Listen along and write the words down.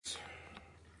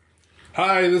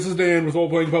Hi, this is Dan with Role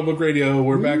Playing Public Radio.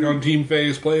 We're back on Team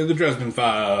Phase playing the Dresden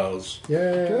Files.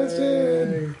 Yay!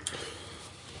 Dresden!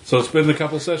 So it's been a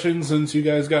couple sessions since you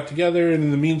guys got together, and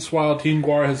in the meanwhile, Team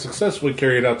Guar has successfully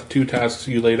carried out the 2 tasks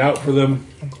you laid out for them.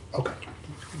 Okay.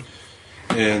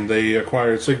 And they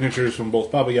acquired signatures from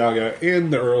both Baba Yaga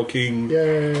and the Earl King.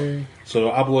 Yay!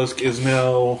 So Obelisk is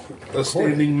now a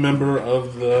standing member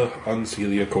of the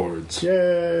Unseelie Accords.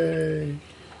 Yay!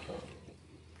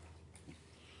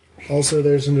 Also,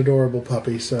 there's an adorable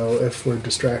puppy, so if we're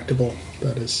distractible,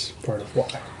 that is part of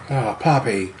why. Ah,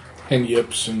 Poppy. And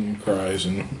yips and cries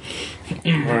and...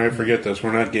 Alright, forget this.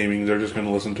 We're not gaming. They're just going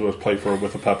to listen to us play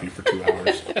with a puppy for 2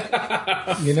 hours.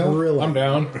 You know, really, I'm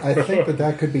down. I think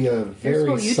that could be a very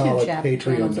whole YouTube solid channels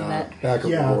Patreon of that. backer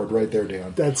Yeah. reward right there,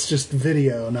 Dan. that's just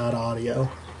video, not audio.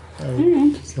 I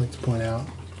would just like to point out.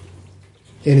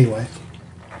 Anyway,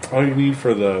 All you need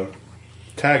for the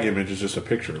tag image is just a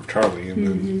picture of Charlie. And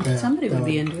then yeah, Somebody would that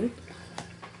be into it.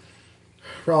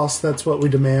 Ross, that's what we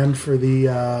demand for the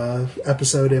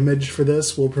episode image for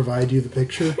this. We'll provide you the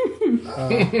picture.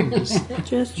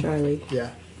 Just Charlie.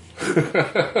 Yeah.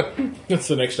 That's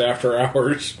the next after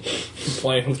hours.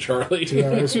 Playing with Charlie. 2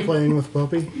 hours playing with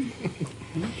puppy.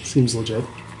 Seems legit.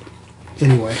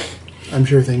 Anyway, I'm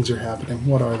sure things are happening.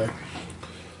 What are they?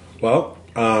 Well,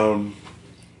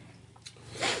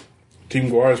 Team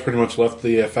Guar has pretty much left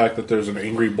the fact that there's an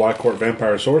angry Black Court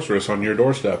vampire sorceress on your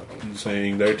doorstep, and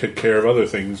saying they took care of other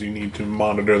things. You need to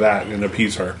monitor that and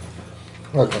appease her.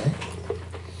 Okay.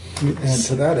 And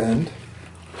to that end,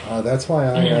 that's why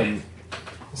I am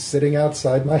sitting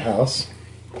outside my house,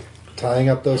 tying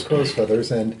up those crow's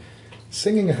feathers, and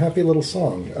singing a happy little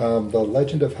song, The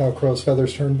Legend of How Crow's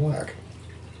Feathers Turn Black.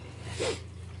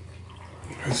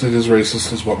 Is it as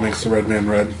racist as what makes the red man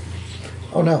red?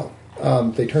 Oh, no.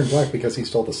 They turned black because he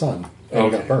stole the sun and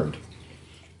Okay. got burned.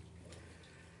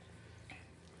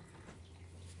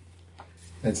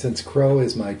 And since Crow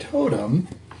is my totem,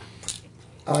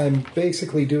 I'm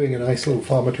basically doing a nice little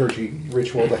thaumaturgy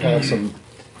ritual to have some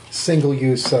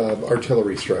single-use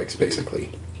artillery strikes, basically.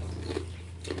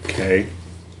 Okay.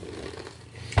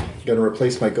 Going to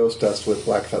replace my ghost dust with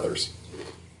black feathers.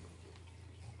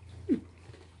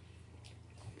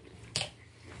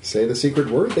 Say the secret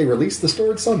word, they release the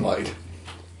stored sunlight.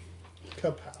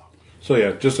 Kapow. So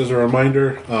yeah, just as a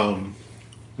reminder,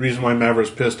 reason why Mavra's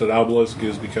pissed at Obelisk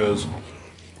is because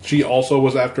she also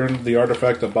was after the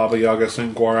artifact that Baba Yaga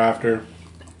sent Guar after.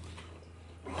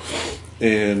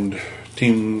 And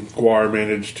Team Guar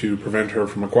managed to prevent her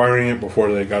from acquiring it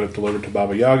before they got it delivered to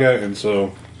Baba Yaga, and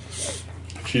so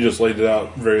she just laid it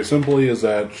out very simply, is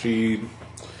that she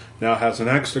now has an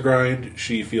axe to grind.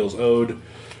 She feels owed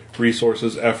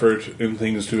resources, effort, and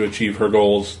things to achieve her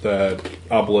goals that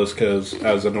Obelisk has,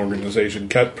 as an organization,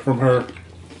 kept from her,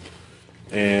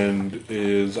 and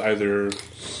is laid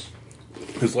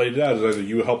it out as either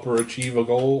you help her achieve a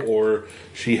goal, or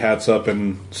she hats up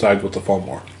and sides with the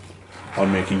Fulmore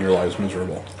on making your lives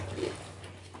miserable.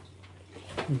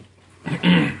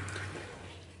 Kind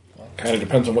of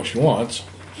depends on what she wants.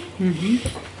 Do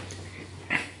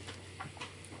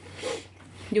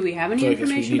we have any So I guess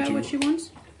we information need about to- what she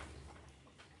wants?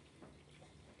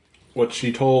 What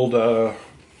she told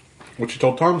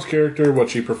Tom's character, what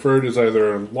she preferred is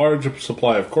either a large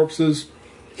supply of corpses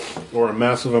or a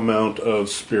massive amount of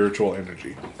spiritual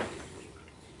energy.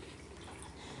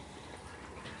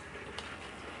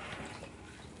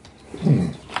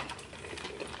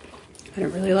 I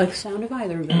don't really like the sound of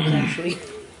either of those, actually.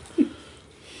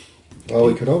 Well,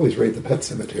 we could always raid the pet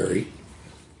cemetery.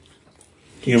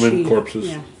 Human She- corpses.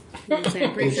 Yeah. I'm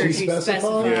pretty Did sure she she specify?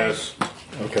 specified. Yes.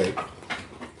 Okay.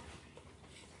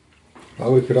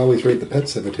 Well, we could always raid the pet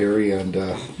cemetery and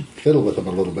fiddle with them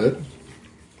a little bit.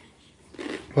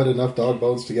 Put enough dog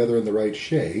bones together in the right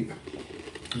shape.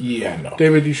 Yeah, no.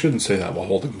 David, you shouldn't say that while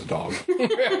holding the dog.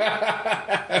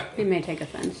 He may take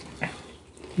offense.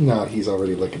 No, he's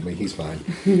already licking me. He's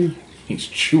fine. He's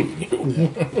chewing you.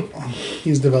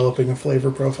 He's developing a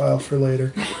flavor profile for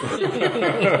later.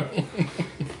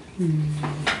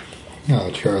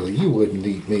 Oh, Charlie, you wouldn't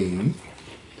eat me.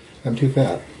 I'm too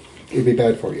fat. It'd be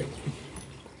bad for you.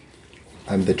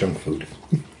 I'm the junk food.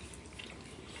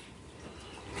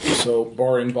 So,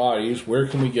 barring bodies, where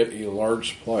can we get a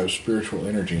large supply of spiritual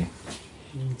energy?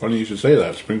 Funny you should say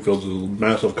that. Springfield's a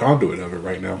massive conduit of it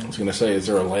right now. I was going to say, is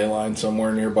there a ley line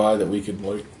somewhere nearby that we could,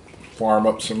 farm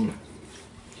up some...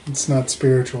 It's not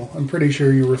spiritual. I'm pretty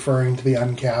sure you're referring to the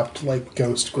uncapped,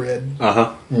 ghost grid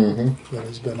Uh-huh. that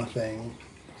has been a thing.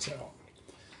 So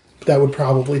that would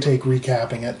probably take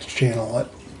recapping it to channel it.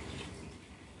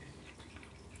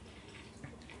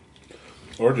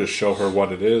 Or just show her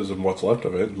what it is and what's left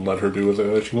of it and let her do with it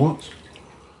as she wants.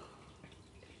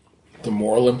 The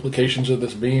moral implications of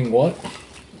this being what?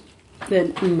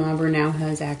 That Umabra now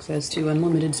has access to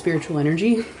unlimited spiritual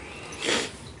energy.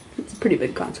 It's a pretty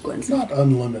big consequence. Not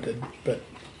unlimited, but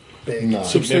big. No.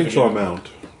 Substantial amount.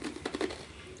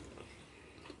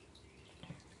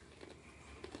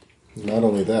 Not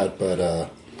only that,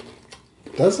 but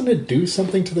doesn't it do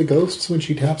something to the ghosts when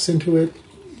she taps into it?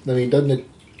 I mean, doesn't it?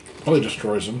 Well, it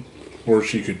destroys them. Or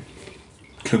she could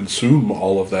consume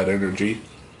all of that energy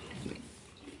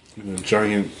in a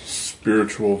giant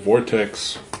spiritual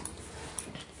vortex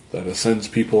that ascends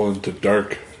people into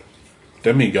dark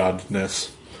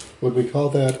demigodness. Would we call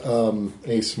that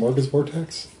a smorgasbord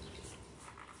vortex?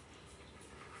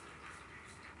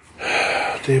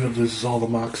 David loses all the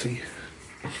moxie.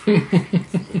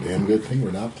 It's a damn good thing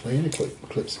we're not playing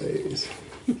Eclipse Phase.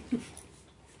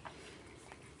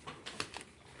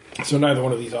 So neither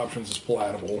one of these options is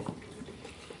palatable.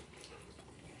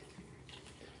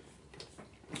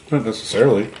 Not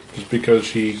necessarily. Just because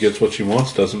she gets what she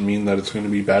wants doesn't mean that it's going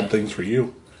to be bad things for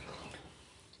you.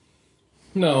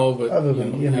 No, but Other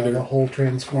than, either, the whole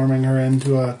transforming her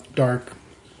into a dark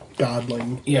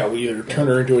godling. yeah, we either turn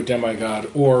her into a demigod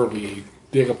or we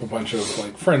dig up a bunch of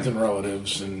like friends and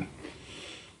relatives and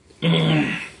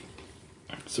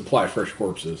supply fresh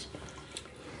corpses.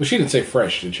 Well, she didn't say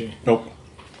fresh, did she? Nope.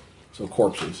 So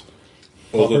corpses.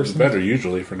 Well, that's persons? better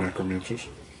usually for necromancers.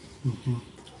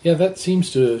 Yeah, that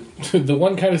seems to the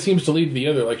one kind of seems to lead to the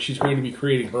other. Like she's going to be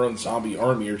creating her own zombie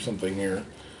army or something here.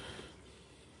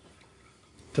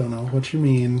 Don't know what you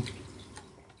mean.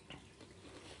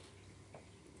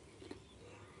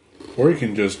 Or you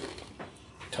can just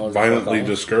Tell her to violently fuck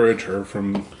off. discourage her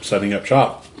from setting up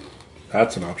shop.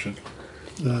 That's an option.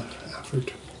 The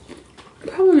effort.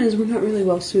 The problem is we're not really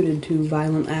well suited to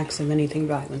violent acts of anything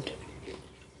violent.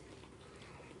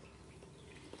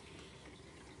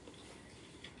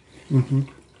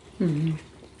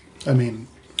 I mean,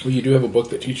 Well, you do have a book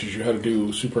that teaches you how to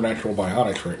do supernatural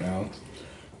bionics right now.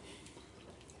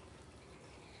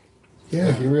 yeah.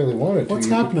 If you really wanted to. What's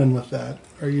you could- happening with that?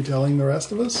 Are you telling the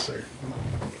rest of us? Or?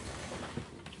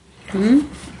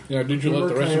 Yeah, did you let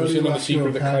Remember the rest of us Coyote in on the left you secret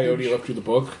a that Coyote package? left you the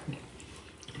book?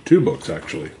 2 books,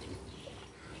 actually.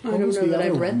 I What don't was know the that other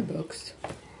I've read one? the books.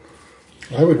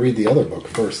 I would read the other book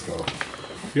first, though.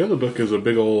 The other book is a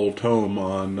big old tome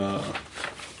on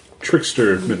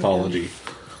trickster mythology.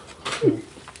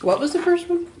 What was the first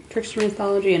one? Trickster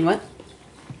mythology and what?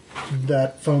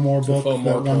 That Fomor book Fomor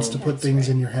that wants tome. to put things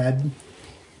in your head?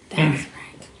 That's right.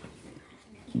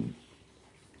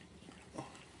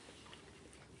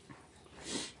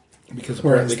 Because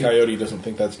Whereas apparently the- Coyote doesn't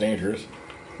think that's dangerous.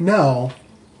 No.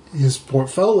 His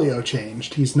portfolio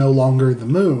changed. He's no longer the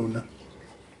moon.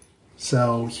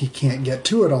 So he can't get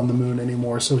to it on the moon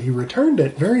anymore. So he returned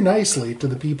it very nicely to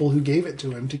the people who gave it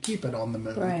to him to keep it on the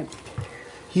moon. Right.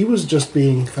 He was just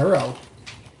being thorough.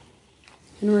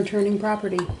 And returning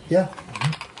property. Yeah.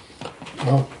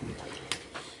 Well,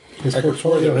 his I could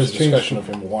swear portfolio there was has a changed. discussion of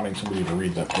him wanting somebody to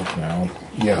read that book now.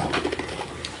 Yeah.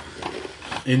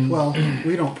 Well,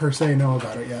 we don't per se know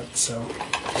about it yet, so.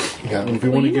 Yeah. If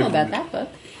you Well, want you to know give, about that book.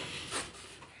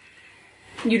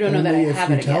 You don't know that I Only if have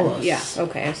you it again. tell us. Yeah,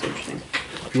 okay, I see what you're saying.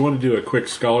 if you want to do a quick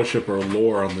scholarship or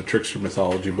lore on the trickster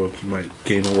mythology book, you might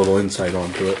gain a little insight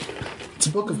onto it. It's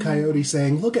a book of Coyote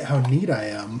saying, look at how neat I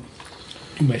am.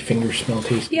 My fingers smell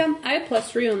tasty. Yeah, I have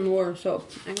 +3 on lore, so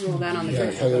I can roll that on the Yeah,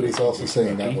 trickster. Coyote's also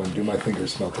saying that one. Do my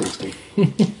fingers smell tasty?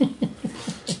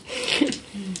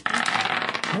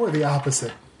 Or the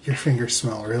opposite. Your fingers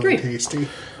smell really 3. tasty.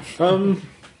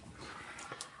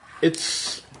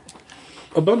 It's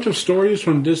a bunch of stories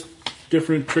from just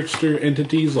different trickster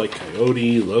entities like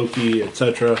Coyote, Loki,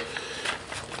 etc.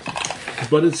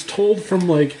 But it's told from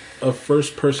like a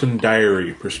first-person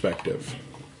diary perspective.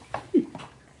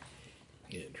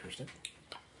 Interesting.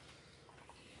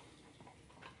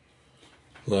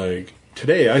 Like,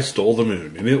 today I stole the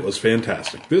moon, and it was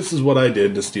fantastic. This is what I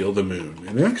did to steal the moon.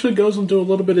 And it actually goes into a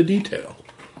little bit of detail.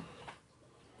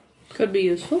 Could be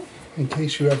useful. In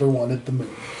case you ever wanted the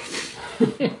moon.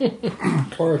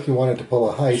 Or if you wanted to pull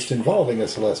a heist involving a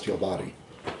celestial body,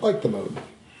 like the moon.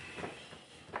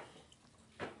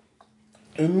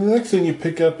 And the next thing you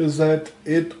pick up is that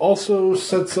it also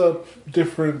sets up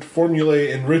different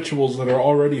formulae and rituals that are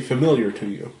already familiar to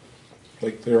you.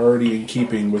 Like, they're already in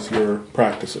keeping with your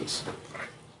practices.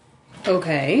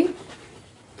 Okay.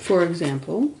 For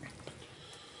example.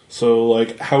 So,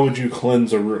 like, how would you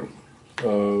cleanse a room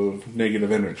of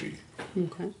negative energy?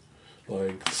 Okay.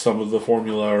 Like, some of the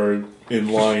formula are in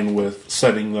line with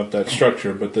setting up that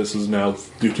structure, but this is now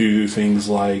due to things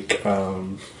like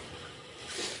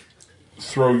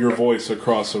throw your voice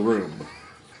across a room.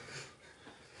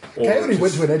 Or Coyote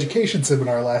went to an education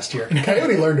seminar last year.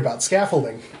 Coyote learned about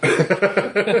scaffolding.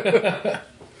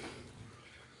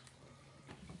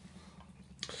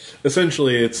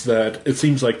 Essentially, it's that it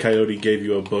seems like Coyote gave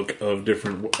you a book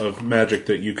of magic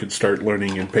that you could start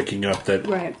learning and picking up that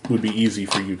would be easy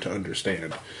for you to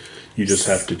understand. You just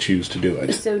have to choose to do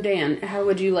it. So, Dan, how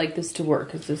would you like this to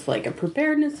work? Is this like a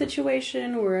preparedness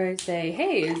situation where I say,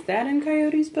 hey, is that in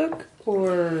Coyote's book?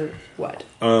 Or what?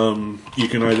 You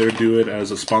can either do it as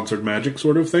a sponsored magic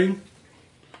sort of thing.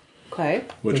 Okay.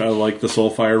 Which I like the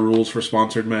Soulfire rules for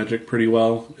sponsored magic pretty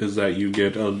well, is that you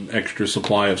get an extra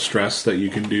supply of stress that you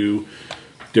can do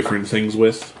different things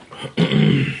with.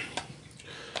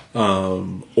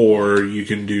 Or you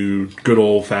can do good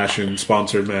old-fashioned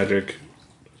sponsored magic.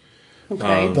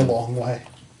 Okay. The long way.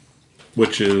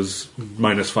 Which is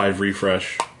 -5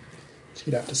 refresh. So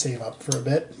you'd have to save up for a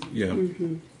bit. Yeah.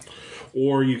 Mm-hmm.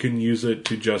 Or you can use it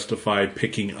to justify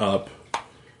picking up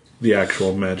the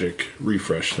actual magic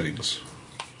refresh things.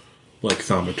 Like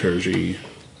thaumaturgy,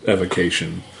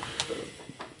 evocation.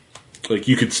 Like,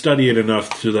 you could study it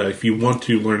enough so that if you want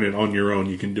to learn it on your own,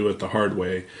 you can do it the hard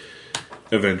way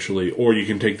eventually. Or you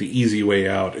can take the easy way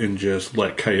out and just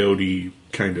let Coyote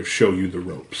kind of show you the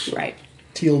ropes. Right.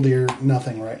 Teal deer,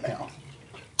 nothing right now.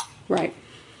 Right.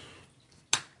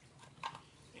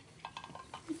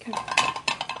 Okay.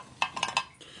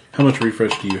 How much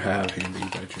refresh do you have handy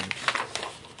by chance?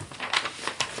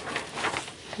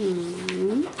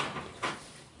 Hmm.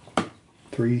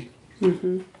 3.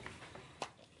 Mm-hmm.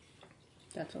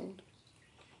 That's old.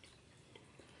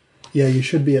 Yeah, you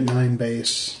should be at 9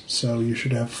 base, so you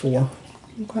should have 4.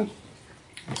 Okay.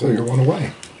 So you're one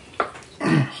away.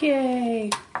 Yay.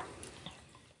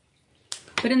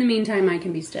 But in the meantime, I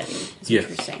can be steady. Is Yes.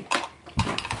 what you're saying.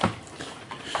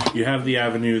 You have the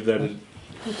avenue that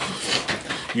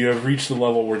you have reached the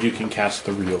level where you can cast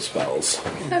the real spells.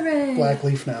 Hooray! Black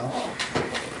leaf now.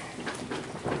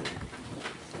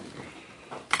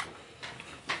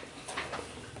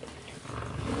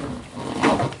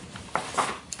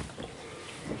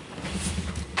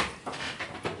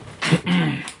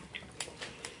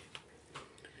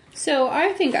 So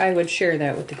I think I would share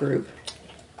that with the group.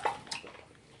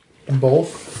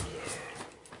 Both?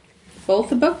 Both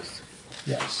the books?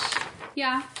 Yes.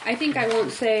 Yeah, I think I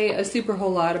won't say a super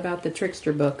whole lot about the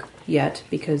Trickster book yet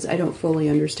because I don't fully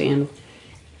understand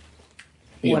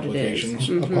The what it is.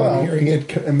 implications. Upon hearing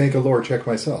it, and make a lore check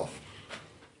myself.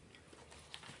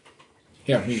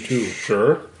 Yeah, me too.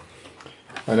 Sure.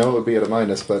 I know it would be at a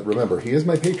minus, but remember, he is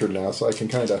my patron now, so I can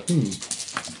kind of,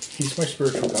 He's my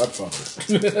spiritual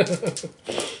godfather.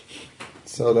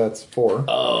 So that's 4.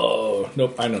 Oh,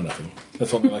 nope, I know nothing.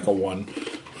 That's only like a 1.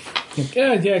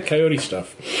 Yeah, Coyote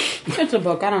stuff. It's a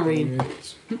book, I don't read.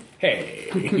 Hey.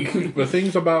 The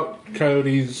things about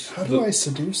Coyotes... How do I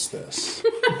seduce this?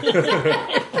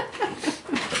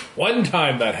 One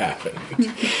time that happened.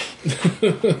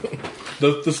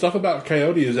 The stuff about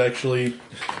Coyote is actually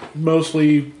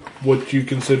mostly what you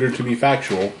consider to be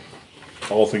factual,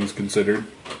 all things considered.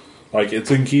 Like,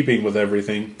 it's in keeping with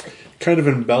everything. Kind of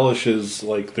embellishes,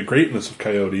 like, the greatness of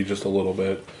Coyote just a little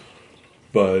bit.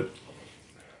 But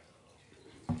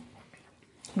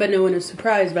no one is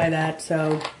surprised by that,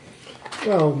 so...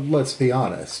 Well, let's be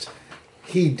honest.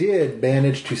 He did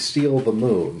manage to steal the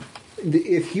moon.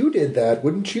 If you did that,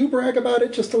 wouldn't you brag about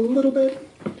it just a little bit?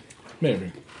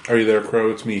 Maybe. are you there,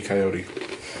 Crow? It's me, Coyote.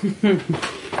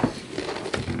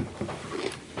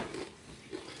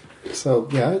 So,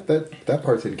 yeah, that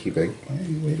part's in keeping. Why are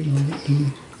you waiting on the E?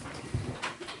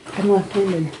 I'm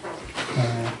left-handed.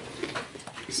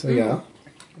 So, yeah.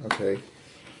 Okay.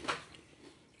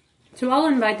 So I'll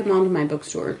invite them all to my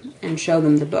bookstore and show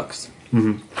them the books.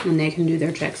 Mm-hmm. And they can do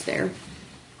their checks there.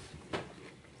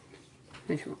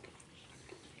 If you want.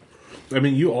 I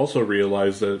mean, you also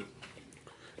realize that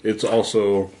it's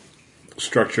also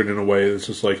structured in a way that's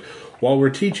just like, while we're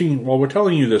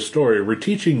telling you this story, we're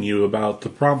teaching you about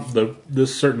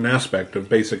this certain aspect of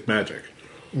basic magic.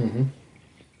 Mm-hmm.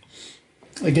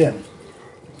 Again,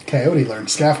 Coyote learned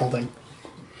scaffolding.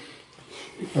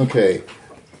 Okay.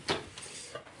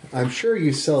 I'm sure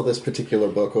you sell this particular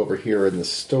book over here in the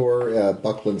store,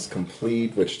 Buckland's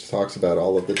Complete, which talks about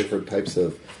all of the different types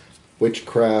of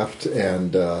witchcraft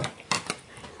and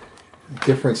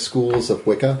different schools of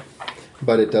Wicca,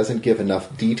 but it doesn't give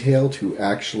enough detail to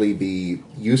actually be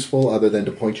useful other than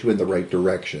to point you in the right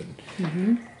direction.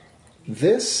 Mm-hmm.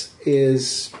 This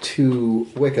is to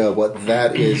Wicca what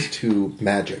that is to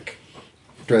magic.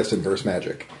 Dresden Verse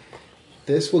Magic.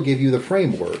 This will give you the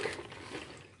framework.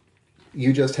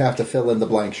 You just have to fill in the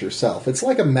blanks yourself. It's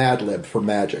like a Mad Lib for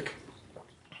Magic.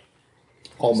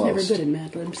 Almost. I was never good at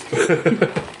Mad Libs.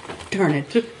 Darn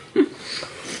it.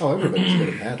 Oh, everybody's good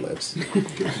at Mad Libs.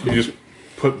 You just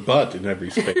put butt in every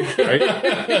space,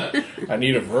 right? I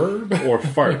need a verb. Or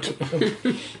fart.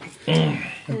 I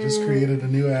just created a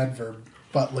new adverb.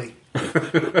 Butley. I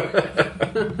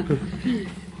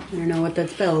don't know what that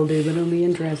spell will do, but it'll be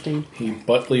interesting. He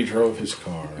buttly drove his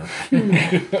car.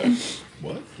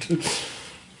 What?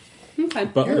 Okay.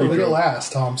 But Here, look at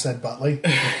last. Tom said Butley.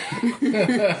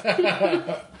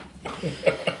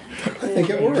 I think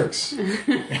it works.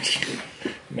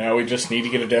 Now we just need to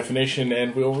get a definition,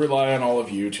 and we'll rely on all of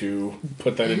you to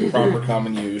put that into proper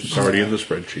common use. it's already in the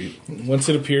spreadsheet. Once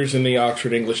it appears in the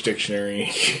Oxford English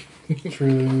Dictionary.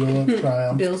 Truly will have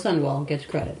triumphed. Bill Sunwall gets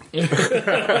credit.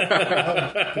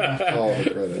 All the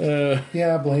credit.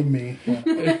 Yeah, blame me.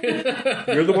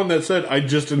 Yeah. You're the one that said, I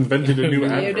just invented a new You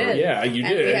adverb. did. Yeah, you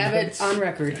And did. we have it on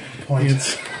record.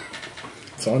 Points.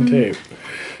 It's on tape.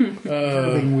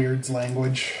 Irving Weird's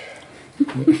language.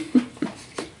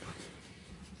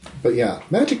 But yeah,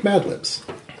 Magic Mad Libs.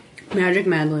 Magic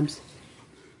Mad Libs.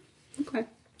 Okay.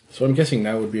 So I'm guessing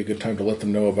now would be a good time to let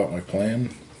them know about my plan.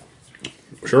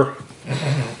 Sure.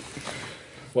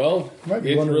 Well, Might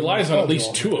be it wondering relies what on at the least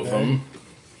hell's 2 of going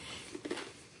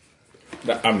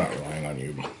them. I'm not relying on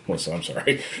you, Melissa. I'm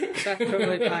sorry. That's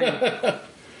totally fine.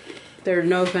 There's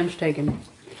no offense taken.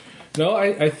 No,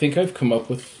 I think I've come up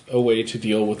with a way to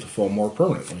deal with the foam more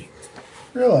permanently.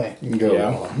 Really? Go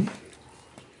Yeah.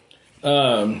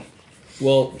 on.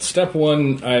 Well, step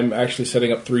 1, I'm actually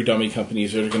setting up 3 dummy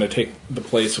companies that are going to take the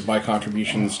place of my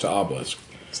contributions to Obelisk.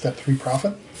 Step 3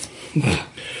 profit?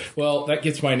 Well, that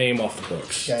gets my name off the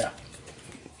books. Yeah.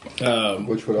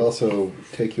 Which would also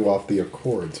take you off the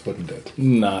Accords, wouldn't it?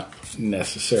 Not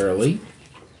necessarily.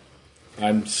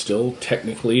 I'm still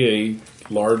technically a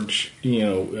large,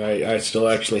 I still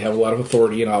actually have a lot of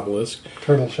authority in Obelisk.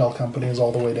 Turtle Shell Company is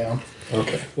all the way down.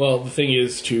 Okay. Well, the thing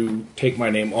is to take my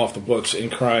name off the books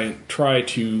and try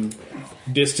to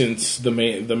distance the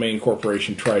main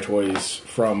corporation Tri-Toys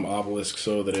from Obelisk,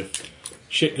 so that if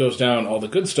shit goes down, all the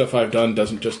good stuff I've done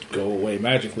doesn't just go away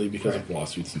magically because of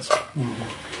lawsuits and stuff.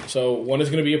 Mm-hmm. So one is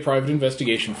going to be a private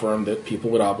investigation firm that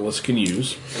people at Obelisk can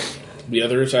use. The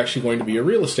other is actually going to be a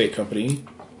real estate company,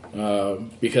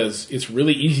 because it's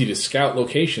really easy to scout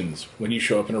locations when you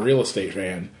show up in a real estate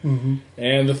van. Mm-hmm.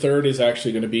 And the third is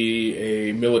actually going to be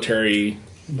a military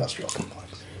Industrial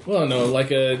complex. well, no, like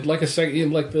the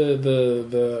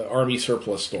army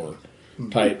surplus store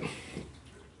type.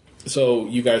 So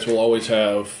you guys will always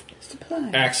have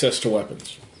access to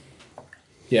weapons.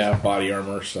 Yeah, body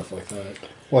armor, stuff like that.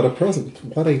 What a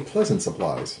pleasant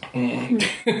surprise.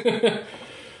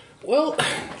 Well,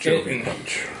 Joking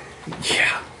punch.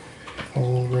 yeah,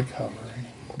 Full recovery.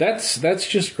 that's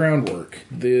just groundwork.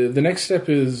 The next step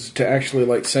is to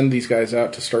actually send these guys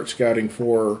out to start scouting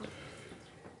for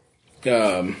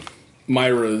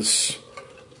Myra's.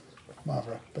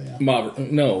 Mavra, but yeah.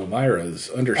 Myra's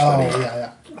understudy. Oh,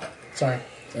 yeah. Sorry.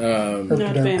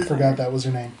 Not Herp forgot that was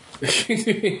her name.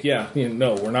 Yeah,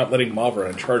 no, we're not letting Mavra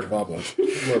in charge of Obelisk.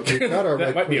 Look, we've got our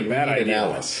That might be a bad Queen and idea.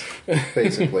 Alice,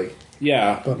 basically.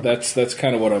 Yeah, that's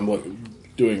kind of what I'm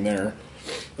doing there.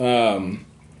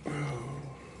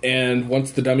 And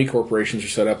once the dummy corporations are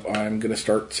set up, I'm going to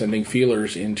start sending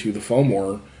feelers into the foam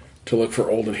war to look for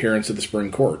old adherents of the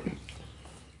Spring Court.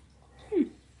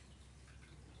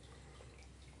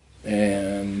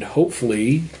 And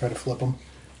hopefully, Try to flip them.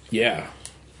 yeah,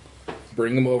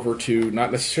 bring them over to,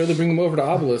 not necessarily bring them over to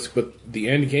Obelisk, but the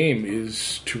end game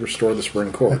is to restore the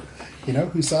Spring Court. You know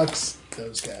who sucks?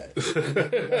 Those guys. Who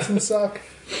doesn't suck?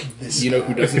 This You know guy.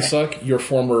 who doesn't suck? Your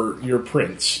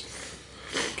prince.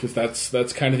 Because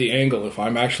that's kind of the angle. If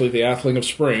I'm actually the Atheling of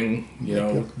Spring,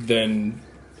 then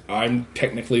I'm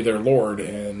technically their lord,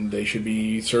 and they should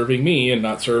be serving me and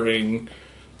not serving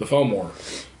the foam war.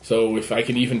 So if I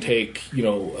can even take,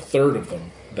 a third of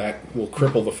them, that will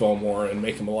cripple the foam war and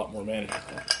make them a lot more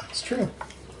manageable. It's true.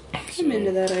 I'm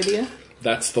into that idea.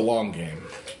 That's the long game.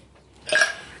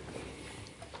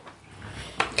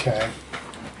 Okay.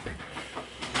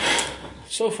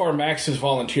 So far, Max has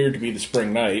volunteered to be the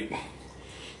Spring Knight.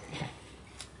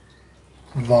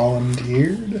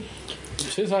 Volunteered?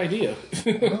 It's his idea.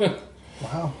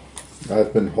 Wow.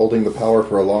 I've been holding the power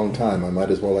for a long time. I might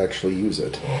as well actually use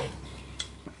it.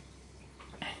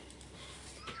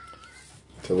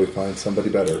 Till we find somebody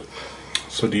better.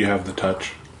 So do you have the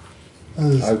touch?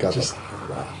 I've got just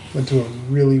the... went to a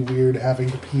really weird having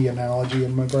to pee analogy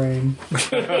in my brain.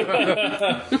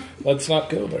 Let's not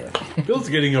go there. Bill's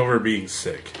getting over being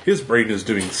sick. His brain is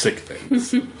doing sick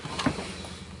things.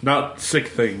 Not sick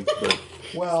things, but...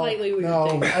 Well, Slightly weird no,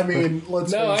 thing. I mean,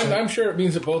 let's No, face it. I'm sure it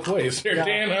means it both ways. Here, Yeah.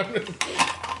 Dan.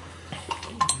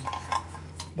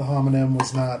 The homonym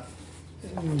was not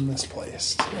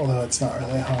misplaced. Although it's not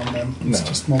really a homonym. It's No.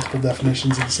 just multiple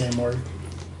definitions of the same word.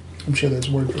 I'm sure there's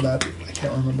a word for that. I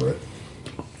can't remember it.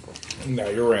 No,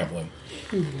 you're rambling.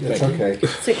 It's okay.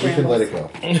 Sick You can let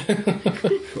rambles.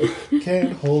 it go.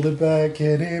 Can't hold it back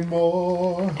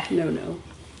anymore. No.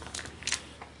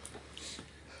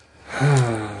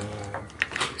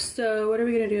 So, what are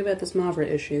we going to do about this Mavra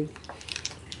issue?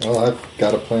 Well, I've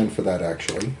got a plan for that,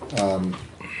 actually.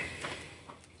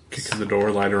 Kick in the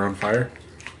door, light her on fire.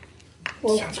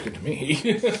 Sounds good to me.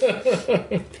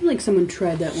 I feel like someone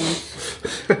tried that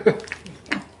one.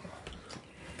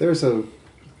 There's a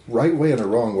right way and a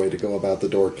wrong way to go about the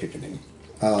door kicking.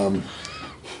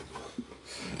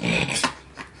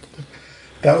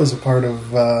 That was a part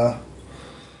of.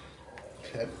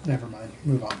 Shit, never mind.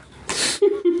 Move on.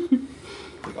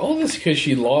 All this because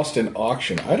she lost an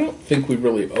auction. I don't think we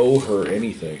really owe her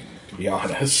anything, to be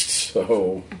honest.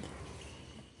 So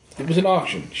it was an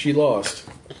auction. She lost.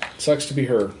 Sucks to be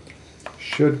her.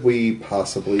 Should we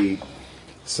possibly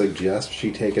suggest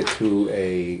she take it to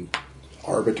a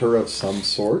arbiter of some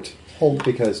sort?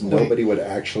 Because nobody would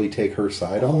actually take her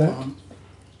side on that?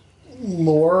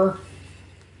 Lore,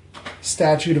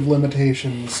 statute of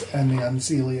limitations, and the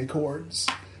Unseelie Accords.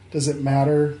 Does it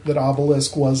matter that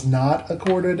Obelisk was not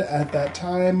accorded at that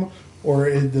time, or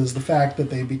does the fact that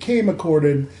they became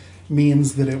accorded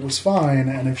means that it was fine,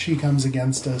 and if she comes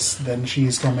against us, then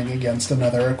she's coming against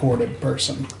another accorded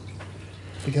person?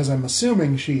 Because I'm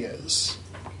assuming she is.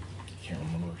 Can't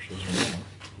remember if she was or not.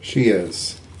 She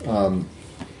is.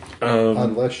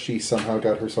 Unless she somehow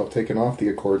got herself taken off the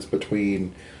Accords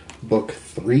between Book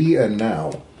 3 and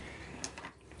now.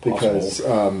 Because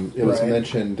it was Right.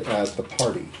 mentioned at the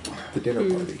party, the dinner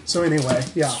party. So anyway,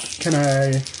 yeah. Can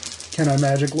I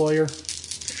magic lawyer?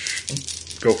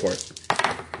 Go for it.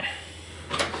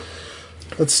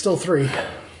 That's still 3.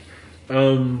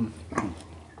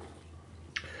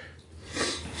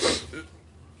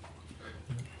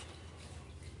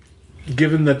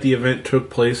 Given that the event took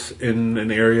place in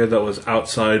an area that was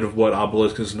outside of what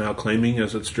Obelisk is now claiming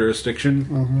as its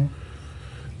jurisdiction,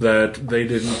 that they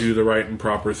didn't do the right and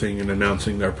proper thing in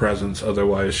announcing their presence.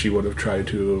 Otherwise, she would have tried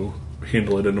to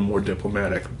handle it in a more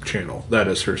diplomatic channel. That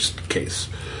is her case.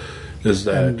 Is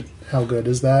that And how good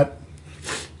is that?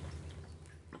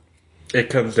 it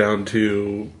comes down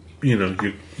to,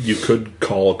 you could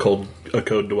call a code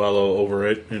duello over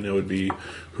it, and it would be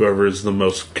whoever is the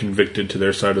most convicted to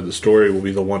their side of the story will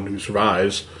be the one who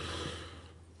survives.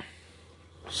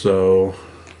 So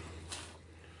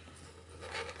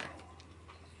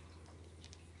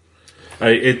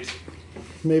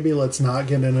Maybe let's not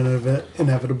get in an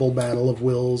inevitable battle of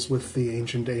wills with the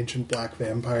ancient black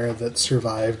vampire that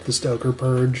survived the Stoker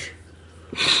Purge.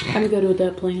 I'm good with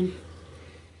that plan.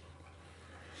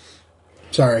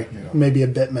 Sorry, maybe a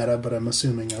bit meta, but I'm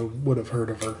assuming I would have heard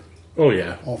of her, oh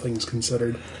yeah. all things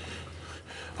considered.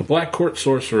 A black court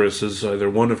sorceress is either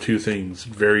one of two things: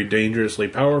 very dangerously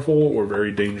powerful or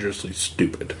very dangerously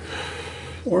stupid.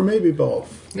 Or maybe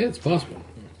both. Yeah, it's possible.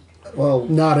 Well,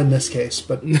 Not in this case,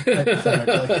 but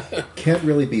hypothetically. can't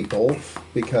really be both,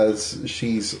 because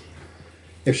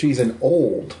if she's an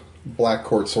old Black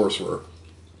Court sorcerer,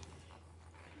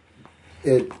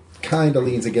 it kind of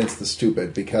leans against the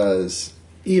stupid, because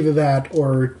Either that,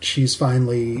 or she's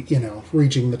finally,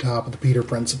 reaching the top of the Peter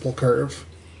Principle curve.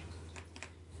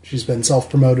 She's been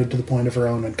self-promoted to the point of her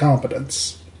own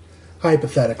incompetence.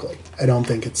 Hypothetically. I don't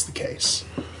think it's the case.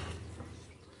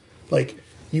 Like,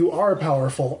 you are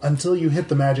powerful until you hit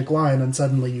the magic line and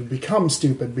suddenly you become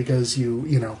stupid because you,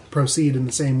 proceed in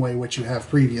the same way which you have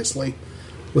previously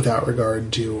without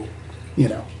regard to,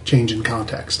 change in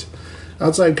context.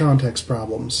 Outside context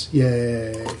problems.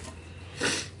 Yay.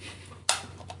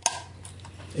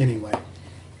 Anyway.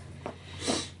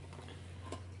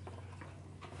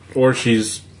 Or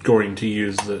she's going to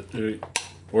use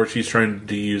or she's trying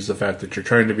to use the fact that you're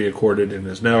trying to be accorded and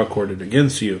is now accorded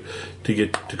against you to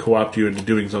co-opt you into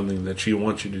doing something that she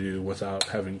wants you to do without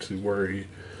having to worry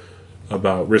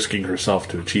about risking herself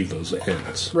to achieve those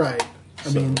ends. Right. I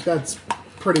mean, that's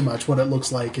pretty much what it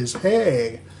looks like is,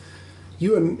 hey,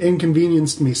 you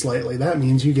inconvenienced me slightly. That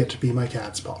means you get to be my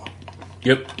cat's paw.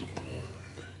 Yep.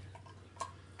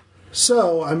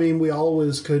 So, I mean, we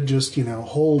always could just,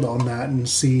 hold on that and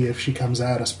see if she comes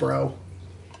at us, bro.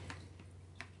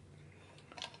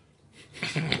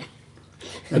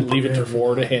 And leave it to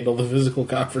Moore to handle the physical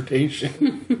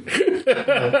confrontation.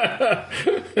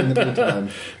 In the meantime,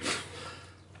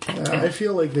 I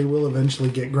feel like they will eventually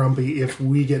get grumpy if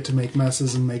we get to make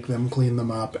messes and make them clean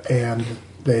them up, and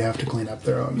they have to clean up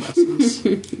their own messes.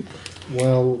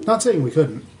 well, Not saying we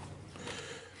couldn't.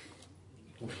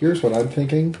 here's what I'm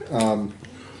thinking.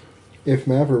 If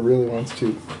Mavra really wants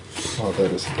to... Oh,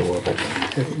 that is adorable.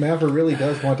 If Mavra really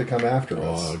does want to come after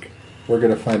us, we're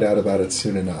going to find out about it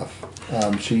soon enough.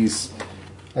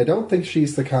 I don't think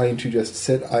she's the kind to just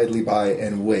sit idly by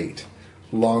and wait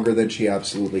longer than she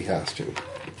absolutely has to.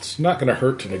 It's not going to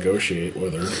hurt to negotiate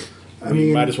with her. I We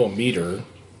mean- might as well meet her.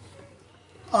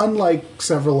 Unlike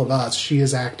several of us, she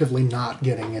is actively not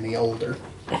getting any older.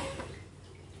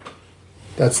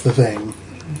 That's the thing.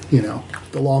 You know,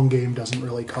 the long game doesn't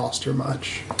really cost her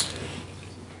much.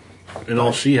 And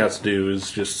all she has to do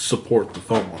is just support the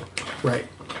Fomor, Right.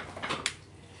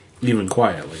 even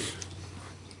quietly.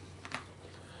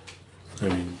 I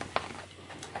mean,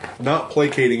 not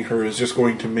placating her is just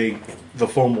going to make the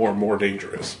Fomor more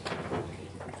dangerous.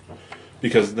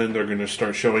 Because then they're going to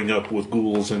start showing up with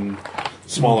ghouls and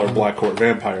smaller Black Court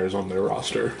vampires on their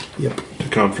roster Yep. to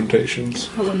confrontations.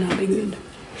 That would not be good.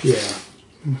 Yeah.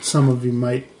 Some of you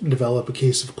might develop a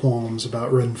case of qualms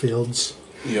about Renfields.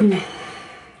 Yep.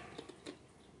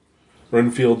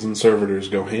 Renfields and servitors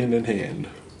go hand in hand.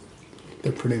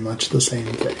 They're pretty much the same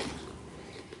thing.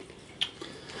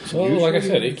 So, like I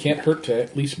said, it can't hurt to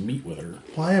at least meet with her.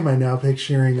 Why am I now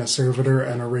picturing a servitor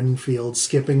and a Renfield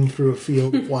skipping through a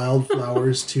field of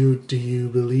wildflowers to "Do you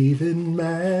believe in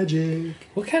magic?"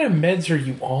 What kind of meds are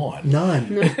you on?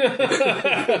 None.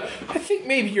 I think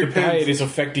maybe your diet is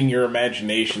affecting your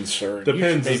imagination, sir.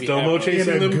 Depends. You Is should maybe Domo have a-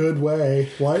 chasing In a them? good way.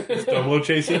 What? Dumbo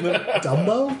chasing them?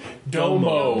 Dumbo?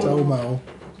 Domo. Domo.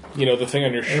 You know, the thing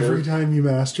on your Every shirt. time you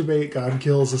masturbate, God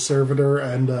kills a servitor,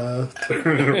 and And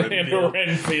a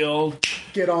Renfield.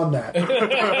 get on that.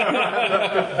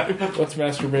 What's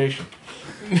masturbation?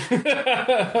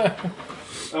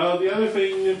 The other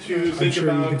thing to I'm think sure you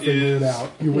can about figure it is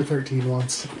out. You were 13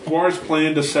 once. Guar's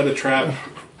plan to set a trap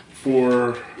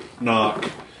for Nock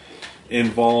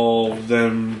involved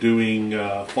them doing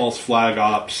false flag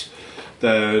ops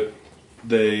that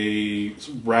they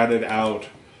ratted out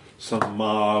some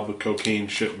mob cocaine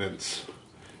shipments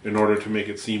in order to make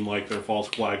it seem like their false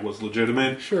flag was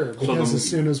legitimate. Sure, So because the- as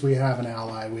soon as we have an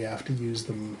ally, we have to use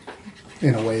them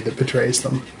in a way that betrays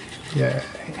them. Yeah.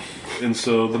 And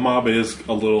so the mob is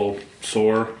a little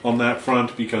sore on that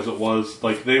front because it was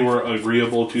like they were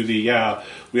agreeable to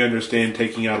we understand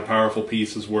taking out a powerful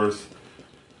piece is worth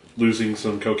losing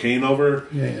some cocaine over.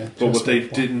 Yeah. But what just they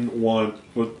like one. didn't want,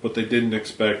 what they didn't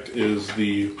expect is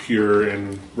the pure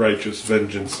and righteous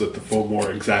vengeance that the Fomor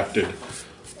exacted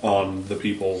on the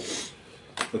people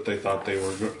that they thought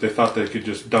they could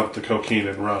just dump the cocaine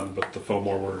and run, but the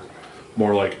Fomor were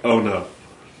more like, oh no.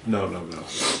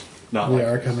 Not We like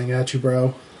are coming at you,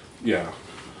 bro. yeah.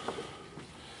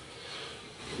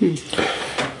 So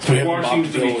we have Guar the mob seems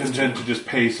to be deal with- content to just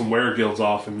pay some wereguilds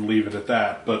off and leave it at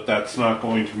that, but that's not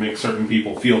going to make certain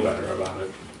people feel better about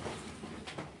it.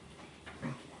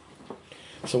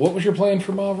 So what was your plan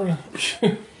for Mavra?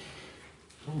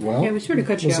 Well, Yeah, we sort of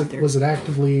cut you out there. Was it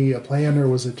actively a plan, or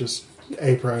was it just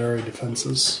a priori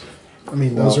defenses? I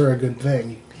mean, those Well- are a good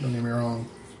thing. Don't get me wrong.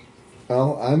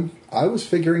 well, I was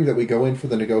figuring that we go in for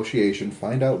the negotiation,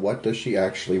 find out what does she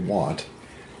actually want,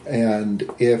 and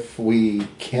if we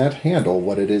can't handle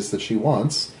what it is that she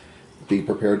wants, be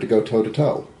prepared to go toe to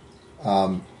toe.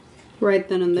 Right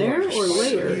then and there, or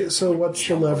later? So what's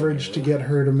the leverage to get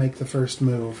her to make the first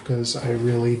move? Because I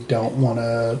really don't want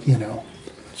to,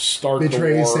 Start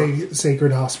betray the war.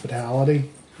 sacred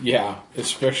hospitality. Yeah,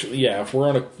 especially if we're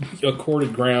on a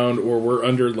courted ground or we're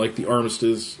under like the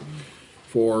armistice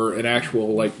for an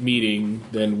actual like meeting,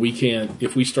 then we can't.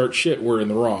 If we start shit, we're in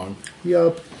the wrong.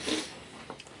 Yup.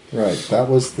 Right, that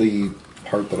was the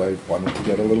part that I wanted to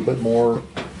get a little bit more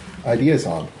ideas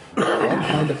on. What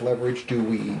kind of leverage do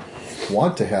we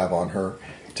want to have on her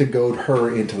to goad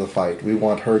her into the fight? We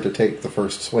want her to take the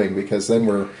first swing because then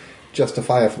we're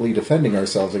justifiably defending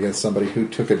ourselves against somebody who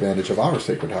took advantage of our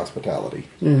sacred hospitality.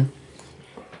 Is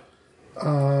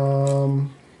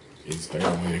there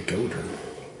a way to goad her?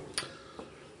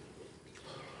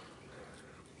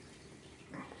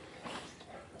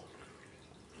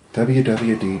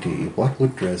 WWDD, what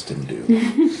would Dresden do?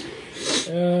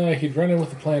 He'd run in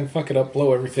with a plan, fuck it up,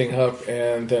 blow everything up,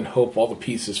 and then hope all the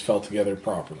pieces fell together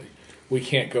properly. We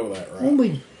can't go that route.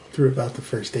 Only through about the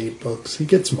first 8 books. He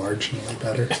gets marginally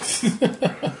better.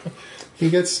 He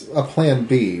gets a plan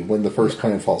B when the first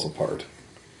plan falls apart.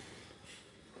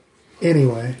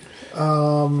 Anyway,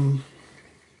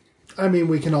 I mean,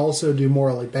 we can also do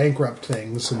morally bankrupt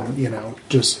things, and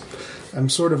just I'm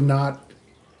sort of not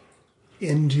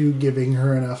into giving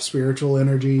her enough spiritual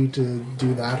energy to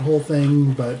do that whole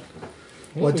thing. But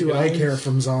what do I care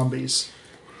from zombies?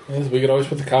 Yes, we could always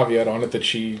put the caveat on it that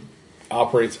she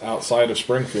operates outside of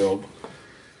Springfield.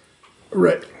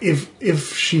 Right.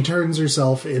 If she turns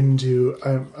herself into,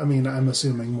 I mean, I'm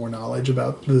assuming more knowledge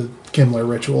about the Kimmler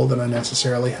ritual than I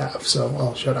necessarily have, so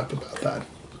I'll shut up about that.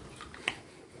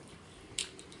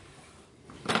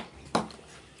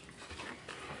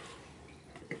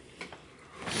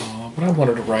 But I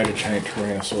wanted to ride a giant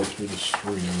tyrannosaur through the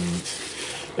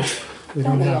streets. We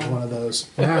don't have one of those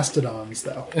mastodons,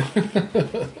 though.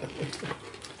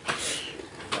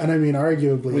 And I mean,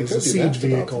 arguably, We as a could do siege mastodons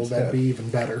vehicle, that'd instead. be even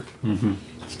better.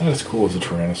 It's not as cool as a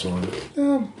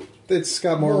tyrannosaur. It's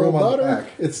got more Little room on the butter.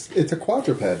 back. It's a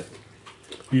quadruped.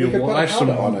 You could put a lash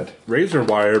powder some on it. razor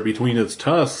wire between its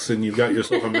tusks, and you've got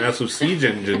yourself a massive siege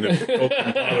engine.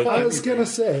 I was gonna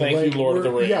say, Thank you, Lord of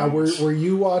the Rings. Yeah, were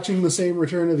you watching the same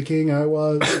Return of the King I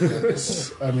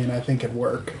was? I mean, I think it'd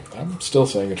work. I'm still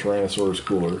saying a tyrannosaur is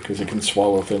cooler because it can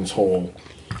swallow things whole.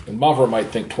 And Mavra might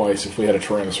think twice if we had a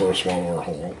tyrannosaur swallow her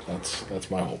whole. That's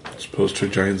my whole point. As opposed to a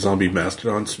giant zombie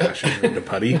mastodon smashing her into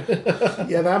putty.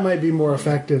 Yeah, that might be more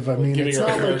effective. I mean, Giving it's her a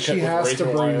not like haircut she with has to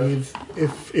razor wire. breathe.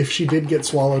 If she did get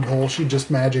swallowed whole, she'd just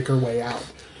magic her way out.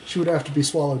 She would have to be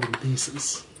swallowed in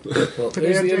pieces.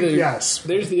 Pedantic, yes.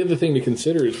 There's the other thing to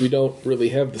consider is we don't really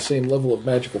have the same level of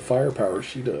magical firepower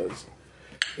she does.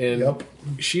 And Yep.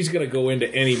 she's going to go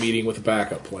into any meeting with a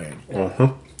backup plan.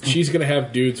 Uh-huh. She's going to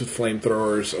have dudes with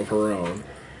flamethrowers of her own.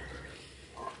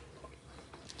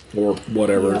 Or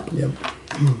whatever. Yep.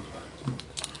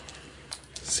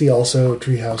 See also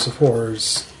Treehouse of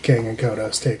Horrors, Kang and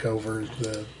Kodos take over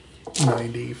the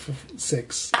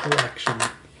 96 election.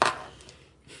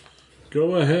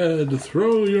 Go ahead,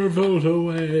 throw your vote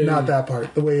away. Not that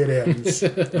part, the way it ends.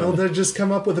 No, they'll just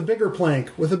come up with a bigger plank,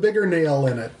 with a bigger nail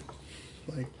in it.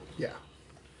 Like, yeah.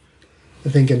 I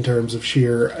think in terms of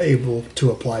sheer able to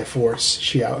apply force,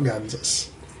 she outguns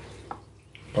us.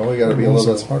 Well, we got to be a little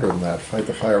Also- bit smarter than that. Fight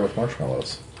the fire with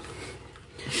marshmallows.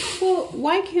 Well,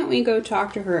 why can't we go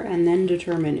talk to her and then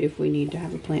determine if we need to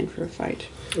have a plan for a fight?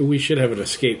 We should have an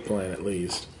escape plan at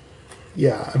least.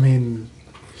 Yeah, I mean,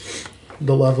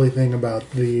 the lovely thing about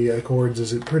the Accords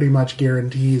is it pretty much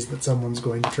guarantees that someone's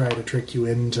going to try to trick you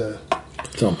into,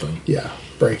 Something. yeah,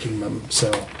 breaking them. So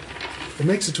it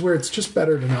makes it to where it's just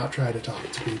better to not try to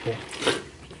talk to people.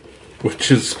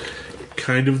 Which is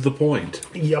kind of the point.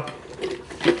 Yep.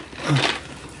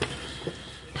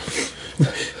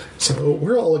 So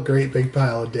we're all a great big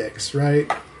pile of dicks,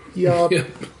 right? Yup. Yep.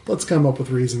 Let's come up with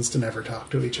reasons to never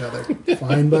talk to each other.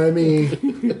 Fine by me.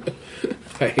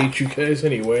 I hate you guys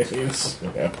anyways.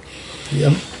 Yeah.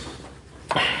 Yep.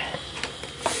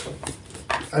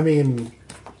 I mean,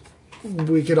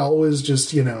 we could always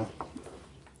just,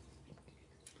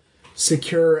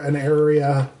 secure an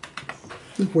area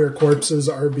where corpses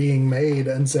are being made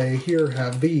and say, here,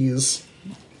 have these.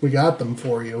 We got them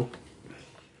for you.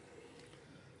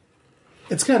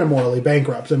 It's kind of morally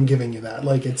bankrupt, I'm giving you that.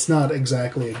 Like, it's not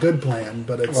exactly a good plan,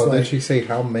 but it's Well, did like... she say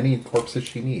how many corpses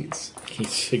she needs? He's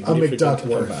significant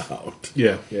McDuckworth. amount.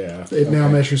 Yeah. Yeah. It now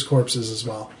measures corpses as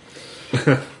well.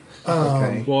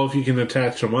 Okay. Well, if you can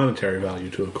attach a monetary value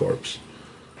to a corpse.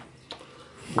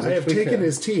 I have we taken can.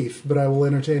 his teeth, but I will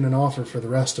entertain an offer for the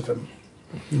rest of him.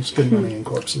 There's good money in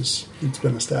corpses. It's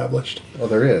been established. Well,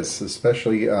 there is,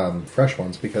 especially fresh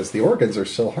ones, because the organs are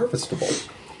still harvestable.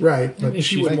 Right, but think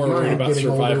she she's would more worried mind about getting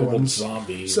older survivable ones.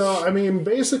 zombies. So, I mean,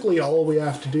 basically all we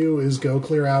have to do is go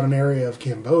clear out an area of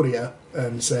Cambodia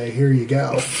and say, here you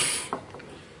go.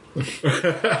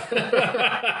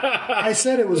 I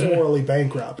said it was morally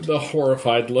bankrupt. The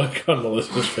horrified look on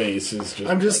Melissa's face is just...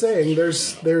 I'm just saying,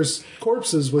 there's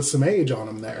corpses with some age on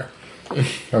them there.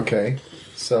 Okay.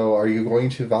 So, are you going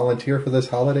to volunteer for this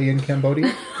holiday in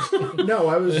Cambodia? No,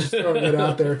 I was just throwing it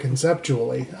out there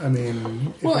conceptually. I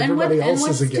mean, if Well, and everybody else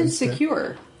what's is to against it,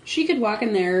 secure? She could walk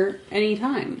in there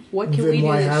anytime. What can we then do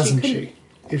why that hasn't she couldn't?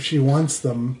 she? If she wants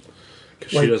them,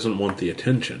 Because Like- she doesn't want the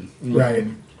attention. right.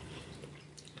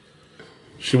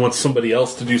 She wants somebody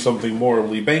else to do something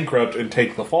morally bankrupt and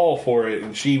take the fall for it,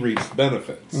 and she reaps the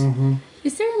benefits.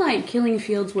 Is there like killing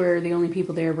fields where the only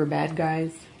people there were bad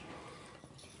guys?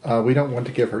 We don't want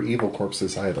to give her evil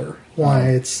corpses either. Why?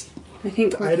 It's I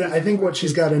think. I think what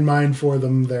she's got in mind for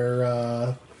them,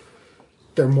 their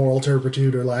moral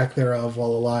turpitude or lack thereof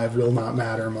while alive will not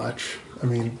matter much. I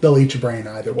mean, they'll eat your brain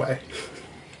either way.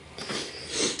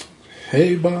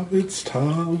 Hey, Bob, it's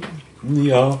Tom in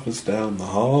the office down the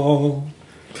hall.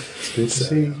 It's good to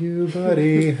see you,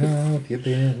 buddy. How have you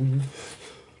been?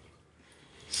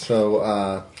 So,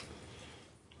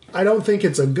 I don't think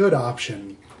it's a good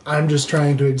option. I'm just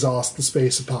trying to exhaust the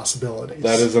space of possibilities.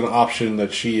 That is an option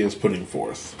that she is putting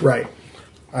forth. Right.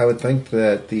 I would think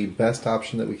that the best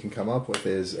option that we can come up with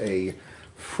is a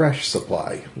fresh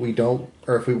supply. We don't,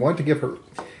 or if we want to give her,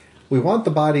 we want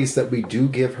the bodies that we do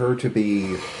give her to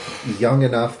be young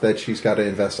enough that she's got to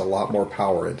invest a lot more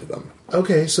power into them.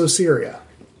 Okay, so Syria.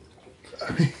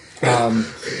 Well,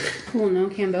 no,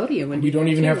 Cambodia would. We don't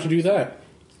even have to do that.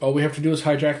 All we have to do is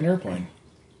hijack an airplane.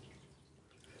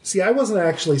 See, I wasn't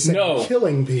actually saying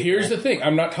killing people. Here's the thing.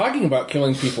 I'm not talking about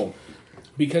killing people.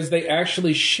 Because they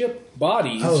actually ship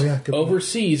bodies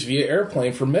overseas via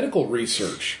airplane for medical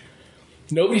research.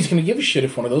 Nobody's going to give a shit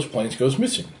if one of those planes goes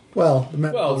missing. Well, the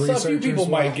medical a few people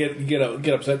might get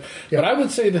upset. Yeah. But I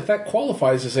would say that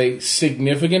qualifies as a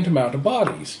significant amount of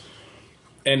bodies.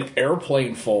 An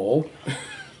airplane full.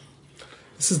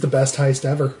 This is the best heist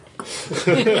ever.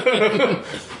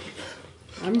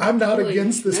 I'm not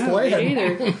against this plan.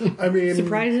 Either. I mean,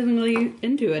 surprisingly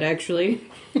into it, actually.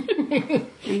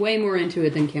 I'm way more into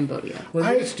it than Cambodia. We're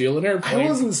going to steal an airplane. I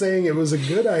wasn't saying it was a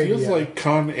good idea. Feels like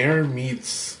Con Air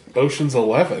meets Ocean's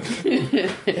 11.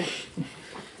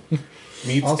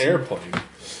 Meets also, airplane.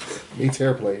 Meets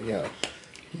airplane, yeah.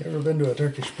 You ever been to a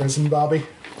Turkish prison, Bobby?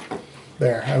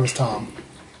 There, I was Tom.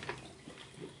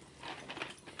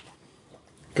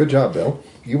 Good job, Bill.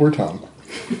 You were Tom.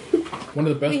 One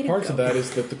of the best parts of that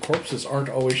is that the corpses aren't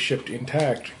always shipped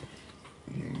intact.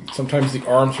 Sometimes the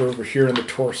arms are over here and the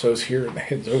torso's here and the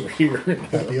head's over here.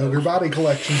 At the Ogre Body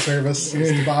Collection Service,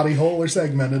 is the body whole or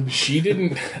segmented?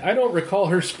 I don't recall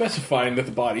her specifying that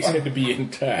the bodies had to be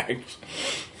intact.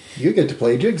 You get to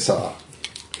play Jigsaw.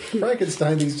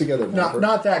 Frankenstein these together.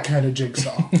 Not that kind of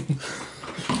Jigsaw.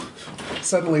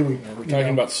 Suddenly we're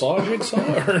talking about Saw Jigsaw?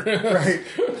 Right.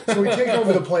 So we take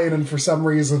over the plane and for some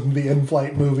reason the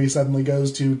in-flight movie suddenly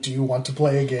goes to, do you want to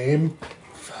play a game?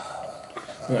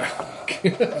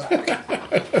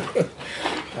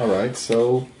 Alright,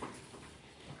 so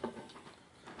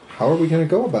how are we going to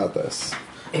go about this?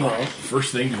 Well,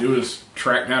 first thing to do is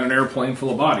track down an airplane full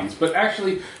of bodies. But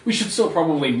actually, we should still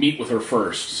probably meet with her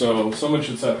first, so someone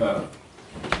should set that up.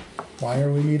 Why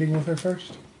are we meeting with her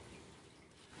first?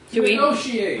 To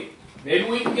negotiate. Maybe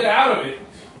we can get out of it.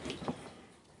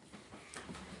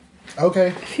 Okay.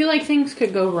 I feel like things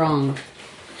could go wrong.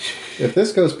 If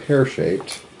this goes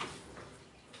pear-shaped...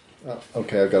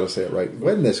 okay, I've got to say it right.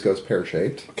 When this goes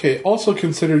pear-shaped... Okay, also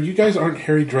consider you guys aren't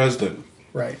Harry Dresden.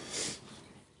 Right.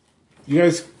 You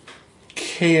guys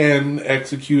can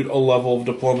execute a level of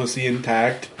diplomacy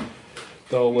intact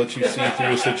that'll let you see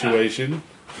through a situation.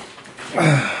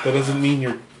 That doesn't mean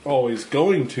you're always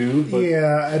going to, but...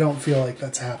 Yeah, I don't feel like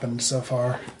that's happened so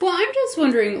far. Well, I'm just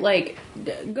wondering,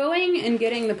 going and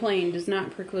getting the plane does not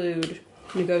preclude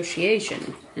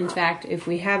negotiation. In fact, if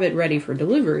we have it ready for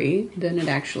delivery, then it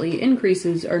actually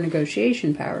increases our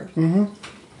negotiation power. Mm-hmm.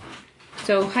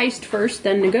 So heist first,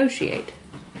 then negotiate.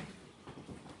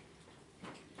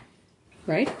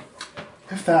 Right?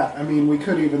 If that, I mean, we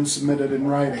could even submit it in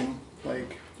writing.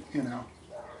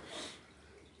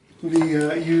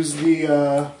 Use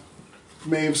the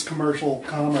Maeve's commercial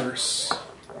commerce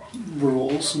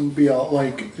rules and be all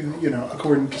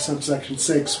according to subsection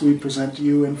 6, we present to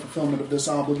you in fulfillment of this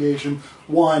obligation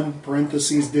 1,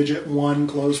 parentheses, digit 1,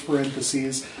 close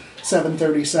parentheses,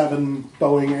 737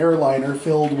 Boeing airliner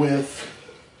filled with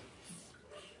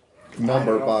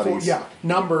bodies.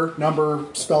 Number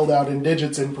spelled out in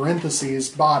digits in parentheses,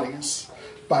 bodies.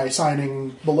 By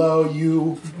signing below,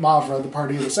 you, Mavra, the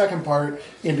party of the second part,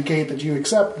 indicate that you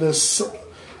accept this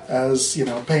as,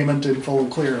 payment in full and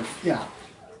clear. Yeah.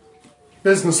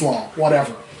 Business law,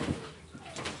 whatever.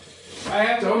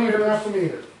 Don't even have to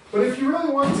meet it. But if you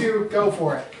really want to, go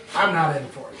for it. I'm not in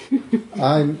for it.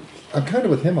 I'm kind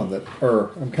of with him on that,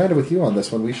 or I'm kind of with you on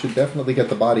this one. We should definitely get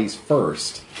the bodies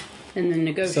first. And then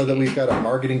negotiate. So that we've got a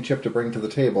bargaining chip to bring to the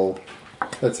table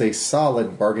that's a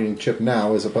solid bargaining chip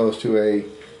now as opposed to a...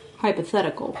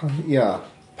 hypothetical. Yeah.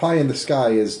 Pie in the sky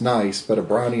is nice, but a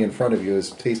brownie in front of you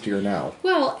is tastier now.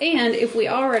 Well, and if we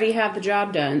already have the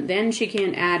job done, then she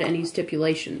can't add any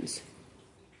stipulations.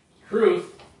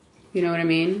 Truth. You know what I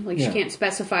mean? She can't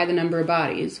specify the number of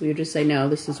bodies. We would just say, no,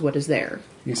 this is what is there.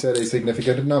 You said a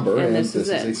significant number, and this is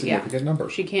it. a significant number.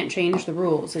 She can't change the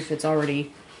rules if it's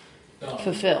already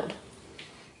fulfilled.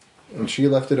 And she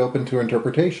left it open to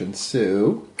interpretation,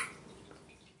 so...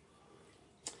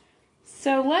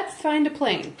 So let's find a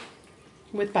plane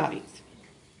with bodies.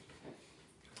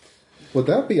 Would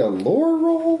that be a lore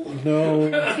roll? No,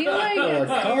 I feel like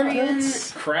Arian,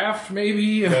 Craft,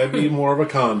 maybe? that'd be more of a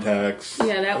contacts.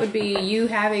 yeah, that would be you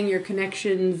having your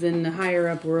connections in the higher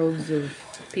up worlds of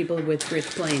people with rich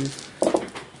planes.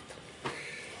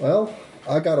 Well,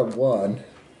 I got a 1.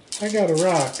 I got a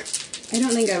rock. I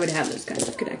don't think I would have those kinds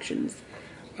of connections.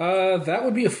 That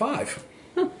would be a 5.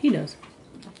 Oh, he does.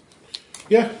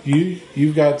 Yeah,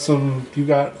 you've got some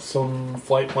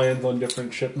flight plans on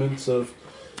different shipments of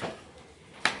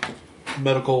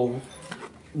medical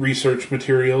research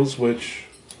materials, which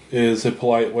is a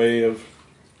polite way of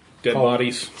Dead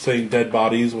bodies. saying dead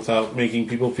bodies without making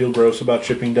people feel gross about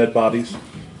shipping dead bodies.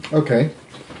 Okay.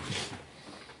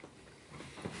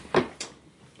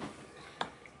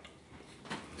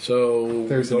 So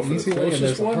There's go an for the easy way and closest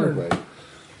there's a one, hard or- way.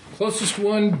 Closest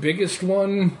one, biggest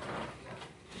one.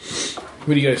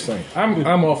 What do you guys think?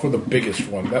 I'm all for the biggest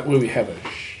one. That way we have a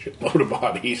shitload of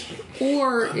bodies.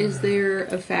 Or is there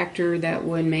a factor that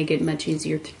would make it much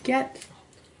easier to get?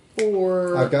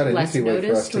 Or I've got an less easy way for us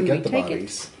noticed to when get we the take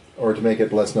bodies, or to make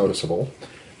it less noticeable.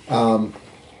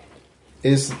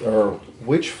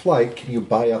 Which flight can you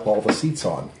buy up all the seats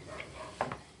on?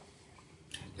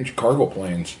 It's cargo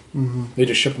planes. Mm-hmm. They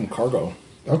just ship them cargo.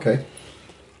 Okay. it?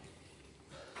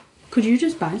 Could you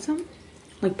just buy some?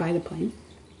 Like buy the plane?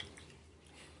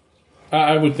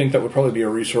 I would think that would probably be a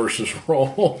resources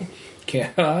roll.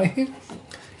 Can't I?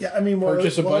 Yeah, I mean,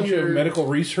 Purchase a while bunch of you're- medical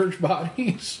research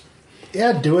bodies?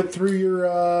 Yeah, do it through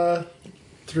your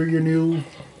new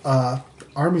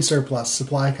Army surplus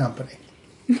supply company.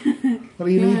 What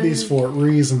do you need these for?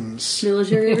 Reasons.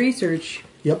 Military research.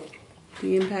 Yep.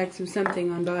 The impacts of something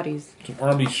on bodies. It's an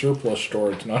army surplus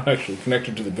store. It's not actually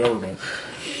connected to the government.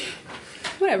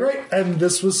 Whatever. Right. And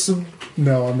this was some.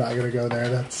 No, I'm not going to go there.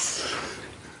 That's.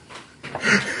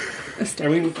 I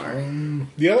mean,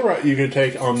 the other route you could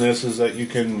take on this is that you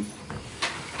can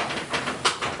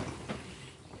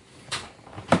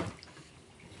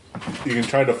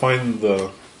try to find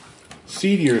the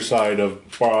seedier side of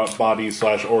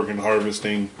body/organ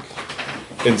harvesting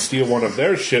and steal one of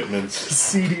their shipments.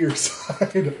 Seedier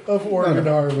side of organ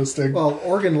harvesting. Well,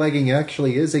 organ legging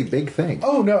actually is a big thing.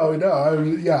 Oh, no.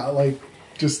 Yeah, like,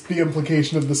 just the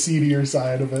implication of the seedier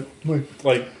side of it.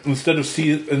 Like instead of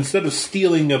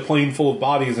stealing a plane full of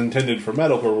bodies intended for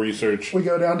medical research, We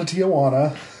go down to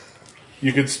Tijuana.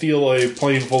 you could steal a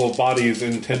plane full of bodies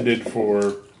intended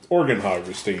for organ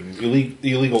harvesting,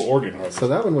 illegal organ harvesting. So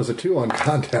that one was a 2 on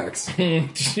contacts.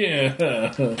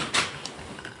 Yeah.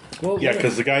 Well, Yeah,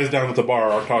 because the guys down at the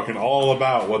bar are talking all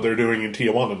about what they're doing in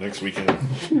Tijuana next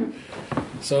weekend.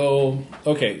 So,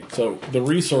 okay, so the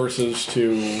resources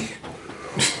to...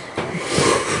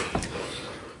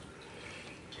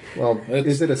 Well,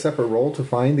 is it a separate role to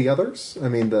find the others? I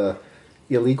mean, the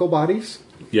illegal bodies?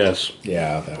 Yes.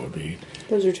 Yeah, that would be...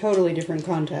 Those are totally different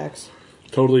contacts.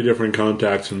 Totally different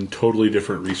contacts and totally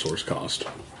different resource cost.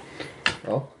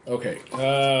 Well, Okay.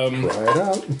 try it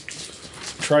out.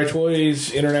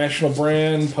 Tri-Toys, international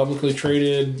brand, publicly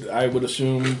traded, I would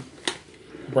assume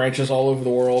branches all over the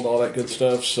world, all that good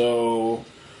stuff, so...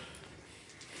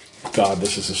 God,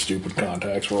 this is a stupid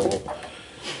contacts roll.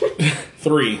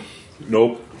 3.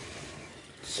 Nope.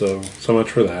 So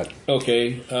much for that.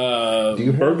 Okay, Do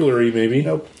you have Burglary, maybe.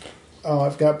 Nope. Oh,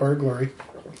 I've got burglary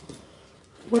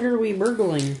What are we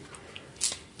burgling?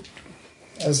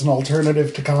 as an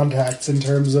alternative to contacts in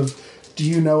terms of, do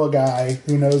you know a guy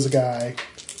who knows a guy?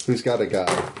 who's got a guy?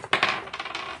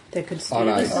 That could On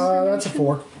ice. That's a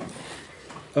 4.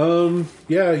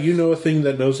 Yeah, you know a thing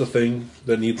that knows a thing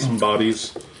that needs some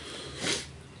bodies.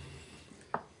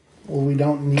 Well, we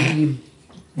don't need...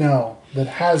 No, that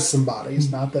has some bodies,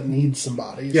 not that needs some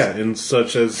bodies. Yeah, and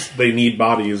such as they need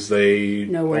bodies, they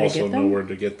Know where to also get them? know where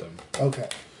to get them. Okay.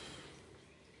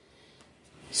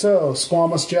 So,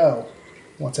 Squamous Joe,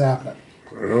 what's happening?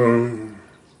 You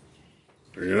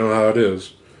know how it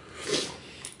is.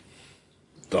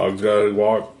 Dogs gotta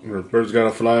walk, or birds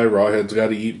gotta fly, rawheads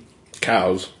gotta eat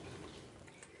cows.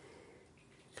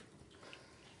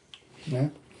 Yeah.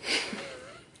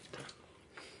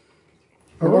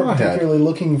 We weren't Rawhead. particularly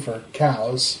looking for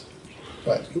cows,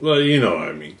 but Well, you know what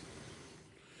I mean.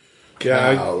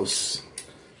 Yeah, House.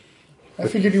 I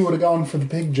figured you would have gone for the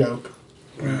pig joke.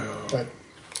 But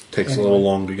takes a little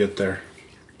long to get there.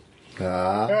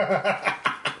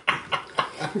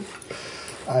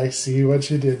 I see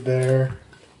what you did there.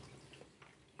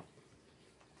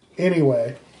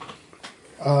 Anyway,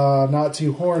 not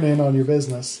to horn in on your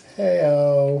business.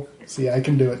 Hey-o. See, I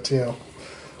can do it too.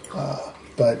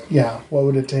 But yeah, what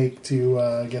would it take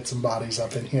to get some bodies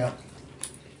up in here?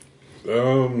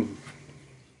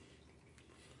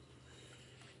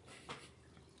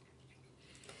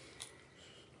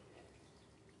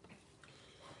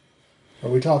 Are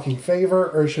we talking favor,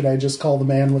 or should I just call the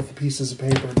man with the pieces of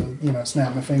paper to,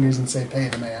 snap my fingers and say, pay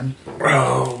the man?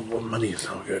 Oh, well, money's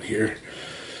no good here.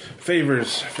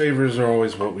 Favors are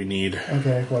always what we need.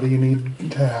 Okay, what do you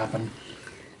need to happen?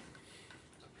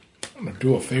 I'm going to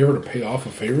do a favor to pay off a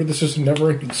favor. This is a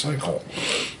never-ending cycle.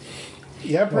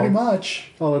 Yeah, pretty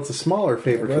much. Well, it's a smaller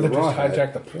favor I'd to rather the just Rawhead.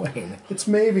 hijack the plane. It's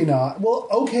maybe not. Well,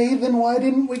 okay, then why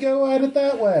didn't we go at it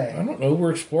that way? I don't know. We're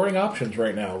exploring options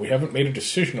right now. We haven't made a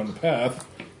decision on the path.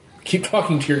 Keep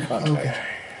talking to your contact. Okay.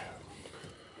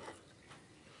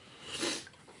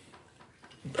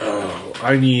 Oh,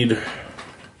 I need...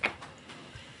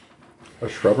 A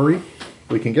shrubbery?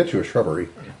 We can get you a shrubbery.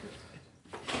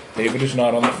 David is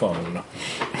not on the phone.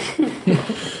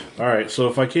 Alright, so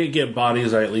if I can't get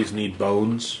bodies, I at least need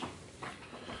bones.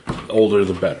 The older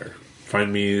the better.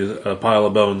 Find me a pile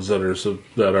of bones that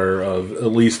are of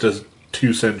at least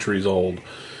 2 centuries old,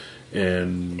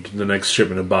 and the next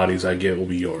shipment of bodies I get will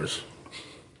be yours.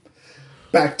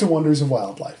 Back to Wonders of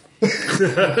Wildlife.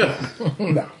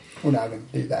 No, we're not going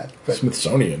to do that. But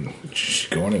Smithsonian. Just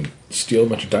go in and steal a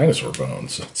bunch of dinosaur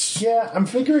bones. That's... yeah, I'm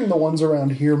figuring the ones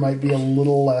around here might be a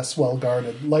little less well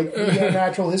guarded. Like the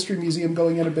Natural History Museum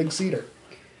going in a Big Cedar.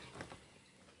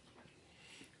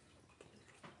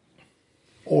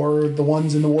 Or the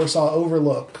ones in the Warsaw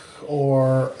Overlook.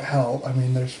 Or, hell, I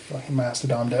mean, there's fucking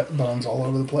mastodon bones all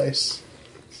over the place.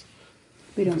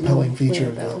 We don't know Compelling feature where,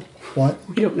 of though. the... What?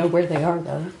 We don't know where they are,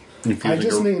 though. I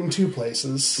just named 2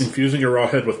 places. Infusing a raw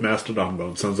head with mastodon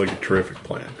bone sounds like a terrific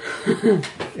plan.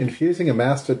 Infusing a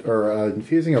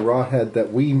raw head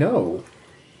that we know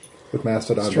with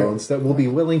mastodon It's true. bones that will be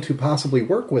willing to possibly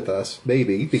work with us,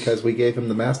 maybe, because we gave him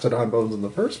the mastodon bones in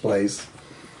the first place.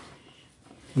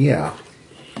 Yeah.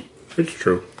 It's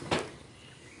true.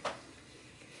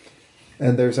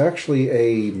 And there's actually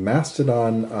a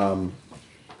mastodon,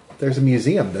 there's a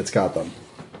museum that's got them.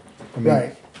 I mean,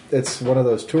 Right. It's one of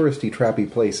those touristy,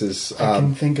 trappy places. I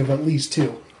can think of at least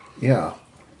 2. Yeah.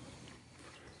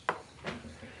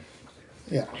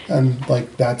 Yeah, and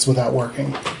like that's without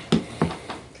working. Go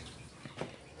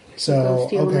So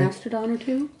steal a okay, mastodon or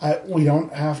 2? we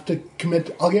don't have to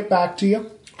commit. I'll get back to you.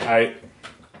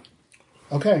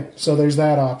 Okay, so there's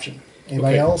that option.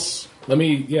 Anybody Okay. else? Let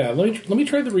me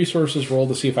try the resources roll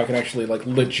to see if I can actually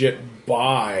legit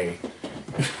buy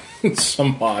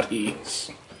some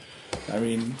bodies. I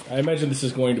mean, I imagine this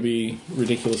is going to be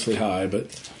ridiculously high, but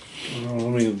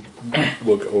Let me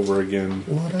look over again.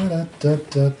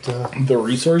 the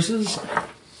resources?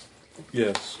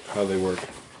 Yes, how they work.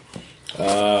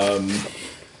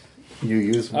 You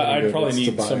use one I'd units probably to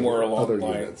need buy somewhere along other the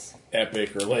line, units.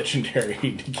 epic or legendary,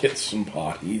 to get some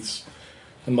bodies.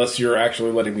 Unless you're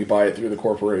actually letting me buy it through the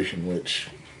corporation, which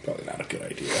probably not a good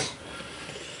idea.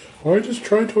 Or just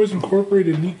try Toys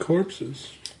Incorporated neat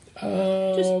corpses.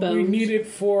 Just We bones. need it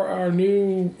for our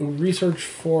new research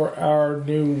for our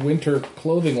new winter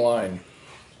clothing line.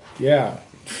 Yeah,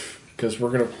 because we're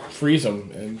going to freeze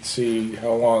them and see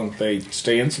how long they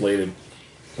stay insulated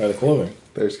by the clothing.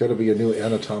 There's going to be a new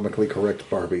anatomically correct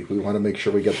Barbie. We want to make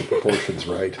sure we get the proportions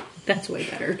right. That's way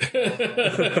better.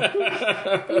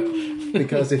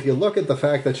 Because if you look at the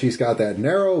fact that she's got that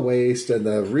narrow waist and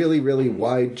the really, really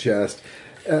wide chest,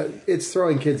 it's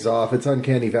throwing kids off. It's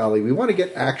Uncanny Valley. We want to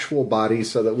get actual bodies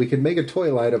so that we can make a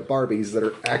toy line of Barbies that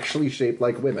are actually shaped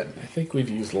like women. I think we've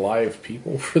used live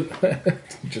people for that.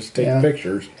 Just take Yeah.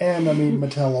 pictures. And I mean,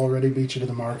 Mattel already beat you to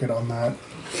the market on that.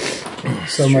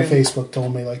 So my True. Facebook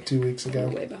told me like 2 weeks ago.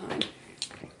 Way behind.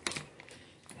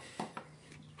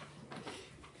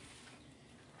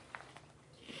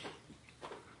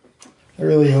 I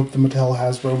really hope the Mattel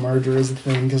Hasbro merger is a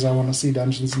thing because I want to see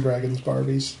Dungeons and Dragons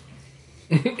Barbies.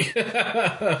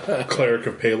 Cleric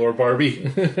of Palor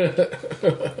Barbie.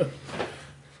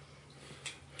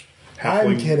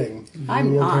 I'm kidding. I'm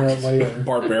You will hear not. it later.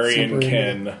 Barbarian Super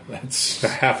Ken. That's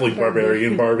Halfling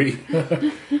Barbarian Barbie.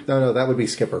 No, that would be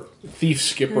Skipper. Thief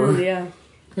Skipper. Yeah.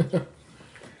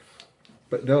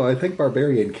 But no, I think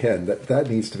Barbarian Ken, that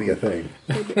needs to be a thing.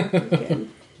 Okay.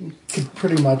 Could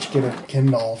pretty much get a Ken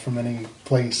doll from any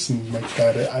place and make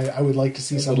that. I would like to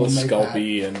see Little someone make that.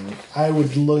 Sculpey and I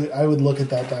would look at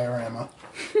that diorama.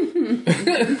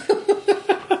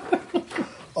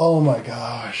 Oh my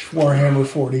gosh, Warhammer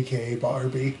 40k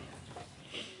Barbie.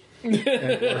 And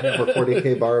Warhammer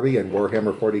 40k Barbie and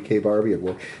Warhammer 40k Barbie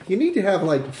and you need to have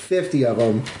like 50 of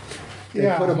them and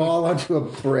Yeah. put them all onto a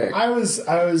brick. I was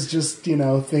just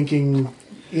thinking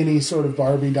any sort of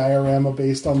Barbie diorama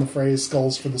based on the phrase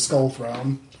 "skulls for the skull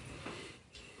throne."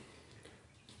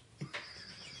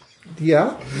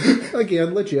 Yeah,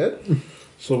 again, legit.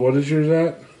 So what is yours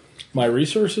at? my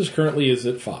resources currently is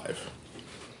at 5.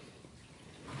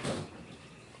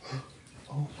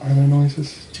 Are there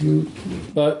noises too?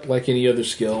 But like any other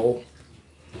skill,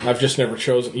 I've just never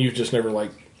chosen. You've just never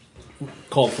like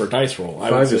called for a dice roll. I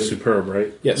would 5 is say- superb,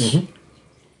 right? Yes.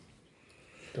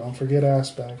 Don't forget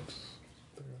aspects.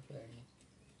 They're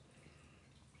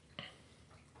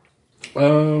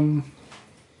a thing.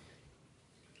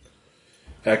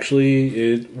 Actually,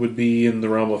 it would be in the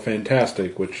realm of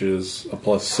fantastic, which is a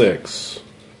 +6.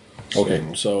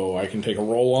 Okay, so I can take a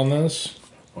roll on this.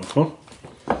 Uh-huh.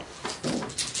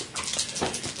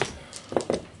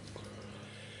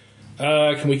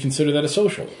 Can we consider that a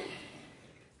social?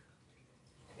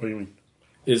 What do you mean?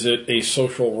 Is it a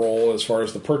social roll as far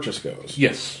as the purchase goes?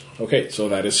 Yes. Okay, so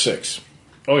that is 6.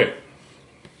 Okay.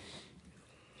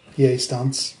 Yay,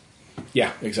 stunts.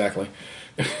 Yeah, exactly.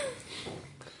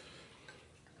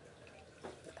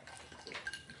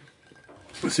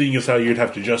 Seeing as how you'd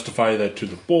have to justify that to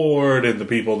the board and the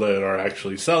people that are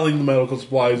actually selling the medical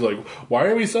supplies, like, why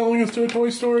are we selling this to a toy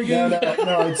store No, again?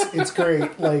 no, it's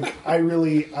great. Like, I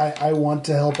want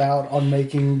to help out on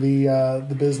making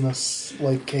the business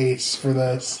like case for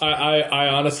this. I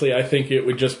honestly, I think it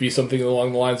would just be something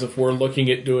along the lines of we're looking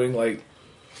at doing like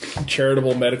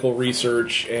charitable medical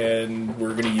research and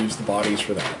we're going to use the bodies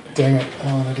for that. Dang it!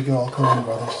 I wanted to go all Coen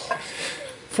Brothers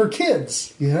for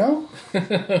kids, you know.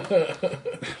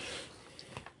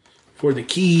 For the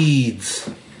kids.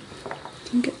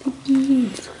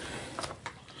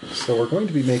 So we're going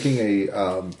to be making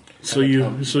a So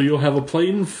you'll have a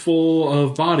plane full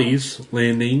of bodies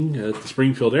landing at the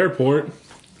Springfield airport.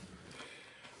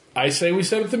 I say we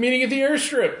set up the meeting at the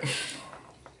airstrip.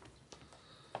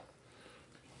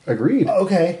 agreed.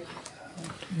 Okay,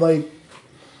 like,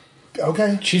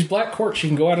 okay, She's Black Court. She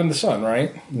can go out in the sun,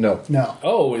 right? No. no,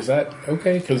 Oh, is that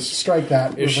okay? Because strike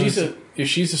that. if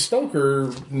she's a Stoker,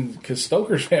 because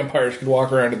Stoker's vampires could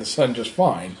walk around in the sun just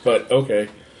fine. But okay,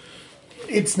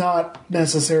 It's not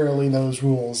necessarily those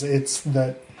rules. It's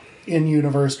that in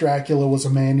universe Dracula was a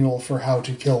manual for how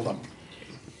to kill them,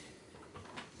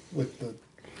 with the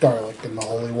garlic and the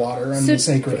holy water and So- the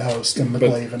sacred host and the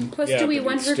glaven. Plus, yeah, do we but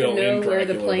want it's her to still know in where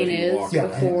the Dracula plane that he is walked Yeah,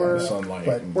 around in before the sunlight.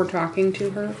 but- and- we're talking to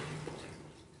her?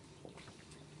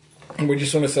 And we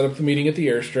just want to set up the meeting at the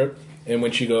airstrip. And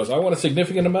when she goes, I want a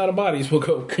significant amount of bodies, we'll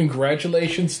go,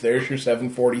 congratulations, there's your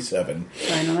 747.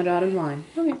 Sign on the dotted line.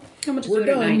 Okay. How much is We're it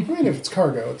at done. night? I mean, if it's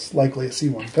cargo, it's likely a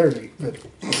C-130. But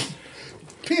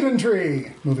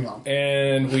pedantry. Moving on.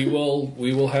 And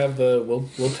we'll have we'll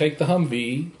take the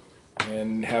Humvee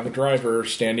and have a driver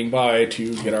standing by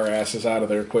to get our asses out of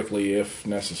there quickly if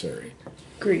necessary.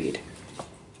 Agreed.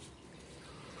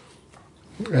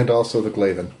 And also the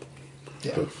Glaven.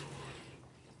 Yeah.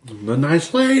 The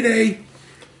nice lady.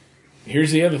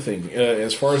 Here's the other thing.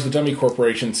 As far as the dummy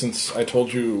corporation, since I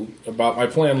told you about my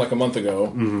plan like a month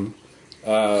ago,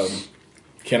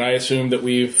 can I assume that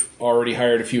we've already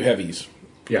hired a few heavies?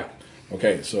 Yeah.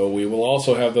 Okay, so we will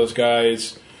also have those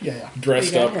guys Yeah.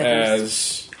 dressed We got up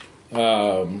heavies.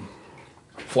 as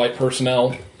flight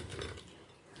personnel,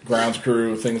 grounds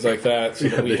crew, things like that. So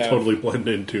Yeah, that we they have, totally blend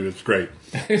into. It's great.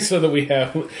 so that we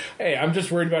have. Hey, I'm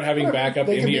just worried about having backup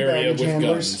they in can the be area baggage with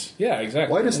handlers. guns. Yeah,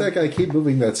 exactly. Why does that guy keep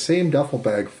moving that same duffel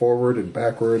bag forward and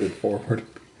backward and forward?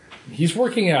 He's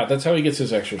working out. That's how he gets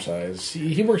his exercise.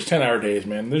 He works 10-hour days,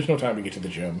 man. There's no time to get to the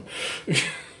gym.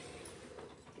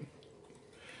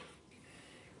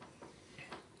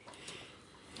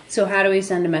 So how do we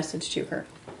send a message to her?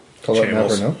 Call it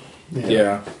Channels. never know.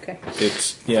 Yeah. Okay.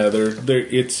 It's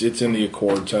in the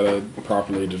Accords how to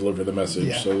properly deliver the message.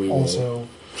 Yeah. So we will. Also,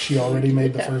 she already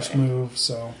made the first move,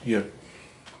 so Yeah.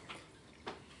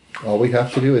 All we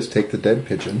have to do is take the dead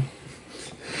pigeon,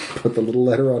 put the little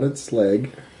letter on its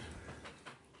leg.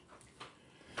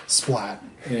 splat.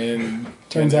 And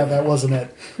Turns out that wasn't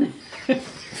it.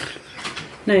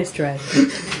 Nice try.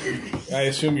 I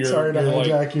assume you're. Sorry to you're like,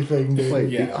 hijack your thing, dude. Wait,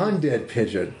 Yeah. the undead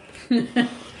pigeon.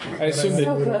 I assume I did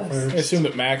it that. first. I assume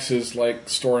that Max is like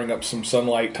storing up some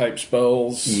sunlight type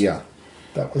spells. Yeah.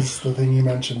 That was the thing you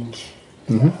mentioned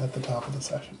at the top of the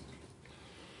session.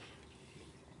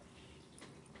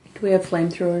 Do we have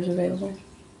flamethrowers available?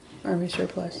 Are we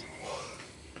surplus?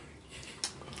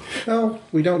 No,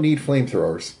 we don't need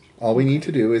flamethrowers. All we need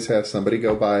to do is have somebody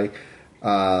go by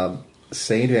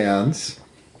St. Anne's,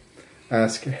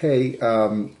 ask, hey,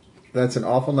 that's an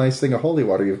awful nice thing of holy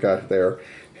water you've got there.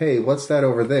 Hey, what's that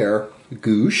over there?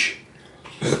 Goosh.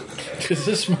 Does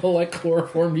this smell like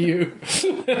chloroform to you?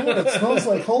 It smells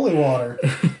like holy water.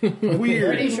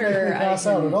 Weird. Pretty sure Doesn't pass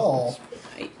out at all.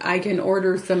 I can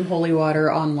order some holy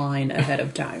water online ahead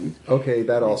of time. Okay,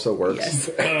 that also works. Yes.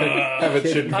 Have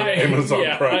it shipped to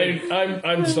Amazon Prime.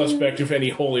 I'm suspect if any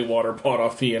holy water bought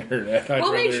off the internet.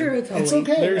 I'll make sure it's holy. It's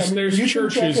okay. There's I mean, you can check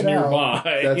churches it out. nearby.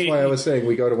 That's why I was saying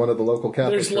we go to one of the local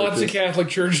Catholic There's churches. lots of Catholic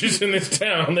churches in this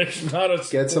town. There's not a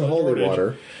Get some holy shortage.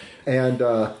 water. And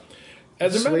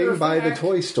As a matter swing of by the fact,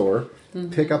 toy store,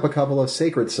 pick up a couple of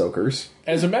sacred soakers,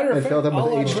 as a matter of and fact, fill them with a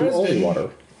la H2 holy Dresden, water.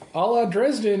 a la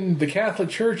Dresden, the Catholic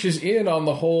Church is in on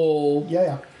the whole.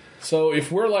 Yeah. So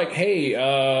if we're like, hey,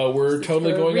 we're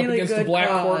totally a going up really against the good Black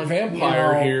Court cause, vampire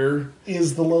you know. here.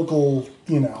 Is the local,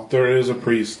 There is a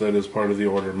priest that is part of the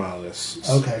Order Malus.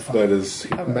 Okay, fine. That is.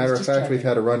 Matter of just fact, checking. we've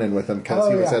had a run-in with him because Oh,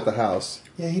 he was yeah. at the house.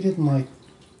 Yeah, he didn't like.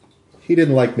 He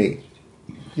didn't like me.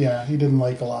 Yeah, he didn't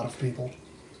like a lot of people.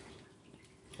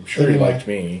 I'm sure Anyway. he liked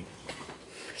me.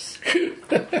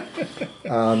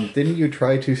 Didn't you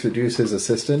try to seduce his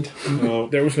assistant? No,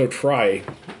 There was no try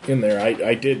in there.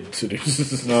 I did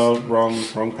seduce. no,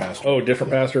 wrong pastor. Oh,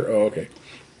 different pastor? Oh, okay.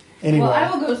 Anyway, Well, I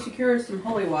will go secure some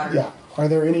holy water. yeah. Are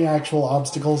there any actual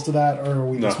obstacles to that, or are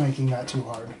we just No. making that too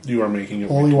hard? You are making it.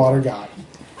 Holy water God.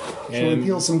 Should we And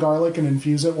peel some garlic and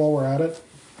infuse it while we're at it?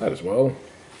 that as well.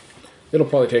 It'll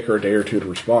probably take her a day or two to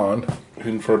respond.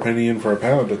 And for a penny and for a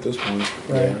pound at this point.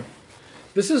 Right. Yeah.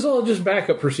 This is all just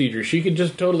backup procedure. She could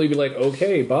just totally be like,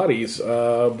 okay, bodies,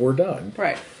 we're done.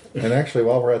 Right. And actually,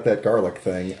 while we're at that garlic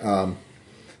thing,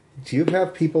 do you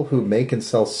have people who make and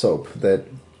sell soap that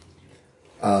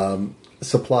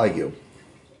supply you?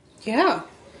 Yeah.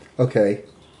 Okay.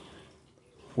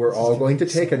 We're all going to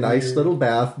take a nice weird. little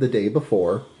bath the day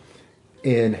before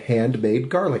in handmade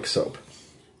garlic soap.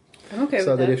 I'm okay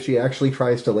So with that that. if she actually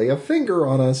tries to lay a finger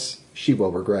on us, she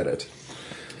will regret it.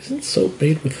 Isn't soap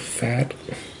made with fat?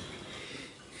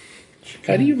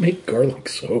 How do you make garlic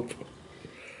soap?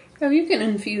 Oh, you can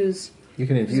infuse You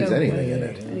can infuse soap anything in with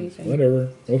it. anything. Whatever.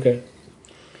 Okay.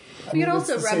 I You mean, could it's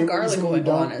also the rub same garlic reason we oil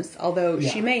don't- on us, although Yeah.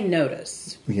 she may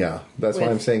notice. Yeah, that's why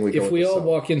With- I'm saying we go If with we the all soap.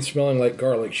 walk in smelling like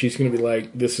garlic, she's going to be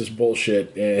like, this is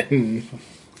bullshit. And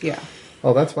Yeah.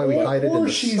 Oh, that's why we hide it in Or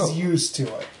the she's soap. used to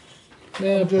it.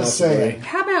 yeah, Just possibly. saying.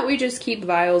 How about we just keep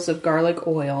vials of garlic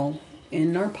oil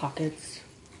in our pockets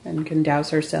and can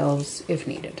douse ourselves if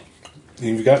needed? And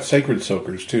you've got sacred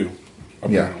soakers too.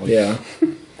 Apparently. Yeah.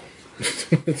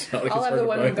 It's not like I'll it's have hard the to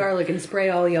one find. with garlic and spray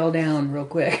all y'all down real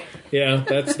quick. Yeah,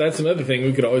 that's another thing.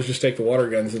 We could always just take the water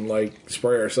guns and like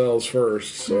spray ourselves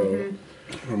first. So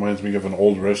Reminds me of an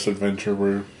old Rift adventure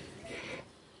where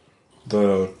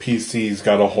the PCs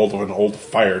got a hold of an old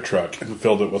fire truck and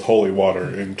filled it with holy water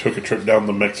and took a trip down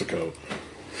to Mexico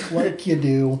Like you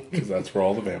do. because that's where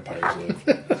all the vampires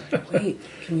live. Wait,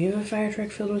 can we have a fire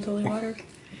truck filled with holy water?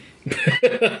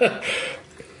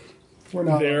 We're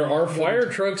not. there are fire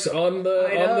trucks on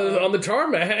I know. the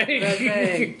tarmac.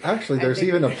 Okay. Actually, there's think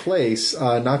even a we- place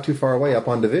not too far away up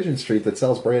on Division Street that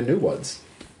sells brand new ones.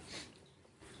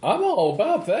 I'm all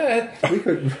about that. We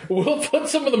could. We'll put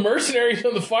some of the mercenaries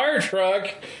on the fire truck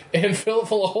and fill it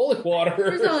full of holy That's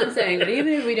water. all I'm saying. But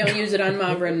even if we don't use it on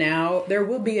Mavra now, there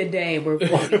will be a day where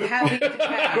we'll be happy to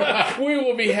have. We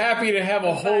will be happy to have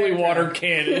a holy water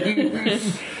cannon.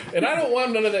 And I don't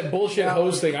want none of that bullshit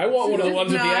hose thing. I want one of the It's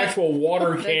ones with the not- actual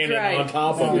water That's cannon right. on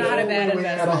top It's of not it. a bad We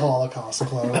had a investment. Holocaust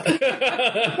club.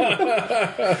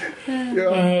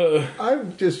 Yeah,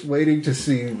 I'm just waiting to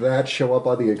see that show up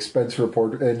on the expense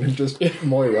report and just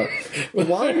Moira.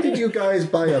 Why did you guys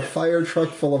buy a fire truck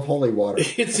full of holy water?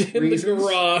 It's in Reasons? the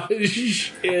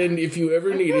garage, and if you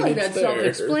ever I need feel it, like it's that's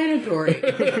there. self-explanatory.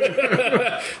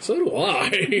 So do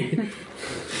I.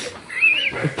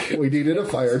 We needed a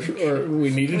fire truck. Or We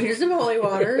needed. Here's some holy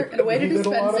water and a way to Needed a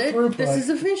lot dispense of it. throughput. This is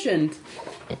efficient.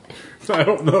 I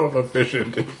don't know if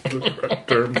efficient is the correct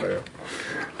term there.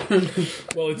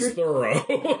 Well, it's thorough.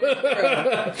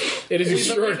 It is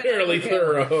extraordinarily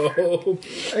thorough.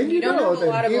 and You don't have a that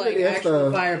lot of even like if actual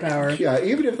the firepower. yeah,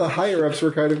 even if the higher ups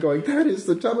were kind of going, that is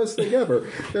the dumbest thing ever.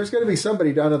 There's going to be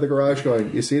somebody down at the garage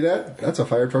going, you see that? That's a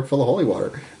fire truck full of holy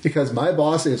water because my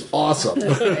boss is awesome.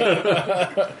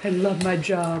 I love my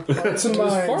job. Hearts and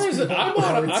As far minds, as people. I'm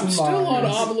Hearts and still on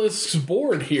minds. Obelisk's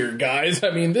board here, guys.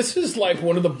 I mean, this is like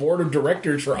one of the board of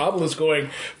directors for Obelisk going,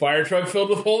 fire truck filled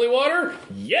with holy water?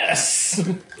 Yes!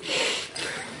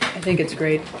 I think it's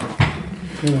great.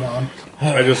 Moving on.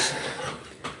 I just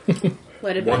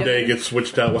Let it be one done. day get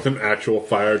switched out with an actual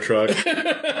fire truck. Gets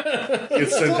sent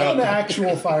Still an out.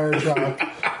 actual fire truck.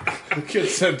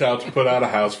 Gets sent out to put out a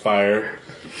house fire.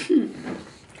 It'd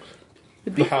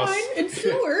be the house- fine. It'd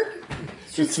still work.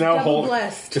 It's now double holy.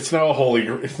 blessed. It's now holy.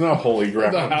 It's now holy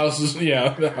ground. The house is the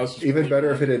house is Even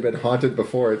better if it had been haunted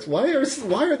before. It's why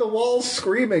are the walls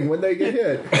screaming when they get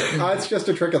hit? It's just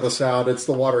a trick of the sound. It's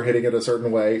the water hitting it a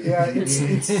certain way. Yeah, it's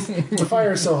the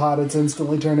fire's so hot it's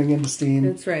instantly turning into steam.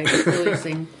 That's right. It's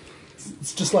releasing.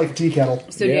 It's just like a tea kettle.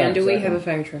 So Yeah, Dan, do we exactly. have a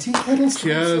fire truck? Tea kettles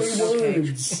Yes. say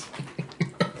words.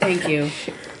 Thank you.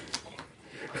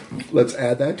 Let's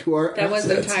add that to our That was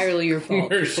assets. entirely your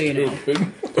fault. We're So you know.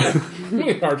 stupid.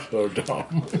 We are so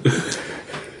dumb.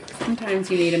 Sometimes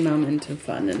you need a moment of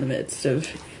fun in the midst of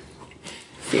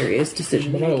serious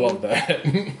decision But I making. love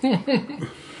that.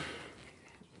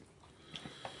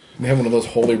 They have one of those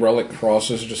holy relic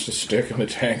crosses just to stick in the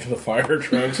tank of the fire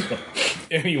truck. So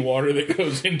any water that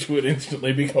goes into it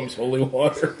instantly becomes holy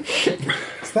water.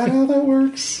 Is that how that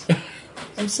works?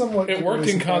 I'm somewhat. It worked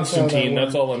in curious if that's how that Constantine, that's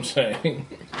works. all I'm saying.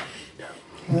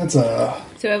 That's a.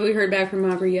 So have we heard back from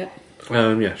Aubrey yet?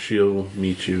 Yeah, she'll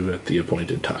meet you at the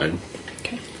appointed time.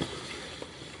 Okay.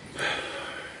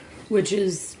 Which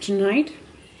is tonight?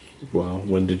 Well,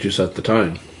 when did you set the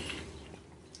time?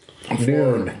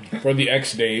 Noon. For the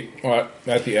X date,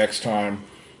 at the X time.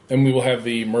 And we will have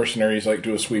the mercenaries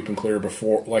do a sweep and clear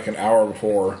before, an hour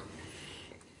before,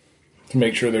 to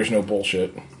make sure there's no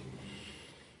bullshit. I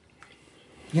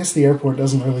guess the airport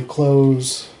doesn't really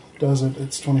close, does it?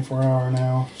 It's 24-hour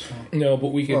now, so No, but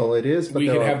we could. Well, it is, but we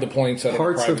there could are have the plane set up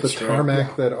parts a of the private strip,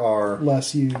 tarmac that are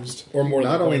less used. or more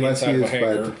not than only plane less inside of a used,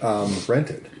 hangar. but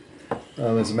rented.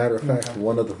 As a matter of fact,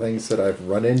 one of the things that I've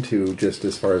run into just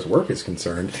as far as work is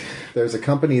concerned, there's a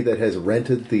company that has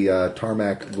rented the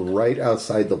tarmac right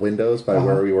outside the windows by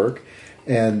where we work,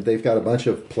 and they've got a bunch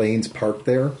of planes parked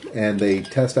there, and they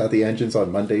test out the engines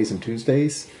on Mondays and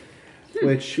Tuesdays,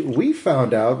 which we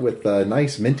found out with the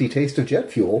nice minty taste of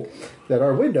jet fuel that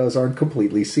our windows aren't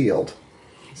completely sealed.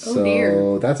 Oh, So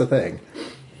dear. that's a thing.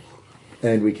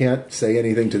 And we can't say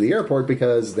anything to the airport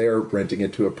because they're renting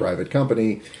it to a private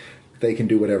company. They can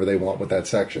do whatever they want with that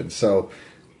section. So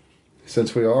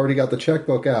since we already got the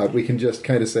checkbook out, we can just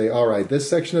kind of say, all right, this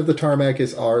section of the tarmac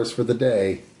is ours for the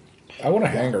day. I want a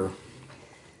hangar.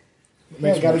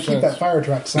 Yeah, got to more keep sense. that fire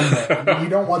truck somewhere. You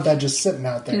don't want that just sitting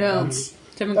out there. No. That's,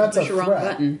 Someone that's push a a wrong threat.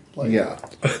 button. Like, Yeah.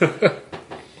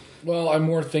 Well, I'm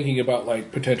more thinking about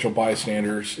potential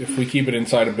bystanders if we keep it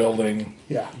inside a building,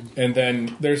 yeah. and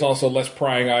then there's also less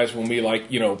prying eyes when we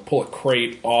pull a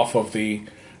crate off of the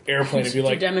airplane and be To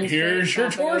like, demonstrate "Here's your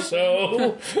off the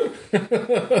torso."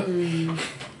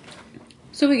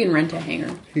 So we can rent a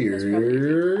hangar.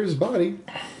 Here's body.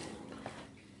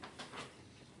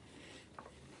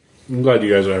 I'm glad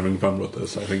you guys are having fun with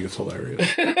this. I think it's hilarious.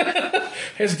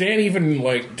 Has Dan even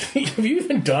have you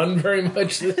even done very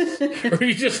much this, or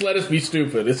you just let us be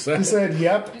stupid? Is He that said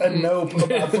yep and nope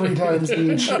about 3 times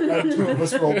each, and 2 of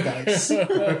us rolled dice.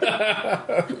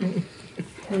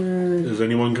 Is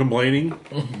anyone complaining?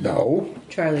 No.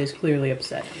 Charlie is clearly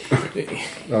upset.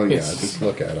 Oh, yeah, just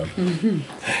look at him.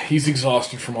 he's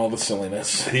exhausted from all the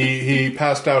silliness? He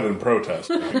passed out in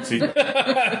protest. See,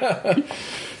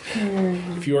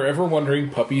 If you are ever wondering,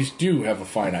 puppies do have a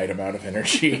finite amount of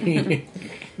energy.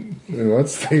 And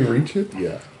once they reach it,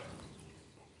 yeah.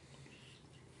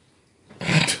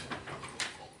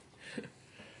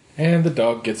 And the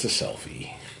dog gets a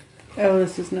selfie, Oh,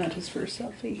 this is not his first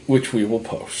selfie. which we will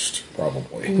post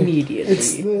probably. Immediately.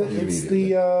 It's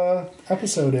the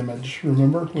episode image.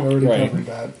 Remember, we already Right.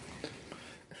 covered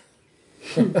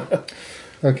that.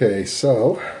 Okay,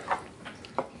 so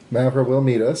Mavra will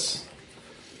meet us.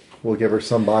 We'll give her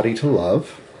somebody to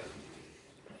love.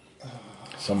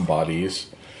 Some bodies.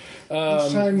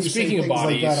 Each time you say speaking of things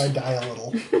like bodies- that, I die a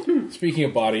little. Speaking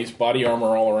of bodies, body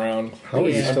armor all around. How are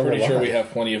you Yeah. still I'm pretty sure alive? we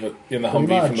have plenty of it in the Pretty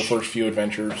Humvee from the much. first few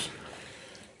adventures.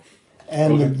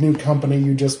 And Okay. the new company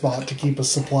you just bought to keep us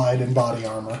supplied in body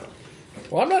armor.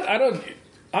 Well, I don't.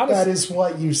 Honestly, That is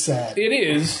what you said. It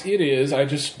is. I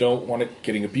just don't want it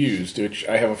getting abused, which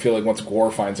I have a feeling once Gore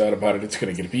finds out about it, it's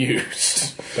going to get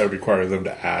abused. that would require them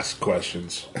to ask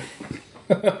questions.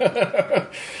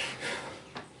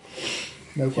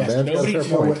 No That's question. Nobody, fair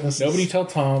No point. witnesses. nobody tell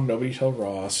Tom. Nobody tell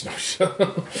Ross.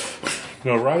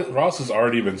 No, Ross has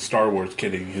already been Star Wars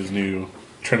kidding his new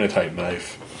Trinitite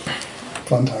knife.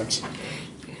 Fun times.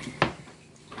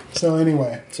 So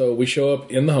anyway, So we show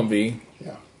up in the Humvee.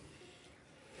 yeah.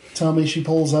 Tell me she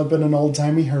pulls up in an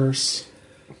old-timey hearse.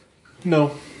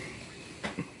 No,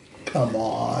 Come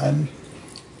on.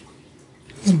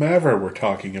 this is Mavra we're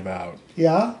talking about.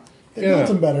 Yeah? It Yeah. built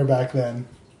them better back then.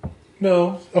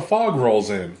 No, a fog rolls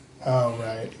in. Oh,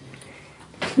 right.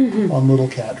 On little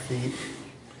cat feet.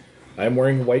 I'm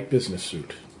wearing a white business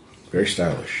suit. Very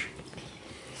stylish.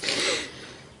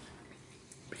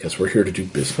 Because we're here to do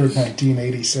For business.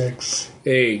 1986.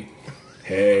 Hey.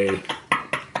 Hey.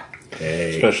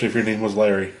 Especially if your name was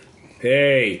Larry.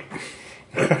 Hey.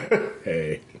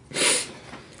 Hey.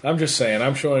 I'm just saying,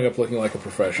 I'm showing up looking like a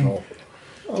professional.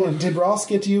 Did Ross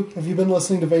get to you? Have you been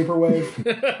listening to Vaporwave?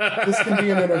 This can be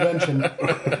an intervention.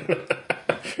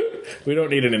 We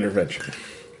don't need an intervention.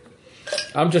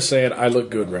 I'm just saying, I look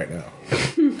good right now.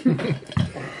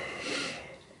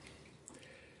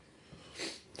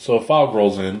 So a fog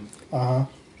rolls in. Uh-huh.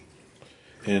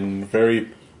 In very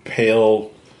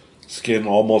pale skin,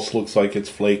 almost looks like it's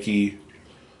flaky.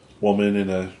 Woman in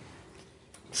a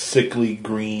sickly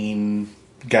green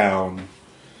gown.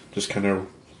 Just kind of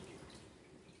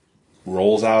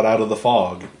rolls out of the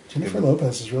fog. Jennifer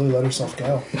Lopez has really let herself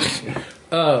go.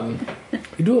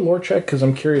 You do a lore check, because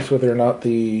I'm curious whether or not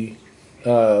the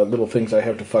little things I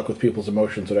have to fuck with people's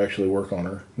emotions would actually work on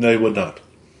her. They would not.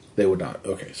 They would not.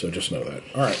 Okay, so just know that.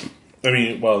 All right. I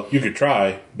mean, well, you could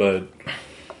try, but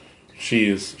she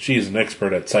is an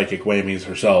expert at psychic whammies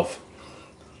herself.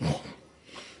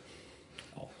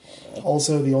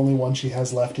 Also, the only one she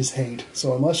has left is hate.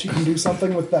 So unless you can do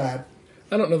something with that...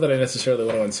 I don't know that I necessarily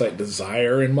want to incite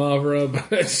desire in Mavra,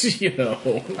 but, you know,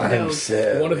 No.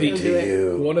 so one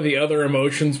of the other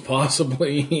emotions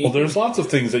possibly. Well, there's lots of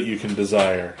things that you can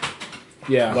desire,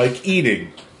 Yeah, like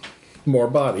eating, more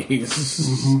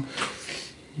bodies.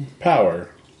 power.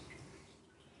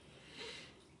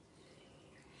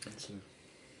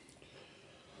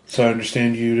 So I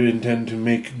understand you intend to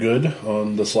make good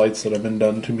on the slights that have been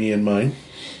done to me and mine.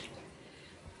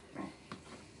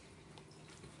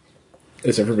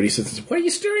 As everybody says, what are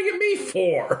you staring at me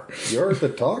for? You're the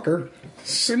talker.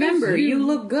 Remember, you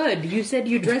look good. You said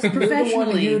you dress You're the one here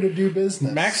professionally. to do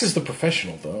business. Max is the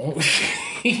professional, though.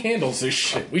 He handles this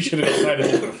shit. We should have decided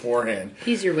this beforehand.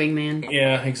 He's your wingman.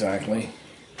 Yeah, exactly.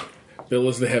 Bill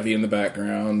is the heavy in the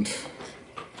background.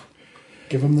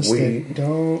 Give him the stick.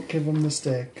 Don't give him the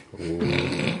stick.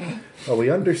 Well,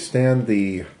 we understand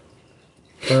the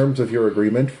terms of your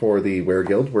agreement for the Were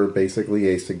Guild were basically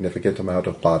a significant amount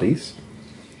of bodies,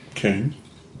 Okay.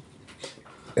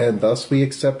 and thus we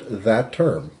accept that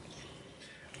term.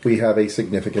 We have a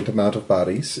significant amount of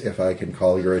bodies, if I can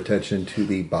call your attention to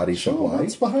the body Show supply.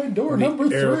 what's behind door number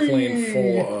The airplane 3.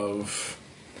 full of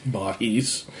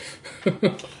bodies.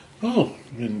 Oh,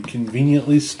 and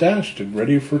conveniently stashed and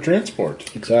ready for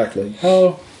transport. Exactly.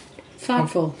 How,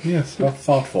 Thoughtful. yes, how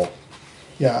thoughtful.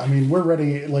 Yeah, I mean, we're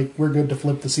ready. Like, we're good to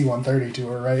flip the C-130 to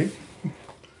her, right?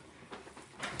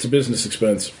 It's a business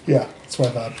expense. Yeah, that's what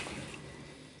I thought.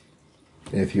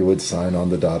 If you would sign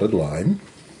on the dotted line.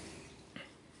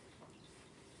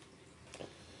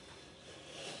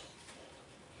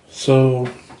 So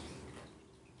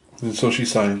she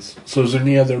signs. So is there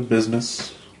any other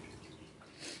business?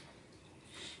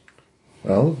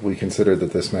 Well, we consider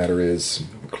that this matter is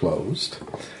closed,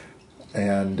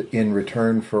 and in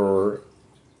return for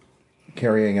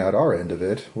carrying out our end of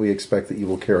it, we expect that you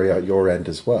will carry out your end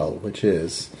as well, which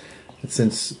is that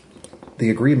since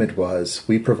the agreement was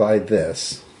we provide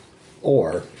this,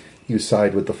 or you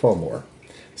side with the Fomor.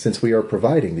 Since we are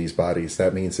providing these bodies,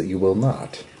 that means that you will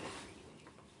not.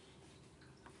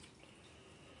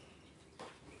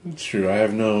 It's true. I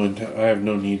have no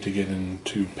need to get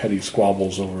into petty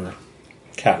squabbles over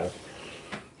cattle.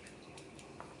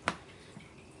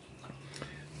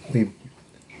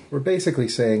 We're basically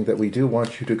saying that we do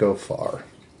want you to go far.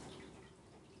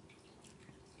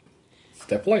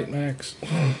 Step light, Max.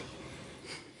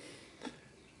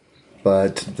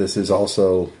 But this is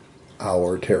also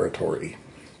our territory.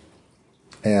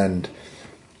 And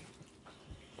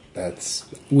that's...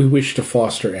 We wish to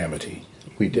foster amity.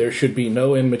 We do. There should be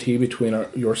no enmity between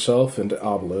yourself and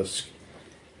Obelisk.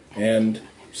 And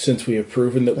since we have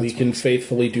proven that we can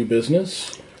faithfully do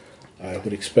business, I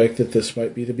would expect that this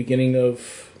might be the beginning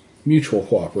of mutual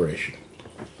cooperation.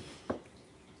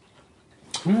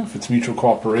 Well, if it's mutual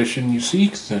cooperation you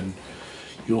seek, then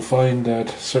you'll find that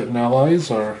certain allies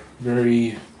are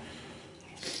very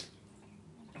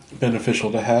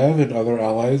beneficial to have, and other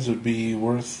allies would be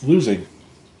worth losing.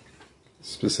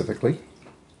 Specifically?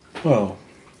 Well,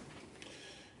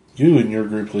 you and your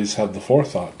group at least have the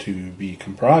forethought to be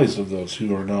comprised of those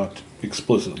who are not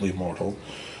explicitly mortal,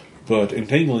 but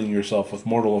entangling yourself with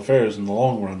mortal affairs in the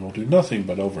long run will do nothing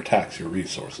but overtax your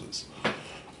resources.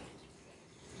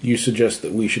 You suggest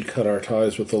that we should cut our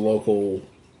ties with the local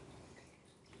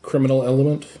criminal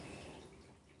element?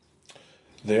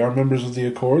 They are members of the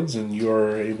Accords, and you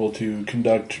are able to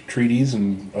conduct treaties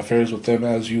and affairs with them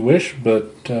as you wish,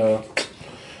 but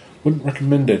wouldn't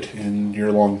recommend it in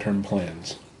your long-term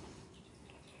plans.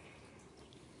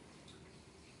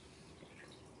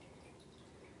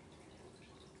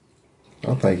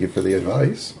 Well, thank you for the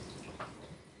advice.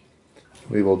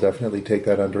 We will definitely take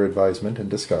that under advisement and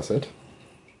discuss it.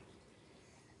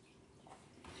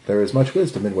 There is much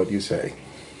wisdom in what you say.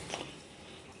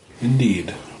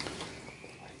 Indeed.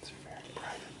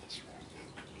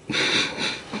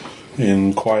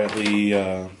 And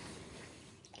quietly,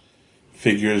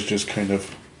 figures just kind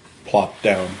of plop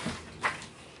down.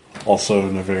 Also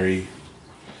in a very...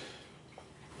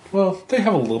 Well, they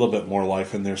have a little bit more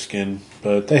life in their skin,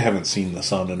 but they haven't seen the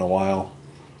sun in a while.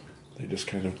 They just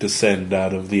kind of descend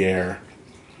out of the air,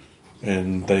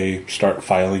 and they start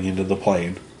filing into the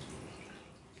plane.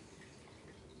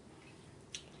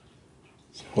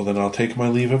 Well, then I'll take my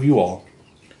leave of you all.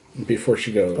 Before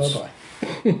she goes,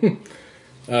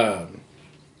 Bye-bye.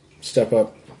 step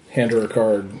up, hand her a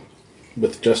card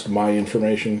with just my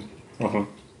information. Uh-huh.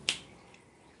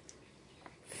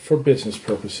 For business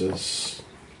purposes,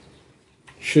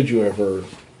 should you ever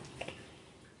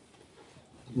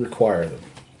require them.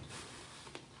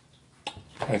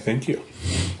 I thank you.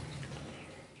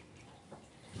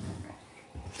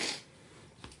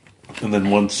 And then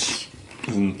once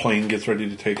the plane gets ready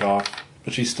to take off,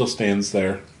 but she still stands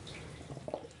there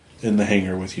in the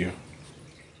hangar with you,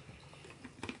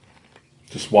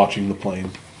 just watching the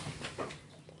plane.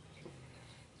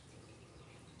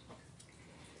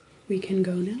 We can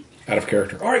go now. Out of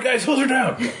character. All right, guys, hold her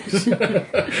down.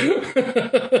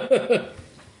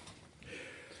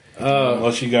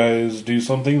 Unless you guys do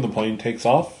something, the plane takes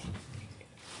off.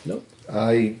 Nope.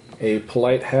 I A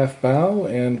polite half bow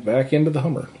and back into the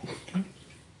Hummer.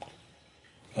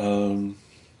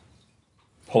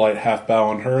 Polite half bow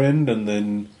on her end, and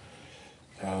then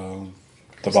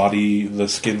the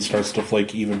skin starts to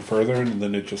flake even further, and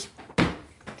then it just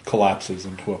collapses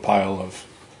into a pile of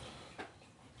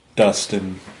dust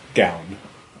and gown.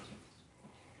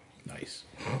 Nice.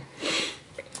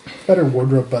 Better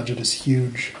wardrobe budget is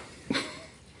huge.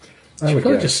 I She would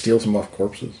probably guess. just steals them off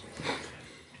corpses.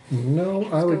 No,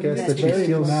 I would guess that she Very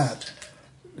steals. that.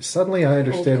 Suddenly I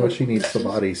understand what she needs the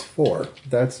bodies for.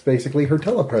 That's basically her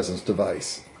telepresence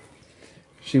device.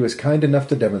 She was kind enough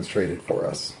to demonstrate it for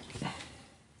us.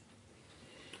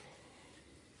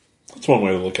 That's one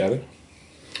way to look at it.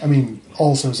 I mean,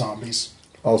 also zombies.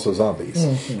 Also zombies.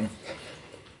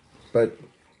 But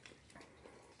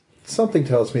something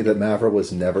tells me that Mavra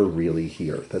was never really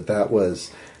here. That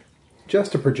was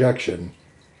just a projection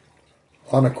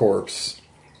on a corpse.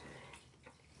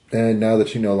 And now that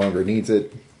she no longer needs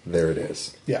it, there it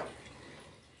is. Yeah.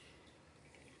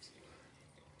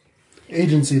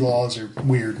 Agency laws are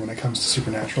weird when it comes to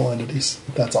supernatural entities.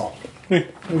 That's all.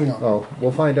 Moving on. Well,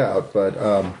 we'll find out, but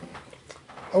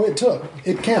Oh,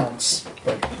 it counts.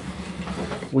 But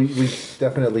we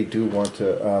definitely do want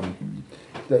to...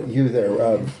 you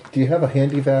there, do you have a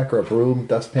handy vac or a broom,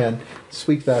 dustpan?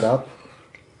 Sweep that up.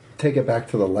 Take it back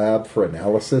to the lab for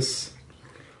analysis.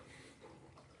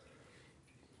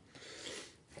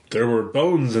 There were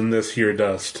bones in this here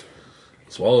dust,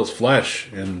 as well as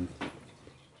flesh, and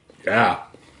yeah.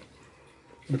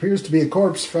 it appears to be a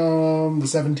corpse from the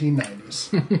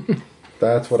 1790s.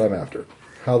 That's what I'm after.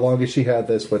 How long has she had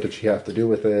this? What did she have to do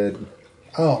with it?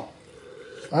 Oh.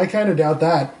 I kind of doubt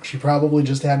that. She probably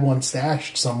just had one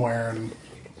stashed somewhere and...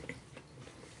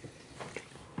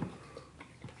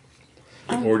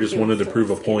 Or just wanted to prove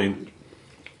a point,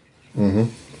 I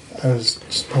was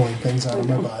just pulling things out of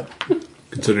my butt.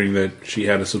 considering that she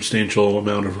had a substantial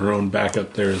amount of her own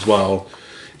backup there as well.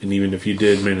 And even if you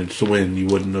did manage to win, you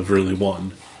wouldn't have really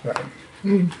won.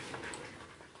 Right.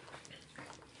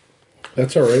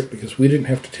 That's all right, because we didn't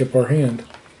have to tip our hand.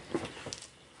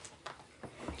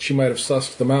 She might have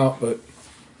sussed them out, but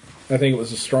I think it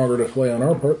was a stronger display on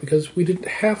our part because we didn't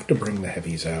have to bring the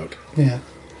heavies out. Yeah.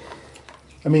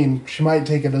 I mean, she might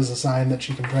take it as a sign that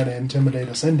she can try to intimidate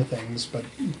us into things, but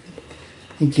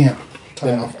he can't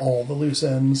tie off all the loose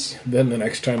ends. Then the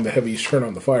next time the heavies turn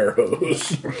on the fire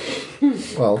hose.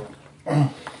 Well,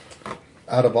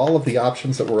 out of all of the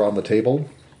options that were on the table,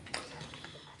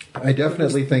 I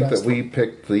definitely think that we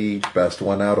picked the best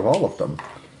one out of all of them.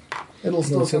 It'll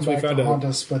still Well, come since we back found to a- haunt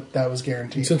us, but that was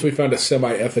guaranteed. Since we found a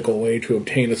semi-ethical way to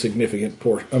obtain a significant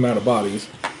amount of bodies.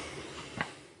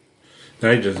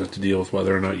 Now you just have to deal with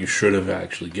whether or not you should have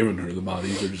actually given her the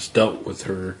bodies or just dealt with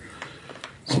her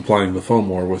supplying the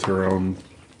Fomor with her own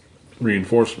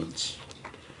reinforcements.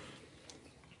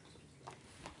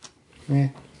 Eh.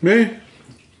 Me?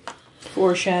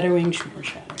 Foreshadowing.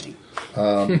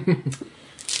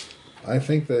 I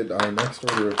think that our next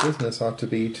order of business ought to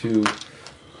be to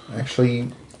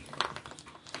actually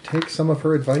take some of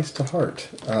her advice to heart.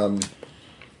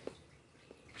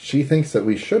 She thinks that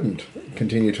we shouldn't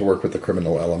continue to work with the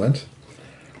criminal element.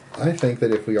 I think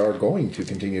that if we are going to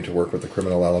continue to work with the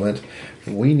criminal element,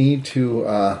 we need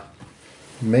to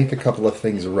make a couple of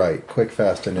things right, quick,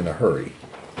 fast, and in a hurry.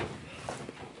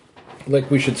 Like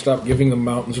we should stop giving them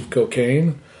mountains of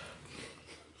cocaine.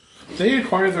 They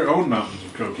acquire their own mountains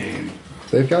of cocaine.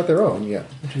 They've got their own, yeah.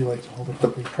 Would you like to hold a The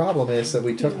puppy? problem is that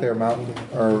we took their mountain,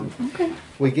 or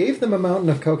we gave them a mountain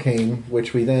of cocaine,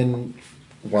 which we then,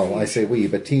 well, I say we,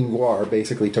 but Team Guar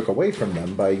basically took away from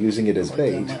them by using it as Like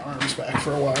bait. my arms back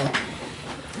for a while.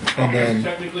 And then,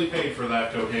 Technically paid for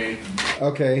that cocaine.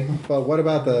 okay, but what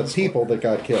about the people that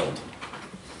got killed?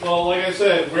 Well, like I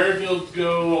said, Werewolves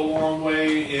go a long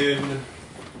way in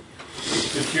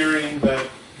securing that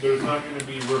there's not going to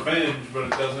be revenge, but it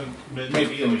doesn't Make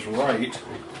things right.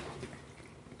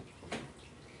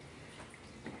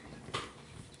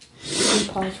 Should we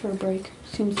pause for a break?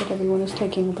 Seems like everyone is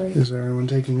taking a break. Is everyone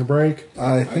taking a break?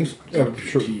 I think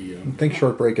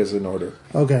short break is in order.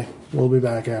 Okay, we'll be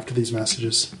back after these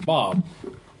messages. Bob.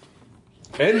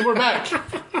 And we're back.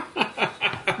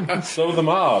 So the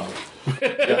mob.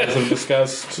 Guys have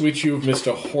discussed. Which you've missed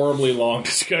a horribly long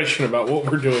discussion about what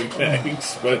we're doing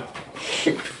next, but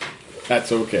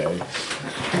that's okay.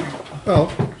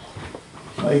 Well,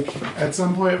 Like, at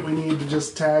some point we need to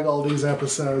just tag all these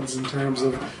episodes in terms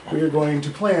of we are going to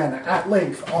plan at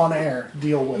length on air,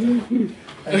 deal with it. And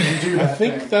then do that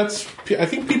I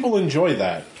think people enjoy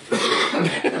that.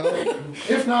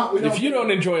 If not, we don't. If you don't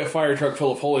enjoy a fire truck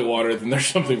full of holy water, then there's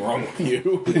something wrong with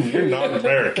you. You're not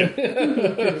American.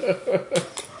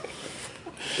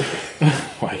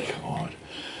 My God.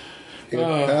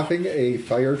 if having a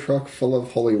fire truck full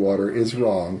of holy water is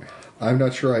wrong, I'm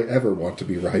not sure I ever want to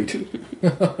be right.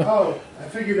 Oh, I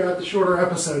figured out the shorter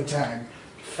episode tag.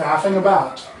 Faffing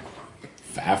about.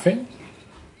 Faffing?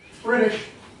 British.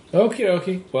 Okie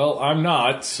dokie. Well, I'm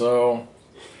not, so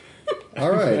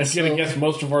All right, I'm going to guess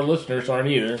most of our listeners aren't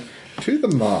either. to the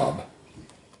mob.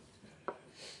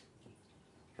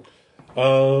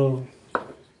 All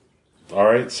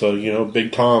right, so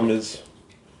Big Tom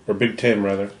or Big Tim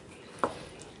rather,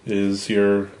 is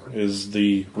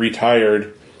the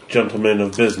retired gentleman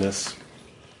of business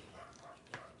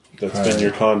that's been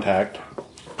your contact.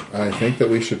 I think that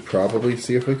we should probably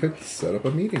see if we could set up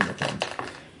a meeting with him.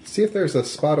 See if there's a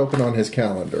spot open on his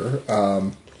calendar.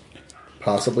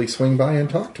 Possibly swing by and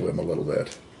talk to him a little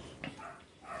bit.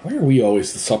 Why are we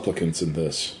always the supplicants in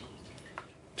this?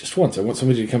 Just once, I want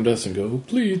somebody to come to us and go,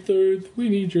 please, third, we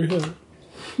need your help.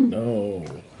 No.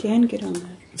 Dan, get on that.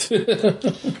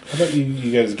 How about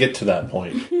you guys get to that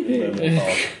point? And then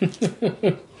we'll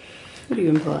talk. What are you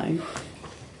implying?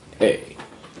 Hey,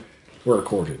 we're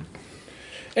recorded.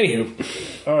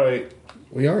 Anywho, All right.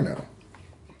 We are now.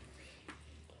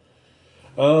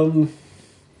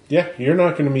 Yeah, you're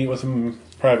not going to meet with him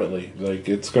privately. Like,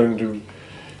 it's going to...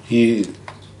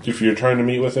 If you're trying to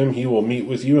meet with him, he will meet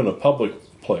with you in a public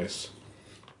place.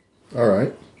 All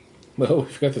right. well,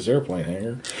 we've got this airplane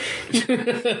hangar.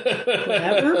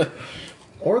 Whatever.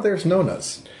 Or there's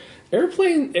Nona's.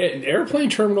 Airplane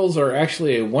terminals are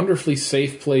actually a wonderfully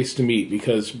safe place to meet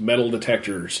because metal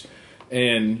detectors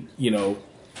and,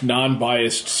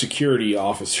 non-biased security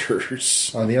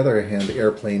officers. On the other hand,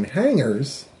 airplane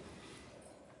hangars.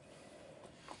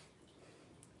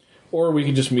 Or we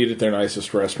can just meet at their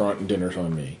nicest restaurant and dinner's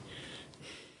on me.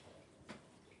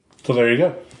 So there you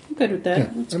go. I'm good with that. Yeah,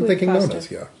 Let's I'm go with thinking pasta.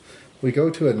 Nona's, yeah. We go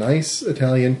to a nice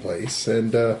Italian place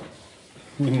and,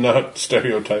 Not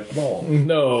stereotype at all.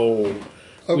 No.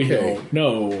 We okay. don't.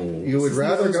 No. You would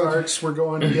rather Those go... arcs, we're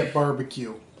going to get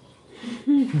barbecue.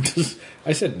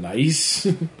 I said nice.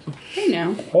 Hey,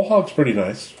 now. Whole Hog's pretty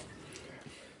nice.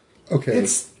 Okay.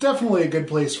 It's definitely a good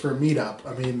place for a meetup.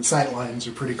 I mean, the sight lines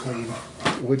are pretty clean.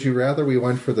 Would you rather we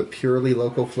went for the purely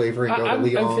local flavor and go to I'm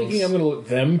Leon's? thinking I'm going to let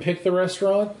them pick the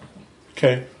restaurant.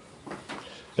 Okay.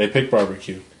 They pick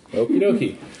barbecue. Okie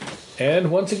dokie.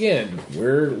 And once again,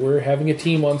 we're having a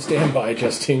team on standby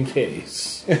just in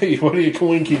case. Hey, what do you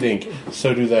coinky dink?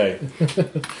 So do they.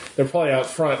 They're probably out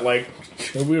front like,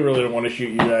 we really don't want to shoot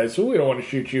you guys, so we don't want to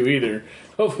shoot you either.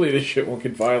 Hopefully this shit won't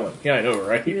get violent. Yeah, I know,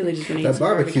 right? You really just gonna eat That some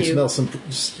barbecue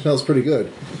smells pretty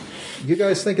good. You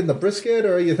guys thinking the brisket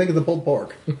or are you thinking the pulled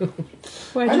pork?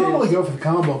 I normally go for the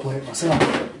combo plate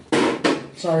myself.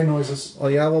 Sorry, noises. Oh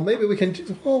yeah, well maybe we can.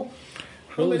 Well,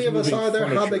 how Will's many of us moving are there?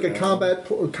 How big a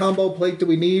furniture combo plate do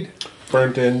we need?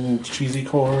 Burnt in cheesy I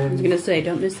was corn. gonna say,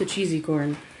 don't miss the cheesy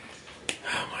corn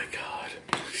Oh my god.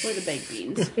 or the baked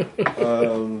beans.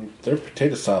 Their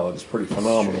potato salad is pretty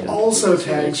phenomenal. Also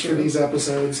tags for these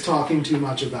episodes talking too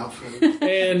much about food.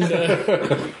 And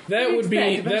that would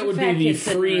be the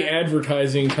free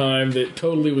advertising time that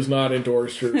totally was not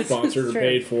endorsed or sponsored or True.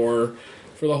 paid for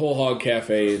For the Whole Hog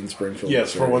Cafe in Springfield.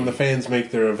 Yes, for when the fans make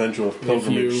their eventual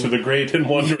pilgrimage you- to the great and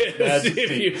wonderful Yes,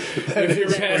 majesty. if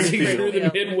you're passing through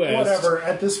the Midwest. Whatever.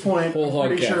 At this point, Whole I'm hog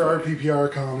pretty cafe. sure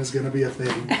RPPRCon is going to be a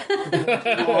thing.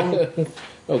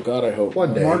 Oh, God, I hope.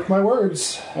 One day. Mark my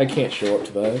words. I can't show up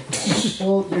to that.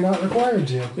 Well, you're not required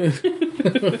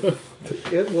to.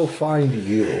 It will find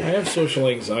you. I have social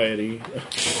anxiety.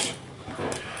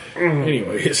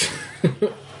 Anyways.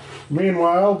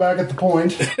 Meanwhile, back at the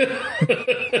point.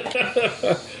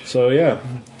 So, yeah.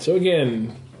 So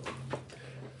again,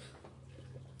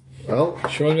 Well,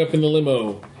 showing up in the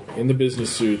limo, in the business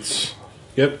suits.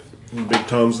 Yep. Big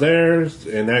Tom's there,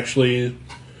 and actually,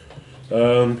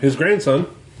 his grandson,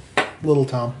 Little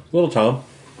Tom. Little Tom,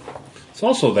 is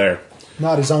also there.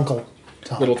 Not his uncle,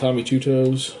 Tom. Little Tommy Two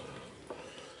Toes.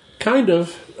 Kind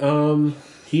of.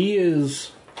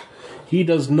 He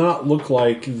does not look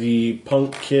like the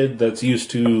punk kid that's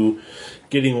used to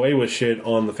getting away with shit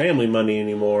on the family money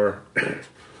anymore.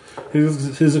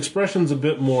 His expression's a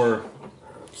bit more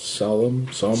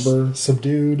Solemn, somber.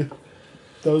 Subdued.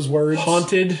 Those words.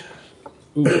 haunted.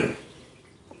 Ooh.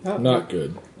 Not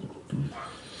good.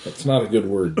 That's not a good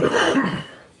word.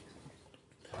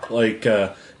 Like,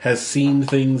 has seen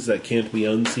things that can't be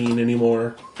unseen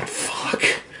anymore. Fuck.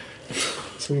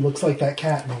 So he looks like that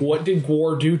cat. Man. What did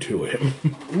Gwar do to him?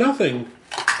 Nothing.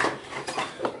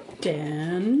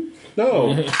 Dan.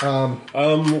 No.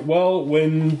 Well,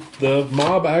 when the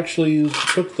mob actually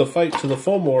took the fight to the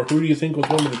Fomor, who do you think was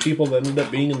one of the people that ended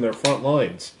up being in their front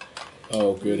lines?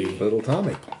 Oh, goody. little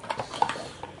Tommy.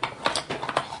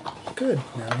 Good.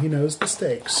 Now he knows the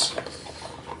stakes.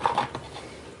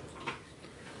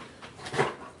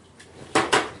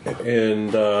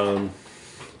 And,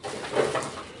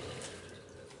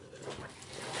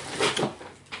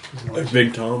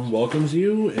 Big Tom welcomes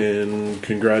you and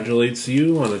congratulates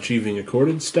you on achieving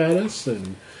accorded status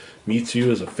and meets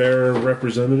you as a fair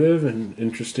representative and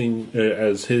interesting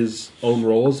as his own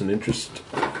role as an interest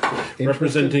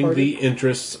representing party? the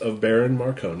interests of Baron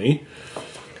Marconi.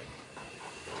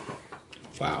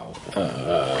 Wow.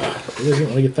 I really didn't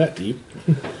want to get that deep.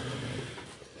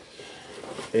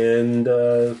 And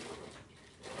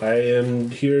I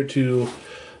am here to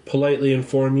politely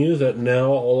inform you that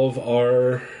now all of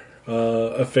our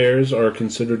affairs are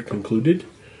considered concluded.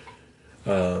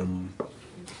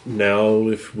 Now,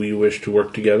 if we wish to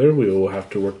work together, we will have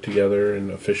to work together in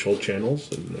official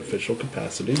channels and official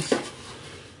capacities.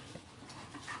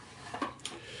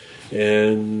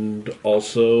 And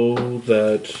also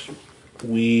that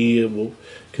we will,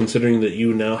 considering that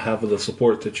you now have the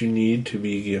support that you need to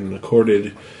be an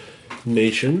accorded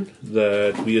nation,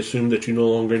 that we assume that you no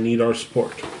longer need our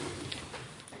support.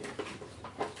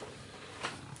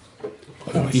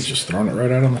 Oh, he's just throwing it right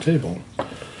out on the table.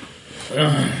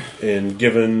 And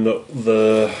given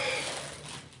the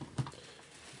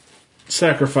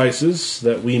sacrifices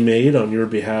that we made on your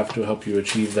behalf to help you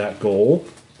achieve that goal,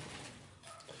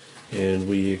 and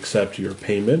we accept your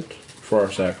payment for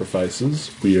our sacrifices,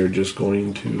 we are just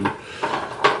going to...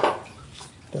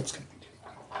 That's going to be too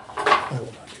long. I will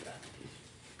not do that.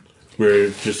 We're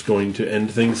just going to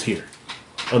end things here.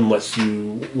 Unless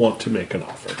you want to make an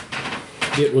offer.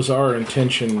 It was our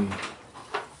intention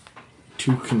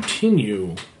to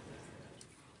continue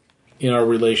in our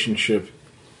relationship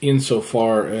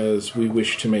insofar as we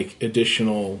wish to make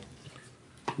additional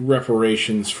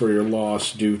reparations for your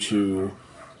loss due to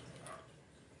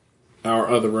our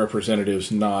other representatives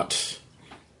not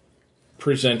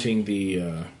presenting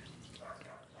the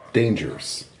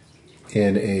Dangers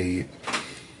in a,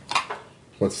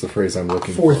 what's the phrase I'm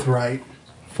looking for? Forthright.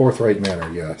 Forthright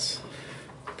manner, yes.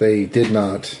 They did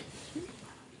not.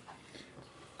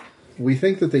 We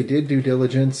think that they did due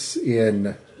diligence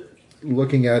in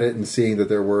looking at it and seeing that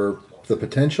there were the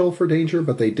potential for danger,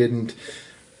 but they didn't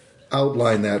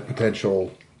outline that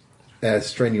potential as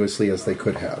strenuously as they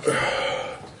could have.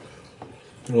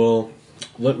 Well,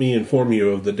 let me inform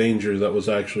you of the danger that was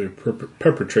actually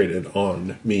perpetrated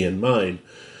on me and mine.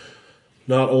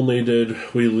 Not only did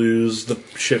we lose the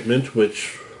shipment,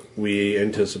 which we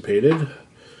anticipated,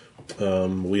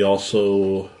 we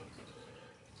also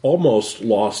almost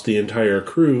lost the entire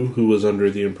crew, who was under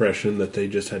the impression that they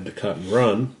just had to cut and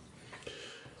run.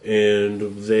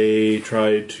 And they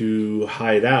tried to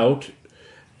hide out,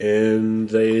 and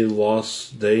they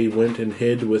went and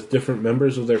hid with different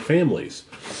members of their families.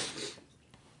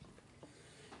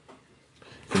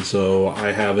 And so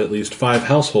I have at least 5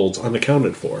 households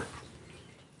unaccounted for.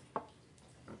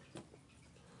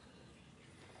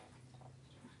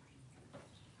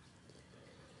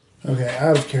 Okay,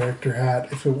 out of character. character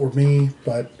hat if it were me,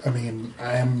 but I mean,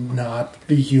 I am not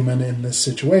the human in this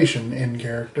situation in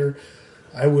character.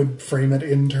 I would frame it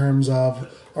in terms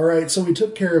of, alright, so we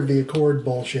took care of the Accord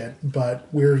bullshit, but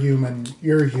we're human,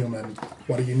 you're human.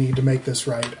 What do you need to make this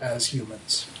right as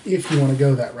humans? If you want to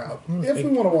go that route. If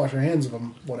we want to wash our hands of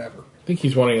them, whatever. I think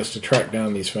he's wanting us to track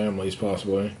down these families,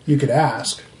 possibly. You could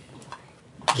ask.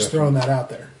 Just throwing that out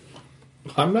there.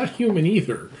 I'm not human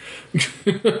either.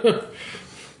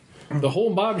 The whole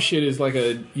mob shit is like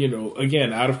a,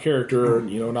 again, out of character,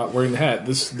 not wearing the hat.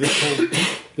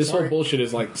 This whole bullshit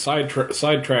is like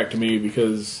sidetracked to me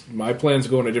because my plans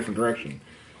go in a different direction.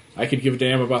 I could give a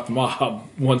damn about the mob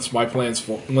once my plans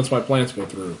go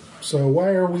through. So why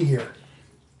are we here?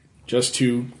 Just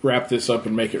to wrap this up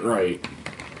and make it right.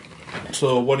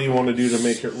 So what do you want to do to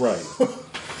make it right?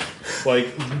 Like,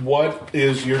 what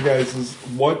is your guys'...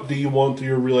 What do you want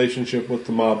your relationship with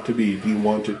the mob to be? Do you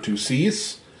want it to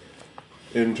cease?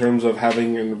 In terms of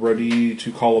having and ready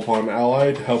to call upon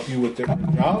ally to help you with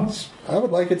different jobs? I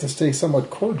would like it to stay somewhat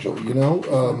cordial,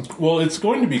 Well, it's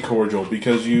going to be cordial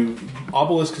because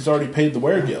Obelisk has already paid the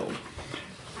Were Guild.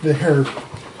 They're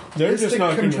just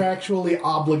not contractually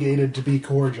obligated to be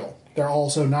cordial. They're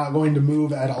also not going to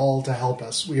move at all to help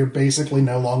us. We are basically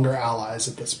no longer allies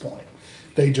at this point.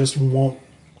 They just won't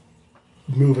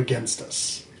move against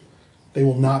us. They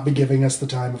will not be giving us the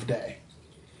time of day.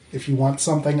 If you want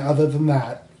something other than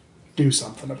that, do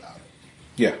something about it.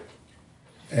 Yeah.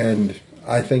 And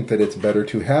I think that it's better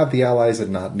to have the allies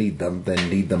and not need them than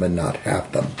need them and not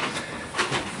have them.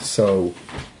 So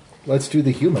let's do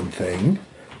the human thing.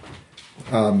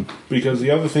 Because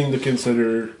the other thing to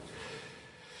consider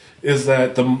is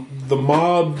that the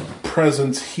mob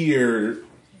presence here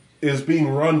is being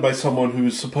run by someone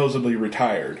who's supposedly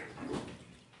retired.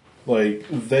 Like,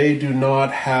 they do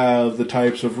not have the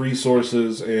types of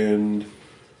resources and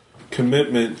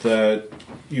commitment that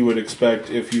you would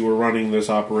expect if you were running this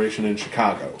operation in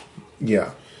Chicago.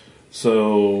 Yeah.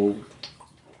 So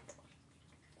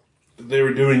they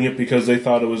were doing it because they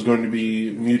thought it was going to be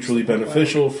mutually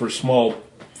beneficial for small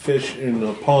fish in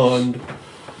a pond.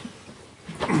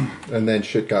 And then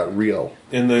shit got real.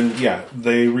 And then,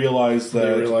 they realized that...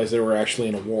 They realized they were actually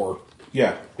in a war.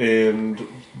 Yeah, and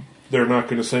they're not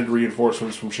going to send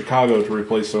reinforcements from Chicago to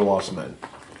replace their lost men.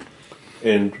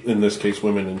 And, in this case,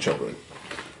 women and children.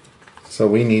 So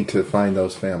we need to find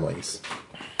those families.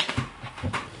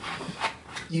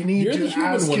 You need You're to the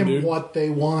human ask one, him dude. what they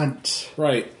want.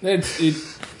 Right.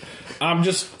 I'm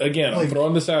just, again, I'm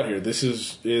throwing this out here. This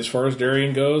is, as far as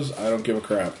Darian goes, I don't give a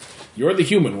crap. You're the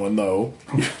human one, though.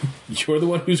 You're the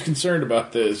one who's concerned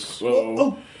about this,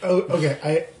 so...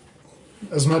 Okay.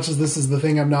 As much as this is the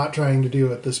thing I'm not trying to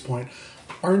do at this point,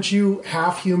 aren't you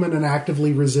half human and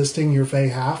actively resisting your Fey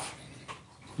half?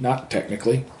 Not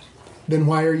technically. Then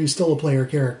why are you still a player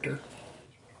character?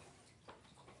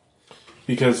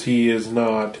 Because he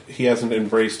hasn't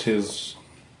embraced his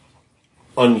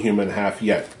unhuman half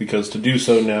yet. Because to do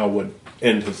so now would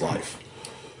end his life.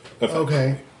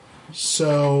 Okay.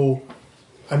 So,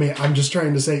 I mean, I'm just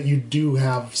trying to say you do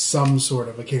have some sort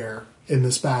of a care in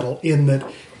this battle, in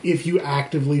that if you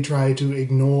actively try to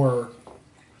ignore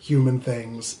human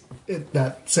things,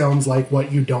 that sounds like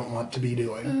what you don't want to be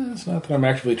doing. It's not that I'm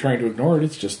actively trying to ignore it,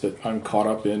 it's just that I'm caught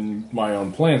up in my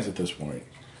own plans at this point.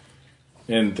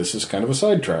 And this is kind of a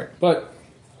sidetrack. But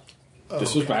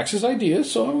this was Max's idea,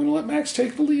 so I'm going to let Max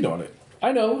take the lead on it.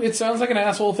 I know, it sounds like an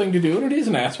asshole thing to do, and it is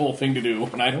an asshole thing to do,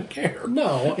 and I don't care.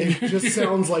 No, it just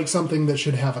sounds like something that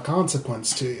should have a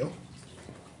consequence to you.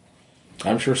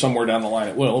 I'm sure somewhere down the line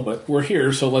it will, but we're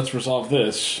here, so let's resolve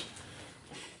this.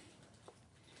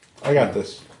 I got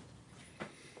this.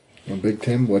 Well, Big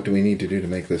Tim, what do we need to do to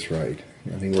make this right?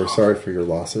 I mean, we're sorry for your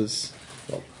losses.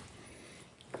 Well,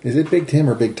 is it Big Tim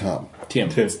or Big Tom? Tim.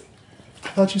 I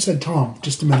thought you said Tom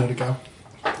just a minute ago.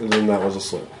 And then that was a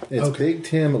slip. It's Okay. Big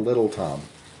Tim, Little Tom.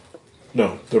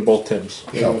 No, they're both Tims.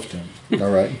 Yeah, it was Tim.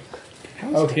 All right.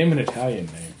 How's Tim an Italian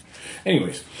name?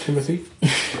 Anyways. Timothy.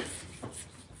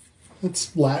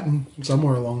 It's Latin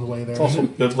somewhere along the way there. It's also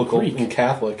biblical Greek. and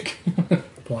Catholic.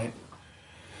 Point.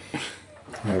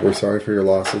 We're sorry for your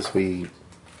losses. We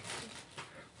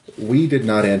did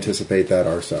not anticipate that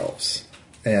ourselves.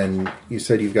 And you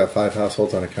said you've got 5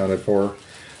 households unaccounted for.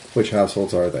 Which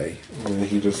households are they? And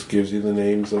he just gives you the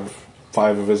names of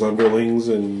 5 of his underlings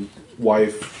and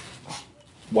wives,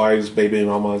 baby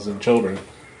mamas, and children.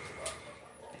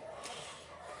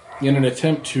 In an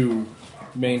attempt to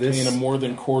maintain a more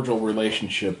than cordial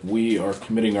relationship, we are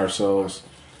committing ourselves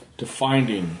to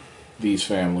finding these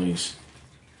families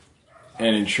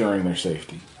and ensuring their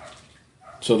safety.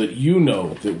 So that you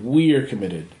know that we are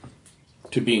committed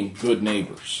to being good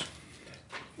neighbors.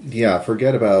 Yeah,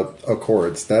 forget about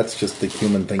accords. That's just the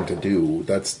human thing to do.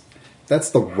 That's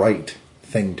the right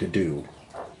thing to do,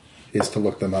 is to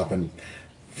look them up and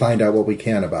find out what we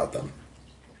can about them.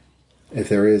 If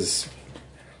there is,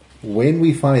 when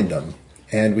we find them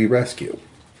and we rescue,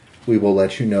 we will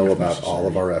let you know about all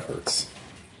of our efforts.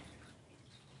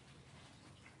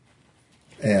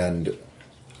 And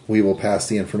we will pass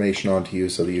the information on to you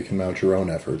so that you can mount your own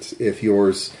efforts. If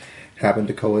yours happen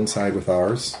to coincide with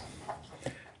ours,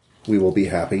 we will be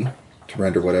happy to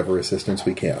render whatever assistance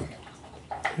we can.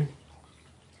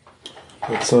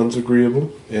 That sounds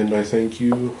agreeable, and I thank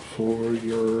you for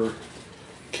your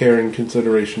care and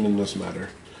consideration in this matter.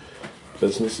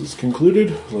 Business is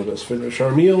concluded. Let us finish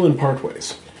our meal and part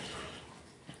ways.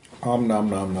 Nom nom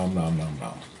nom nom nom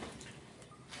nom.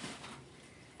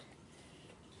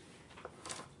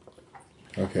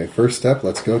 Okay, first step,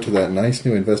 let's go to that nice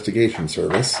new investigation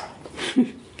service.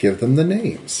 Give them the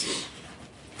names.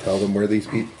 Tell them where these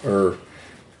people are.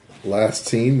 Last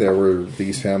seen, there were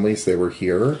these families, they were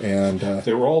here, and...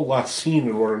 They were all last seen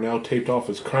and were now taped off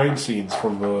as crime scenes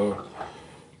from the...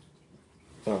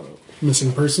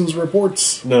 Missing persons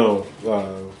reports. No,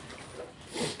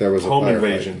 there was home a firefight.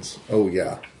 invasions. Oh,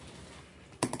 yeah.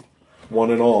 One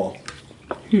and all.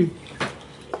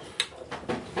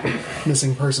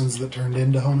 Missing persons that turned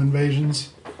into home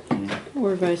invasions.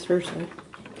 Or vice versa.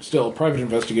 Still, a private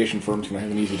investigation firm's going to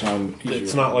have an easy time.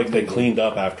 It's not like they cleaned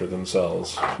up after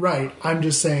themselves. Right. I'm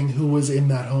just saying who was in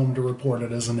that home to report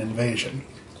it as an invasion.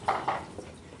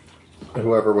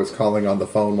 Whoever was calling on the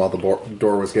phone while the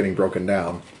door was getting broken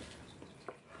down.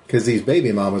 Because these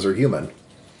baby mamas are human.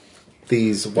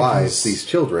 These wives, these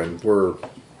children, were...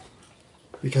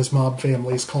 Because mob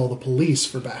families call the police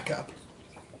for backup.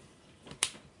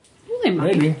 Well, they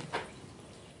might. Maybe.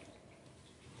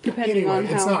 Depending Anyway, on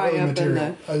it's how not high really up in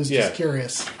material. the... I was Yeah. just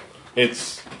curious.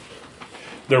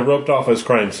 They're roped off as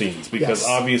crime scenes because Yes.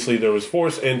 obviously there was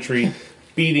forced entry,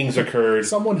 beatings occurred.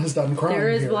 Someone has done crime There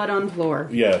is here. blood on floor.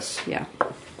 Yes, Yeah.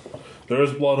 there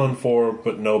is blood on floor,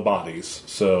 but no bodies.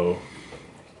 So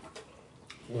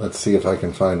Let's see if I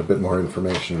can find a bit more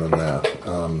information than that.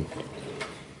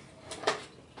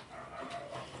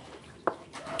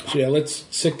 So yeah, let's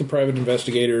sick the private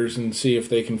investigators and see if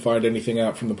they can find anything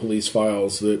out from the police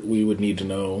files that we would need to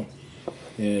know.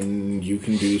 And you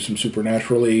can do some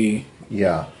supernaturally...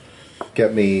 Yeah.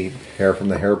 Get me hair from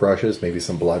the hairbrushes, maybe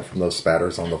some blood from those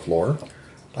spatters on the floor.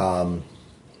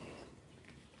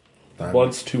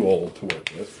 blood's too old to work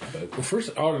with. But Well, first,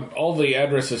 all the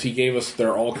addresses he gave us,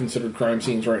 they're all considered crime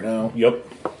scenes right now? yep.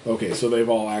 Okay, so they've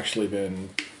all actually been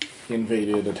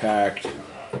invaded, attacked.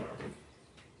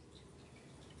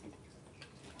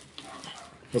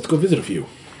 Let's go visit a few.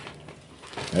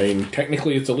 I mean,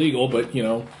 technically it's illegal, but, you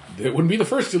know, it wouldn't be the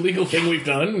first illegal thing we've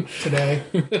done Today.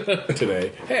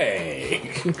 today.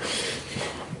 Hey!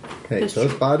 Hey,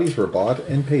 those bodies were bought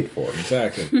and paid for.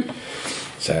 Exactly.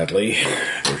 Sadly,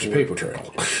 there's a paper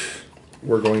trail.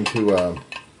 We're going to,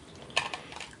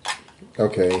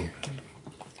 okay.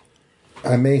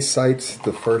 I may cite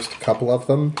the first couple of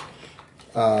them.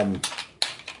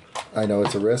 I know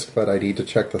it's a risk, but I need to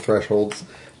check the thresholds,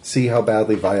 see how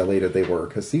badly violated they were,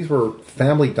 because these were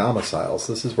family domiciles.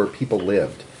 This is where people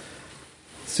lived.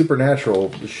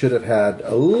 Supernatural should have had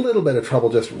a little bit of trouble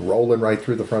just rolling right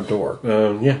through the front door.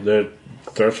 Yeah, the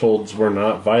thresholds were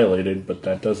not violated, but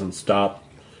that doesn't stop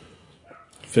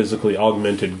physically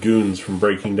augmented goons from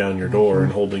breaking down your door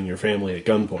and holding your family at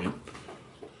gunpoint.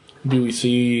 Do we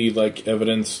see, like,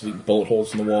 evidence, like bullet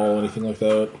holes in the wall, anything like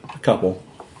that? A couple.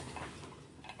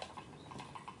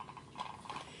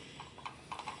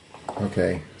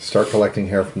 Okay, start collecting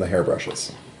hair from the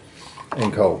hairbrushes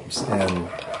and combs and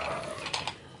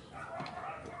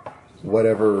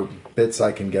whatever bits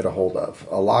I can get a hold of.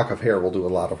 A lock of hair will do a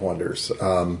lot of wonders.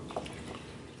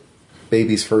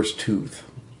 Baby's first tooth.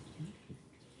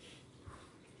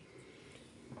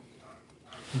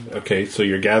 Okay, so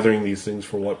you're gathering these things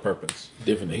for what purpose?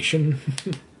 Divination?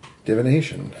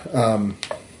 Divination.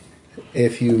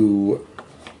 If you...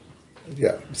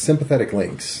 Yeah, sympathetic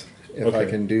links. If I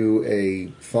Okay. can do a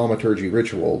thaumaturgy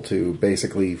ritual to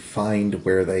basically find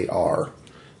where they are.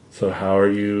 So how are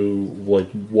you, like,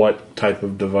 what type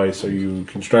of device are you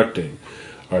constructing?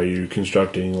 Are you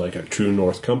constructing, like, a true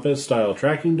North Compass style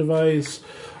tracking device?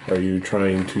 Are you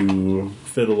trying to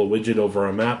fiddle a widget over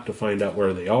a map to find out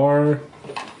where they are?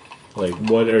 Like,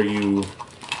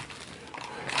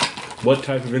 what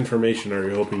type of information are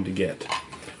you hoping to get?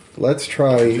 Let's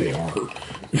try... They are.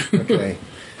 Okay.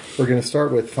 We're going to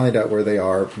start with find out where they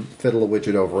are, fiddle a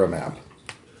widget over a map.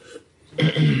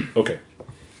 Okay.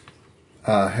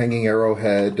 Hanging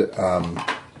arrowhead,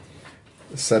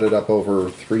 set it up over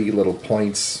 3 little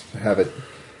points, have it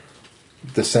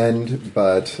descend,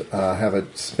 but have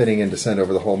it spinning and descend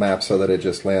over the whole map so that it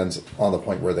just lands on the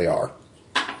point where they are.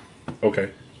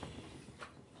 Okay.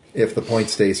 If the point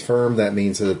stays firm, that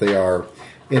means that they are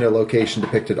in a location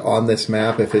depicted on this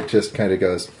map. If it just kind of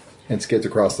goes and skids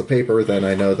across the paper, then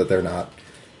I know that they're not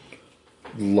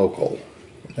local,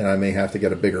 and I may have to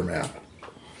get a bigger map.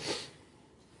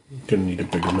 Gonna need a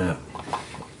bigger map.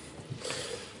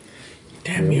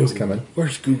 Damn It you. was coming.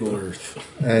 Where's Google Earth?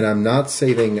 And I'm not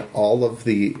saving all of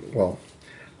the... Well,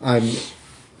 I'm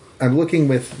looking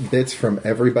with bits from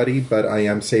everybody, but I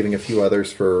am saving a few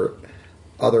others for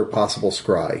other possible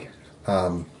scry.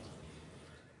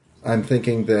 I'm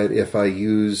thinking that if I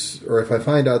use... Or if I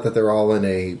find out that they're all in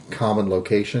a common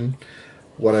location,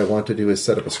 what I want to do is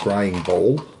set up a scrying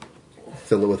bowl,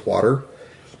 fill it with water,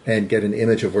 and get an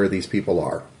image of where these people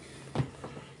are.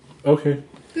 Okay.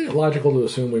 Logical to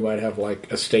assume we might have like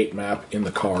a state map in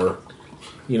the car,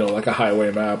 like a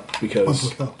highway map,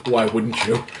 because why wouldn't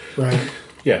you? Right.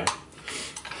 Yeah.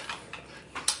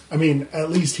 I mean, at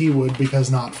least he would, because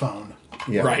not phone.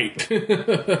 Yeah. Right.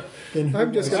 Then who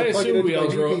I'm just knows? I gonna plug it assumed we into all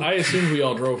my drove. UP. I assumed we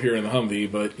all drove here in the Humvee,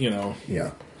 but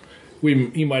Yeah.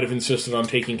 he might have insisted on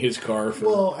taking his car.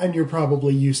 Well, and you're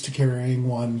probably used to carrying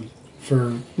one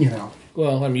for,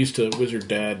 Well, I'm used to Wizard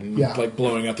Dad and Yeah. like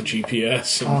blowing out the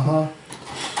GPS. And,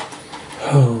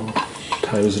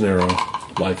 Time is an arrow.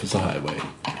 Life is a highway.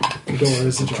 the door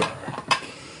is ajar.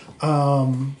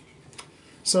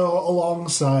 So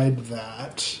alongside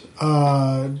that,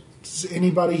 does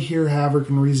anybody here have or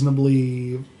can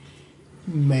reasonably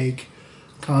make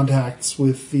contacts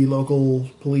with the local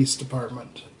police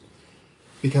department?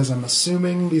 Because I'm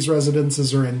assuming these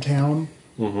residences are in town.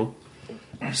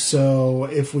 Mm-hmm. So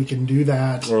if we can do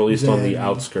that, Or at least on the then-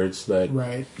 outskirts that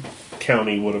right?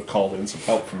 county would have called in some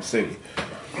help from city.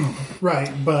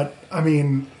 Right, but I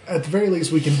mean, at the very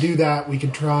least, we can do that. We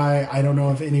could try. I don't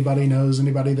know if anybody knows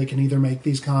anybody that can either make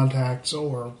these contacts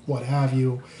or what have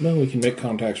you. no, we can make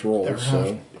contacts roll. Or So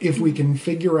have, if we can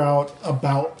figure out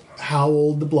about how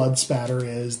old the blood spatter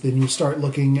is, then you start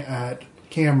looking at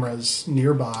cameras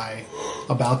nearby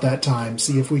about that time.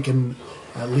 See if we can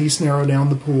at least narrow down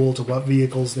the pool to what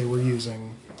vehicles they were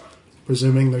using,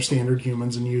 presuming they're standard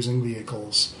humans and using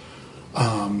vehicles.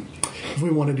 If we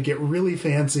wanted to get really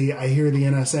fancy, I hear the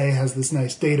NSA has this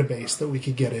nice database that we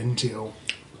could get into.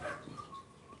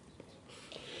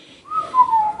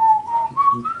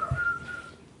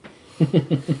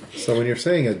 So when you're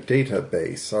saying a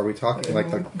database, are we talking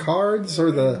like the cards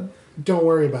or the... Don't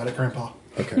worry about it, Grandpa.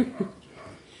 Okay.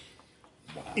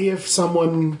 If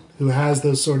someone who has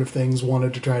those sort of things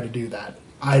wanted to try to do that,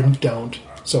 I don't,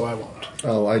 so I won't.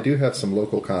 Oh, I do have some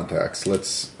local contacts.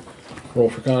 Let's... roll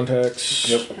for contacts.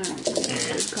 Yep.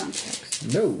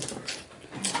 Contacts. No.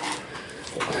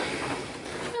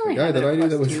 The guy that I knew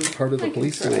that was part of the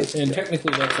police force. And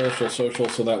technically that's also social,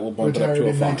 so that will bump it up Retired to a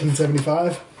in 5.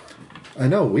 1975. I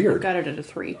know, weird. Got it at a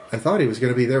 3. I thought he was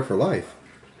going to be there for life.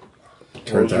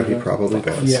 Turns out he probably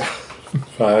was. Yeah.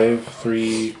 5,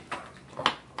 3.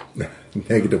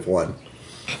 -1.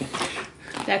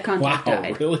 That contact Wow,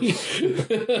 died. really?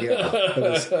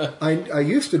 Yeah. I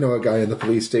used to know a guy in the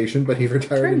police station, but he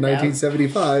retired in Turned out.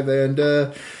 1975,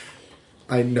 and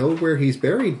I know where he's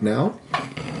buried now.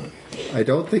 I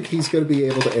don't think he's going to be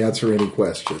able to answer any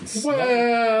questions.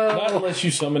 Well, not unless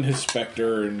you summon his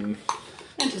specter and...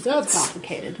 That just gets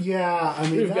complicated. Yeah, I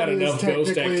mean, We've that got is enough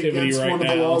ghost technically activity against right one of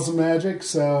the now. laws of magic,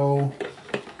 so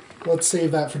let's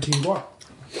save that for Team Guar.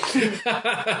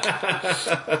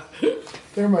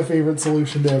 They're my favorite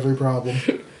solution to every problem.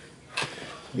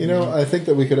 You know, I think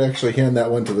that we could actually hand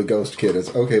that one to the ghost kid.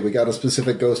 It's, okay, we got a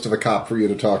specific ghost of a cop for you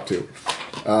to talk to.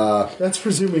 That's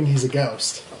presuming he's a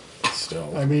ghost.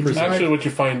 Still. I mean, Actually, what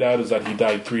you find out is that he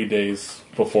died 3 days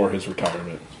before his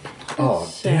retirement. Oh,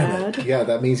 damn Sad. it. Yeah,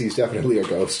 that means he's definitely a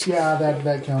ghost. yeah,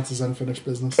 that counts as unfinished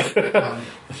business. But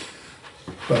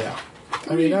yeah,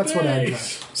 I mean, that's what I'd do.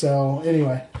 So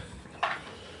anyway,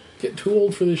 Get too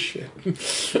old for this shit.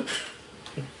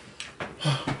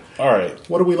 All right.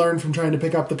 what do we learn from trying to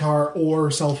pick up the car or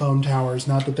cell phone towers?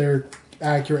 Not that they're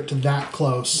accurate to that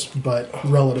close, but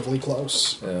relatively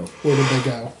close. Yeah. Where did they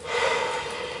go?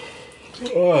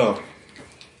 Oh.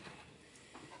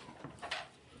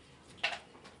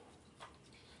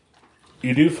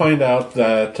 You do find out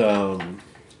that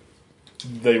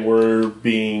they were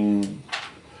being...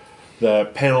 The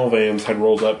panel vans had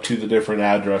rolled up to the different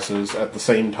addresses at the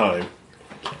same time.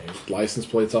 License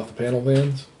plates off the panel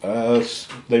vans.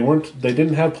 They weren't. They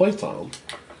didn't have plates on them.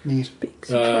 Neat.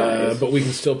 But we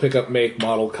can still pick up make,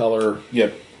 model, color.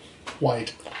 Yep.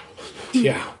 White.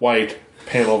 Yeah. White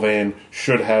panel van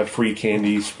should have free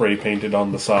candy spray painted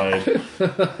on the side.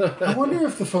 I wonder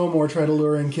if the Fomor try to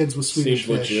lure in kids with Swedish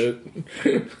Seems fish.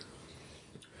 legit.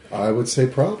 I would say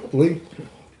probably.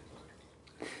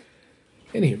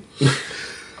 Anywho.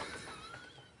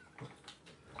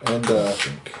 And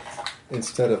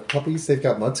instead of puppies, they've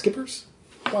got mud skippers.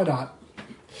 Why not?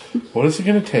 What is it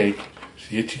going to take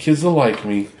to get you kids to like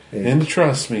me and to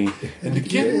trust me and to Get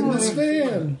get in this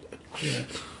van. Yeah.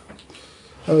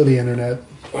 Oh, the internet.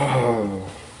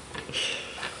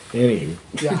 Anywho.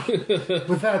 Yeah.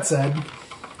 With that said,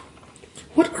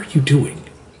 What are you doing?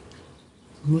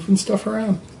 moving stuff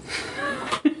around.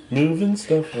 moving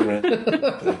stuff around?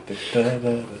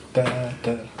 Da.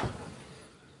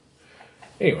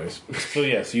 Anyways. So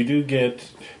yes, you do get,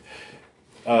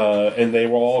 and they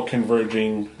were all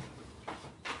converging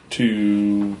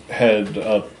to head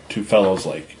up to Fellows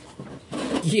Lake.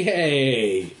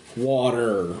 Yay!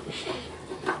 Water.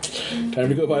 Time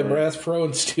to go buy Brass Pro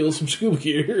and steal some scuba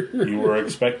gear. You were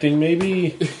expecting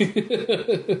maybe,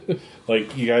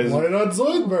 like you guys, Why not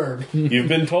Zoidberg? you've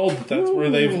been told that that's where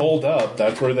they've holed up.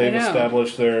 That's where they've I know.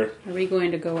 established their. Are we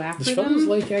going to go after Does Fellows them?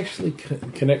 Lake actually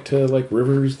connect to like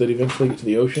rivers that eventually get to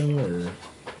the ocean, or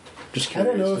just I curious?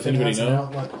 don't know Does if it anybody has an know?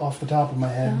 outlet off the top of my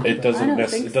head. It I doesn't. don't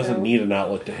think It doesn't so. need an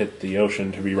outlet to hit the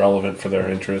ocean to be relevant for their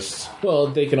interests. Well,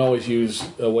 they can always use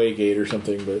a waygate or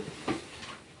something, but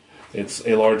It's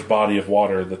a large body of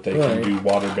water that they Right. can do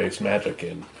water-based magic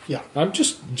in. Yeah. I'm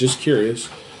just curious.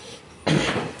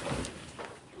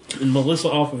 And Melissa,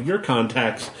 off of your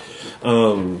contacts,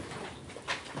 I'm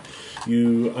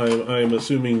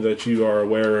assuming that you are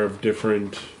aware of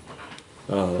different,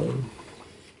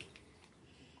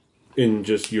 in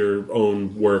just your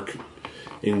own work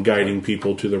in guiding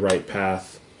people to the right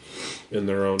path in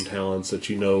their own talents, that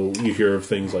you hear of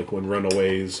things like when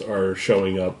runaways are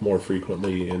showing up more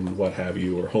frequently and what have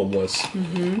you, or homeless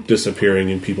disappearing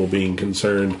and people being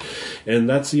concerned. And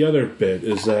that's the other bit,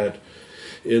 is that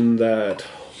in that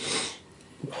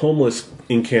homeless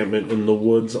encampment in the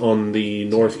woods on the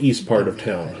northeast part of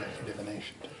town,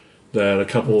 that a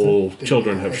couple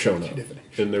children have shown up,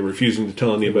 and they're refusing to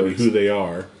tell anybody who they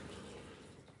are,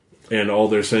 and all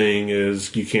they're saying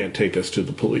is, you can't take us to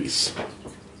the police.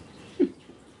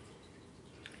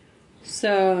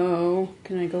 So,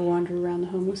 can I go wander around the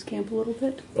homeless camp a little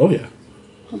bit? Oh yeah.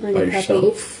 I'll bring By a puppy.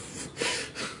 yourself?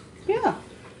 Yeah.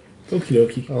 Okie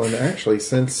dokie. Oh, and actually,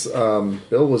 since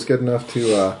Bill was good enough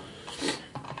to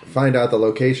find out the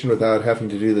location without having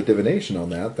to do the divination on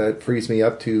that frees me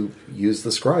up to use the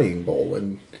scrying bowl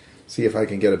and see if I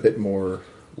can get a bit more,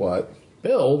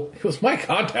 Bill, it was my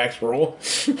contacts roll.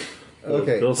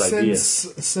 Okay. Bill's idea.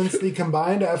 Since the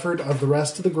combined effort of the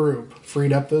rest of the group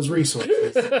freed up those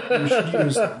resources, we should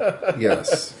use them.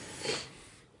 Yes.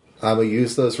 I'm going to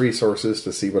use those resources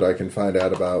to see what I can find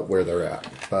out about where they're at.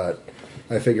 But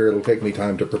I figure it'll take me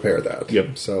time to prepare that.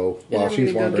 Yep. So And while I'm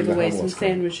she's gonna go wandering give the away some homeless camp.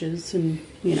 sandwiches and,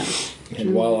 you know.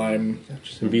 And while I'm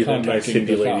And be that nice contacting hippie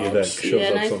the lady that cops. shows Yeah,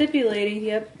 up. nice hippie lady,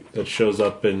 yep. That shows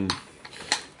up and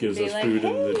gives Be us like, food hey,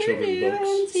 and the we're children's new,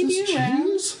 books. see Is you this around.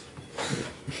 cheese?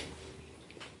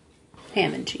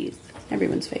 Ham and cheese.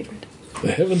 Everyone's favorite. I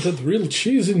haven't had real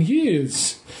cheese in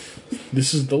years.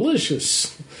 This is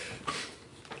delicious.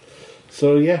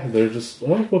 So yeah, they're just,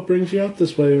 what brings you out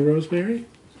this way, Rosemary?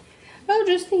 Oh,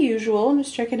 just the usual. I'm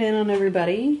just checking in on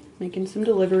everybody, making some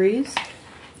deliveries.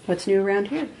 What's new around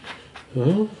here?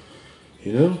 Well,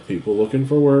 people looking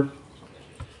for work.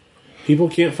 People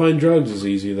can't find drugs as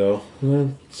easy though.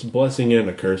 Well, it's a blessing and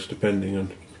a curse depending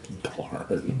on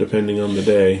the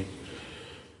day.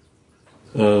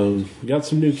 We got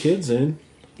some new kids in.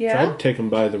 Yeah? Tried to take them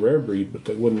by the rare breed, but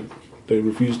they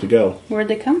refused to go. Where'd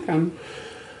they come from?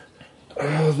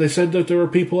 They said that there were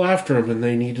people after them and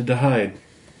they needed to hide.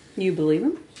 You believe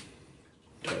them?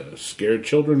 Scared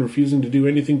children refusing to do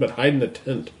anything but hide in a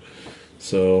tent.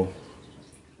 So,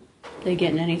 They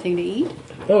getting anything to eat?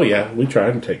 oh yeah, we tried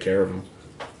and take care of them.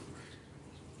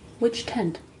 Which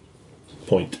tent?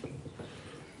 Point.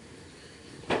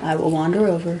 I will wander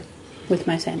over with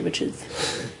my sandwiches.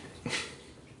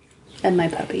 And my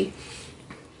puppy.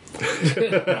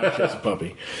 Not just a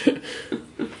puppy.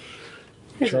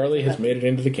 Charlie has made it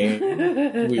into the game.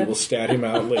 We will stat him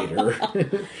out later.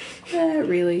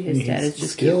 Really, his dad is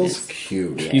just Skills cuteness.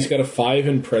 cute. He's got a 5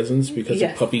 in presence because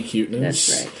Yes, of puppy cuteness.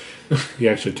 That's right. He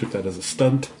actually took that as a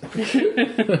stunt.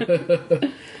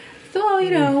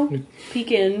 So,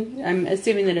 peek in. I'm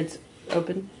assuming that it's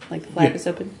open, like the flap Yeah. is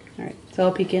open. All right, so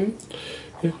I'll peek in.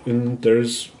 Yeah, and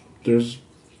there's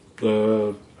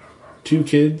 2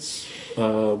 kids.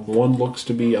 One looks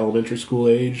to be elementary school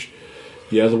age.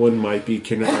 The other one might be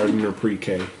kindergarten or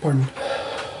pre-K. Pardon.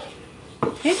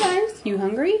 Hey guys, you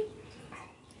hungry?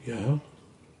 Yeah.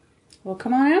 Well,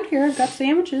 come on out here. I've got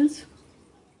sandwiches.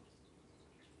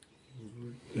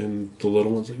 And the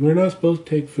little one's like, we're not supposed to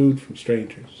take food from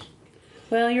strangers.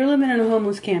 Well, you're living in a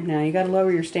homeless camp now. You got to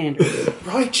lower your standards.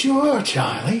 Right you are,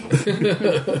 Charlie.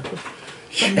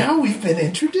 And now we've been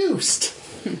introduced.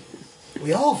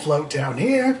 We all float down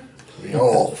here. We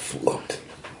all float.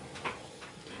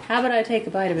 How about I take a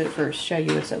bite of it first? Show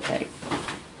you it's okay.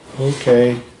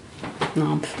 Okay.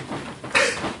 Nomp.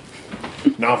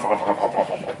 Now,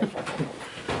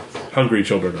 hungry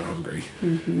children are hungry.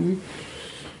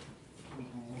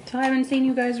 So I haven't seen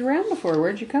you guys around before.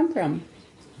 Where'd you come from?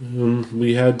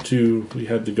 We had to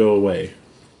go away.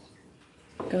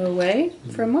 Go away?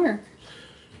 From where?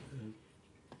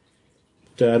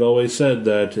 Dad always said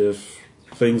that if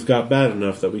things got bad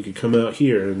enough that we could come out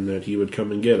here and that he would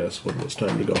come and get us when it was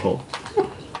time to go home.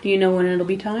 Do you know when it'll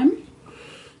be time?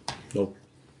 Nope.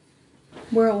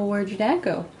 Where'd your dad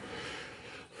go?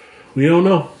 We don't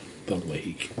know. The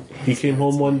lake. He came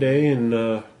home one day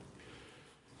and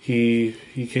he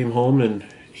came home and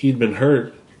he'd been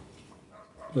hurt.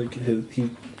 Like he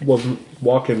wasn't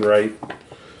walking right,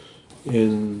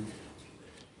 and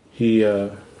he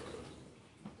had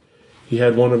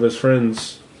one of his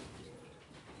friends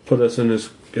put us in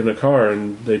a car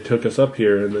and they took us up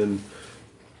here, and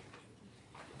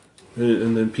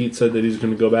then Pete said that he's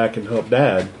going to go back and help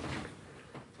Dad.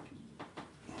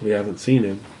 We haven't seen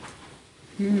him.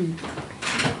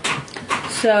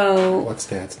 So, What's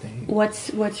Dad's name?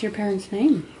 what's your parents'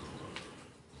 name?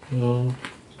 Well,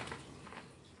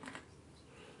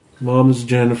 Mom's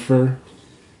Jennifer.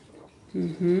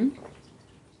 And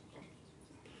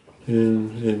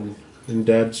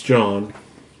Dad's John.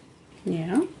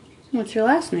 Yeah. What's your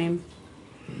last name?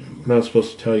 I'm not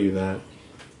supposed to tell you that.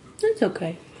 That's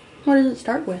okay. What does it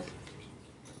start with?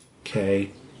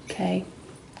 K. K.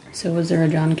 So was there a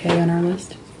John K on our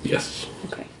list? Yes.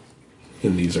 Okay.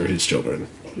 And these are his children.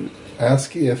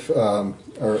 Ask if,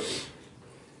 or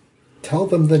tell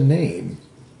them the name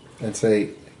and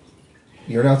say,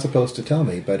 you're not supposed to tell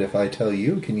me, but if I tell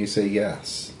you, can you say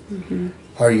yes?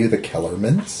 Are you the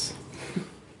Kellermans?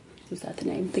 Was that the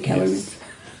name? The Kellermans?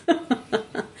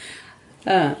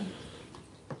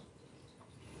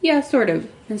 Yeah, sort of.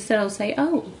 Instead I'll say,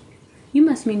 oh, you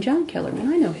must mean John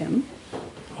Kellerman. I know him.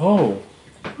 Oh.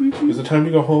 Is it time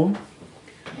to go home?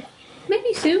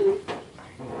 Maybe soon.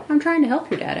 I'm trying to help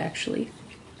your dad, actually.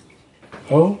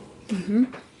 Oh?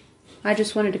 I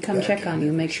just wanted to come check on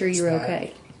you, make sure you're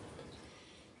okay.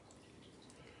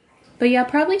 But yeah,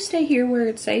 probably stay here where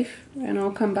it's safe, and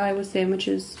I'll come by with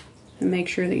sandwiches and make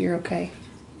sure that you're okay.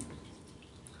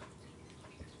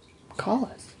 Call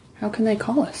us. How can they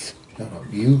call us? No,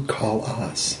 you call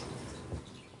us.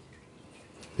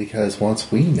 Because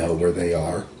once we know where they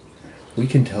are, we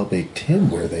can tell Big Tim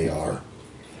where they are.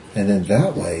 And then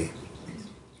that way,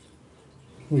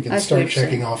 We can I see what start you're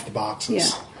checking saying. off the boxes. Yeah.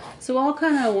 So I'll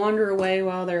kind of wander away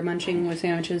while they're munching with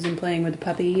sandwiches and playing with the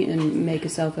puppy and make a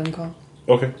cell phone call.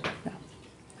 Okay.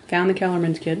 Found the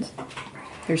Kellerman's kids.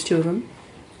 There's 2 of them.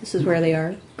 This is where they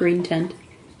are. Green tent.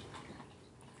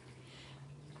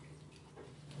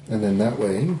 and then that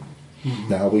way,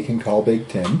 now we can call Big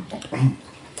Tim.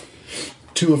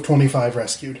 2 of 25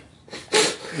 rescued.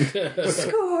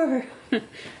 Score! Well,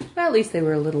 at least they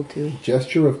were a little too.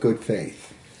 Gesture of good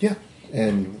faith. Yeah.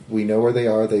 And we know where they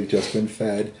are. They've just been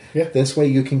fed. Yeah. This way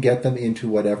you can get them into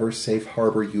whatever safe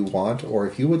harbor you want, or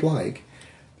if you would like.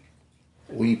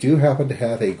 We do happen to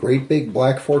have a great big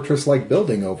black fortress-like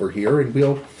building over here, and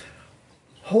we'll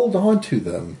hold on to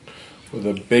them. With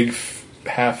a big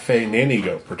half-fey nanny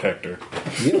goat protector.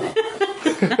 Yeah.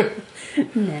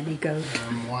 Nanny goat.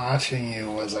 I'm watching you,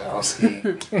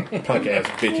 Wazowski. Podcast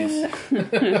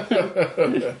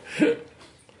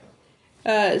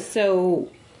bitches. So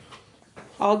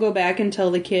I'll go back and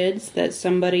tell the kids that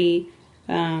somebody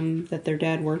that their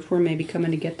dad worked for may be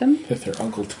coming to get them. If their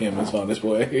Uncle Tim is on his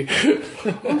way.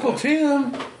 Uncle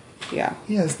Tim! Yeah.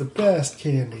 He has the best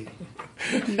candy.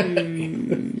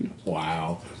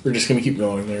 Wow. We're just going to keep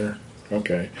going there.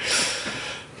 Okay.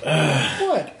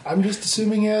 What? I'm just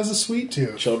assuming he has a sweet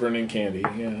tooth. Children and candy.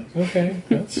 Yeah. Okay.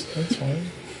 That's fine.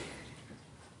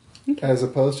 As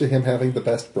opposed to him having the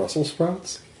best Brussels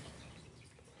sprouts.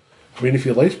 I mean, if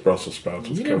you lace Brussels sprouts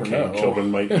with You never cocaine, know.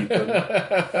 children might eat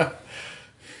them.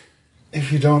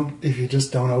 If you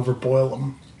just don't overboil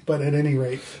them. But at any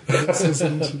rate, this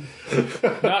isn't.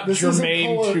 Not This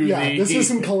germane isn't to the. this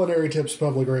isn't Culinary Tips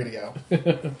Public Radio.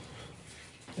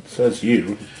 Says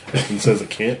you. He says it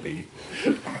can't be.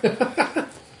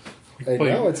 And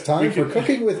now it's time for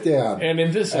Cooking with Dan. And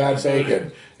in this Add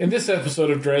episode,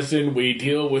 bacon. of Dresden, we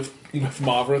deal with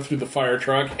Mavra through the fire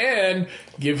truck and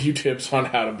give you tips on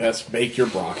how to best bake your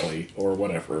broccoli or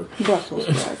whatever. Brussels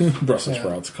sprouts. Brussels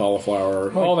sprouts,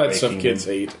 cauliflower, all that stuff baking kids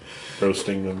them. hate.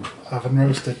 Roasting them. Oven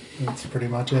roasted. That's pretty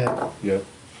much it. Yep.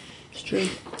 It's true.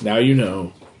 Now you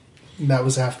know. And that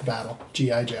was half the battle.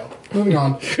 G.I. Joe. Moving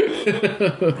on.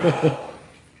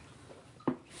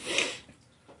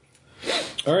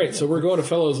 All right, so we're going to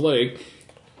Fellows Lake.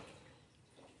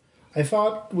 I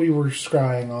thought we were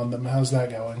scrying on them. How's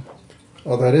that going?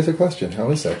 Well, that is a question.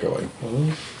 How is that going?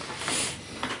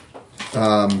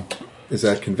 Is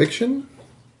that conviction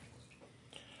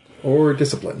or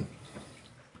discipline?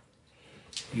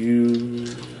 You...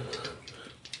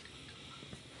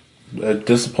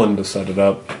 discipline to set it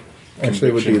up. Actually,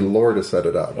 it would be Conviction. lore to set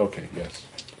it up. Okay, yes.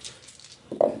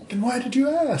 And why did you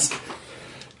ask?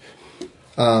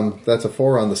 That's a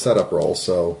 4 on the setup roll,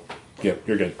 so... Yep,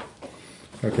 you're good.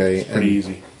 Okay. Pretty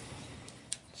easy.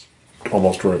 It's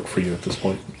almost rote for you at this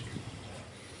point.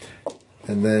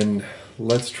 And then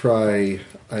let's try...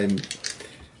 I'm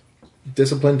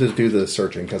disciplined to do the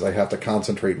searching because I have to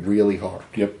concentrate really hard.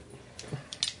 Yep.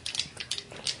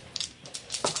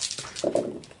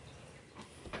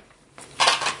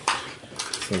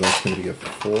 So that's going to be a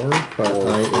 4. But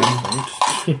I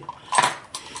am...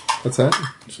 What's that?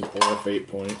 This is a fate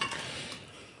point.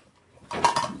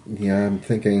 Yeah, I'm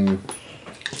thinking...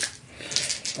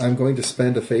 I'm going to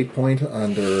spend a fate point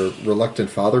under Reluctant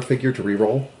Father Figure to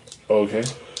reroll. Okay.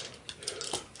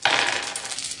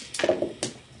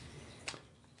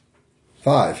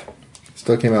 5.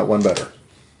 Still came out 1 better.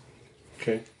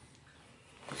 Okay.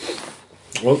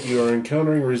 Well, you are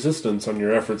encountering resistance on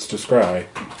your efforts to scry.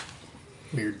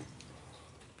 Weird.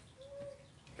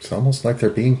 It's almost like they're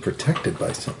being protected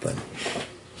by something.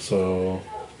 So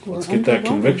Or let's get that underwhelming.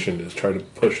 conviction to try to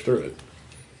push through it.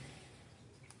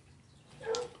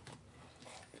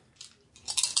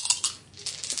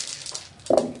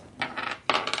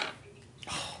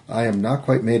 I am not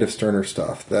quite made of sterner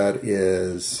stuff. That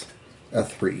is a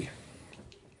 3.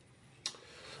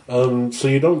 So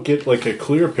you don't get like a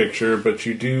clear picture, but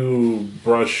you do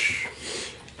brush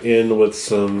in with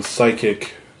some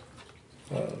psychic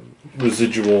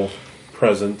residual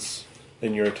presence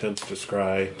in your attempts to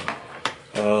scry.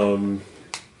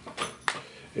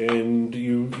 And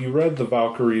you read the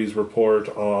Valkyrie's report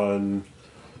on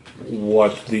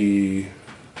what the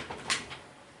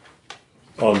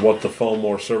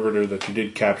Fulmore servitor that you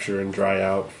did capture and dry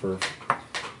out for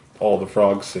all the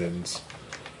frog sins.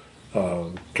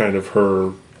 Kind of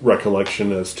her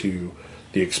recollection as to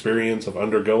the experience of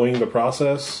undergoing the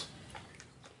process.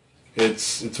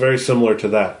 It's very similar to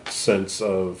that sense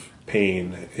of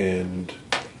pain and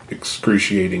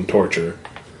excruciating torture.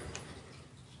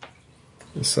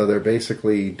 So they're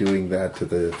basically doing that to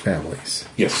the families.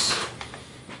 Yes.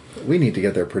 We need to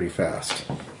get there pretty fast.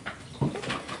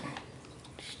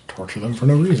 Torture them for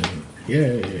no reason.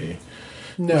 Yay.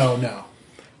 No.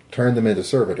 Turn them into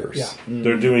servitors. Yeah.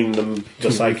 They're doing the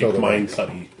refill psychic the mind ranks.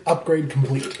 study. Upgrade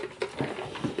complete.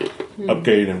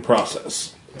 Upgrade in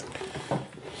process.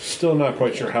 Still not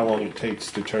quite sure how long it takes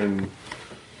to turn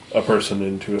a person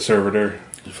into a servitor.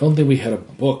 If only we had a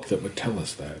book that would tell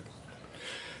us that.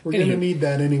 We're going to Anywho. need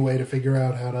that anyway to figure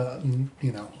out how to,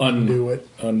 undo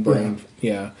it. Unbrain.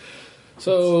 Yeah.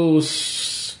 So,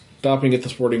 stopping at the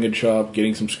sporting goods shop,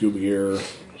 getting some scuba gear.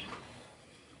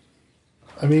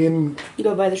 I mean,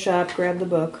 Go by the shop, grab the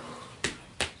book.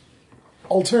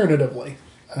 alternatively,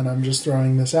 and I'm just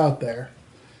throwing this out there,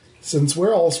 since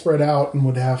we're all spread out and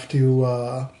would have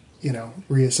to,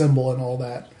 reassemble and all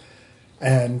that,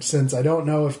 and since I don't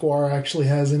know if Guar actually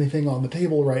has anything on the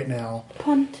table right now,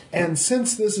 Punt. and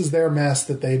since this is their mess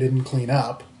that they didn't clean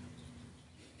up,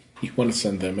 You want to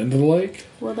send them into the lake?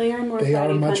 Well, they are more they are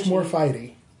fighty, much punchy. more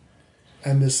fighty.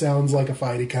 And this sounds like a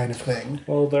fighty kind of thing.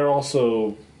 Well, they're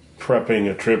also prepping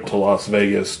a trip to Las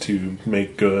Vegas to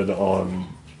make good on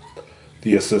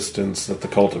the assistance that the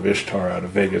Cult of Ishtar out of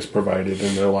Vegas provided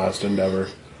in their last endeavor.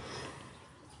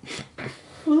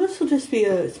 Well, this will just be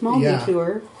a small Yeah.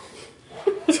 detour.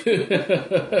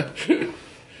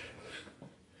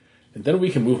 And then we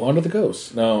can move on to the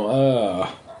ghosts. No,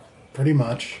 Pretty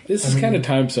much. this is kind of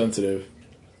time sensitive.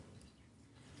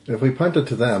 If we punt it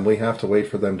to them, we have to wait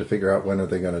for them to figure out when are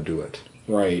they going to do it.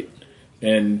 Right.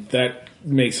 And that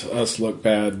makes us look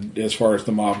bad as far as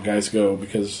the mob guys go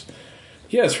because,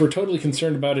 yes, we're totally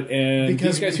concerned about it. And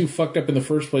Because these guys who fucked up in the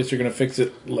first place are going to fix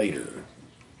it later.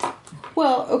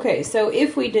 Well, okay, so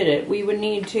if we did it, we would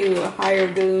need to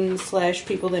hire goons /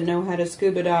 people that know how to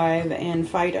scuba dive and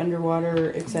fight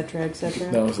underwater, etc.,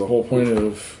 etc. That was the whole point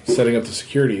of setting up the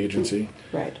security agency.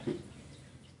 Right.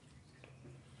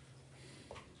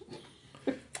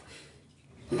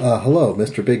 Hello,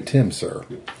 Mr. Big Tim, sir.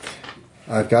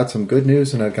 I've got some good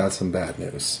news and I've got some bad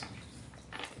news.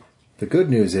 The good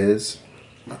news is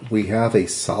we have a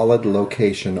solid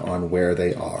location on where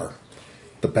they are.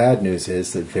 The bad news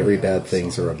is that very bad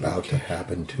things are about to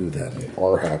happen to them.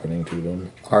 Are happening to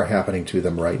them. Are happening to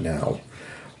them right now.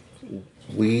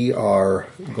 We are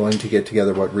going to get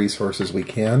together what resources we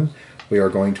can. We are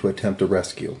going to attempt a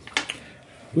rescue.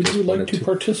 Would you like wanted to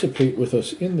participate with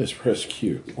us in this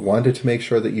rescue? Wanted to make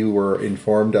sure that you were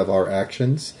informed of our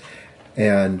actions,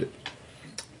 and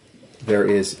there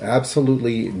is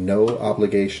absolutely no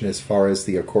obligation as far as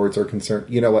the Accords are concerned.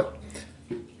 You know what?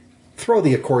 Throw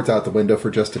the Accords out the window for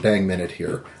just a dang minute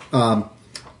here.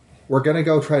 We're going to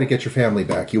go try to get your family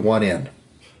back. You want in?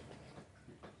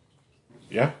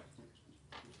 Yeah.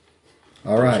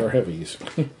 All Those right. are heavies.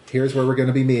 Here's where we're going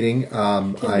to be meeting.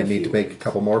 I need to make a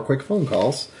couple more quick phone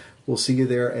calls. We'll see you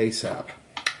there ASAP.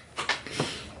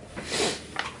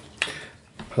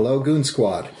 Hello, Goon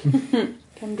Squad.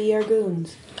 Can be our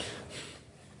goons.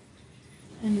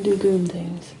 And do goon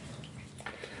things.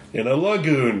 In a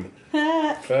lagoon.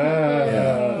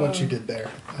 What you did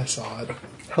there. I saw it.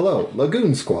 Hello,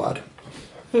 Lagoon Squad.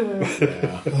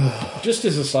 Just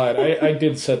as a side, I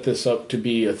did set this up to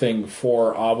be a thing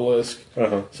for Obelisk.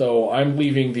 Uh-huh. So I'm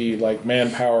leaving the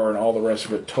manpower and all the rest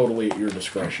of it totally at your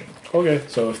discretion. Okay.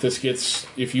 So if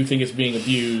you think it's being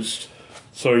abused,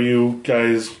 So are you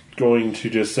guys going to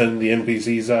just send the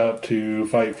NPCs out to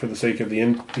fight for the sake of the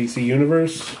NPC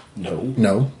universe? no.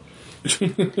 No.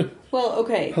 Well,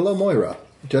 okay. Hello, Moira.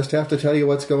 Just have to tell you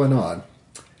what's going on.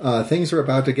 Things are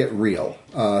about to get real.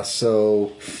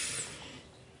 So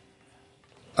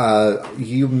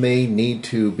you may need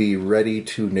to be ready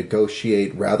to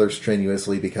negotiate rather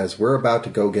strenuously because we're about to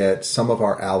go get some of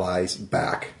our allies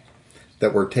back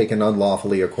that were taken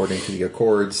unlawfully according to the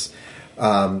Accords.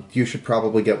 You should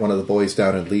probably get one of the boys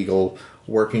down in legal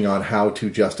working on how to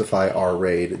justify our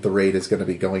raid. The raid is going to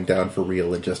be going down for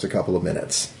real in just a couple of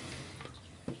minutes.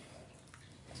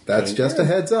 That's just a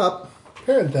heads up.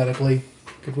 Parenthetically,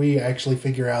 could we actually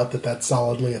figure out that that's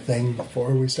solidly a thing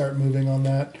before we start moving on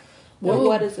that? Well,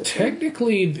 what is it?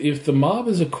 Technically, if the mob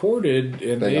is accorded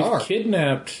and They they've are.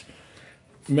 kidnapped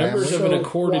members of an So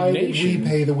accorded why nation did we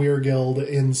pay the Weir Guild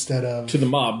instead of... to the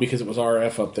mob because it was our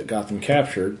F up that got them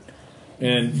captured,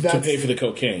 and to That's- pay for the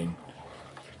cocaine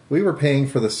We were paying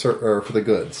for the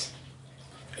goods,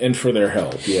 and for their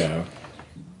help. Yeah.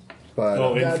 but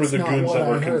Oh, and for That's the not goons what that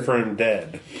were I heard. confirmed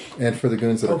dead. and for the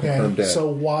goons that are confirmed Okay, dead. so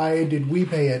why did we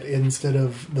pay it instead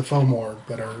of the Fomor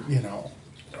that are,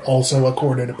 also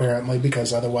accorded apparently?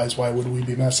 Because otherwise, why would we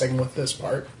be messing with this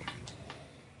part?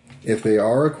 If they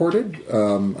are accorded,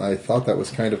 I thought that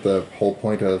was kind of the whole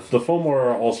point of... The Fomor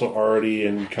are also already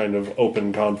in kind of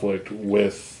open conflict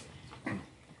with...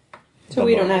 So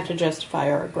we don't have to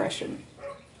justify our aggression.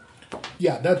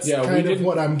 Yeah, that's Yeah, we kind of didn't-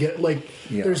 what I'm getting.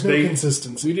 Yeah. There's no They-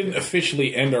 consistency. We didn't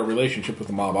officially end our relationship with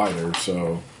the mob either,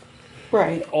 so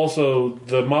Right. Also,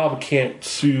 the mob can't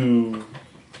sue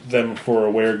them for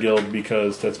a Were Guild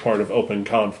because that's part of open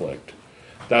conflict.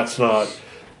 That's not...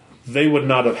 They would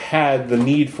not have had the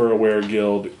need for a Were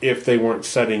Guild if they weren't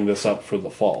setting this up for the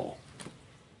fall.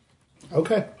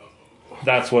 Okay.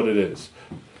 That's what it is.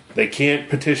 They can't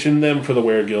petition them for the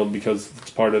Were Guild because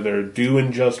it's part of their due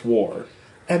and just war.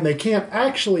 And they can't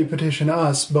actually petition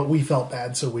us, but we felt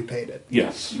bad, so we paid it.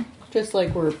 Yes. Just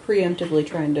like we're preemptively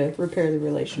trying to repair the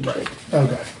relationship.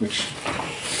 Okay. which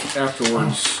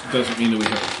afterwards doesn't mean that we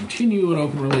have to continue an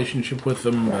open relationship with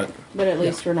them, but But at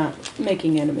least we're not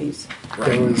making enemies.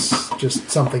 There was just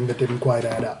something that didn't quite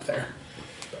add up there.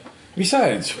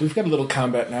 besides, we've got a little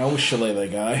combat now with Shillelagh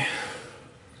guy.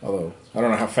 Although, I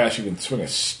don't know how fast you can swing a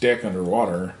stick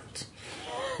underwater.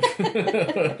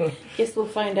 Guess we'll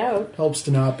find out. Helps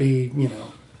to not be,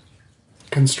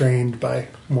 constrained by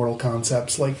mortal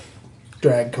concepts like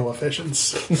drag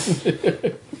coefficients.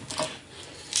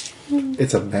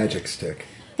 It's a magic stick.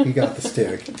 He got the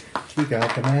stick. He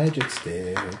got the magic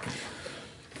stick.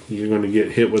 You're going to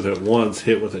get hit with it once,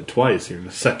 hit with it twice here in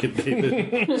a second,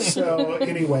 David. So,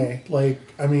 anyway,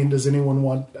 does anyone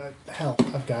want... hell,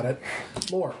 I've got it.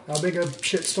 Lore, how big a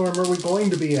shitstorm are we going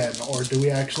to be in? Or do we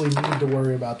actually need to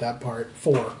worry about that part?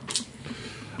 4.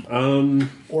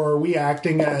 Or are we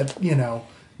acting at,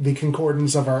 the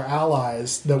concordance of our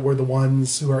allies that were the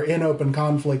ones who are in open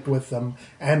conflict with them,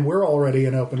 and we're already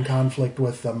in open conflict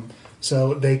with them,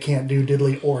 so they can't do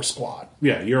diddly or squat.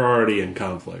 Yeah, you're already in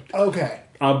conflict. Okay.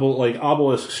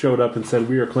 Obelisk showed up and said,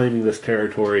 we are claiming this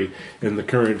territory, and the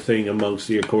current thing amongst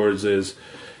the Accords is,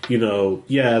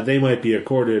 they might be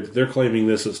accorded, they're claiming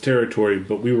this as territory,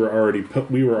 but we were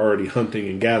already hunting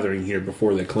and gathering here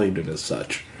before they claimed it as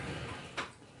such.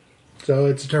 So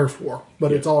it's a turf war,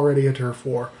 but it's already a turf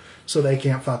war, so they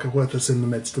can't fuck with us in the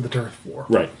midst of the turf war.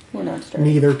 Right. We're not starting.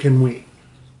 Neither can we.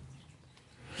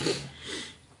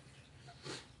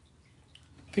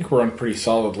 I think we're on pretty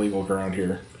solid legal ground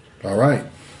here. All right.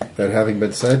 That having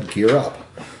been said, gear up.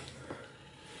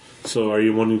 So are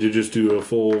you wanting to just do a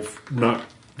full knock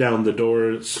down the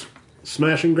doors,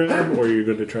 smash and grab, or are you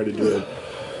going to try to do it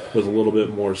with a little bit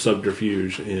more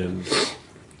subterfuge and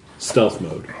stealth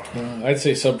mode? I'd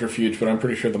say subterfuge, but I'm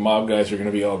pretty sure the mob guys are going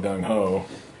to be all gung-ho.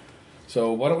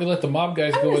 So why don't we let the mob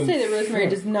guys I go would in... say that Rosemary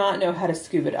does not know how to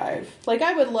scuba dive. Like,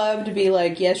 I would love to be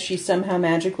like, yes, she somehow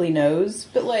magically knows,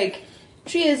 but like,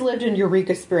 she has lived in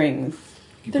Eureka Springs.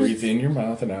 You breathe in your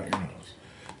mouth and out your nose.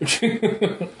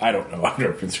 I don't know. I've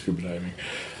never been scuba diving.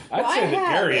 I'd Well, I say that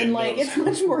have, Darian and like, knows. it's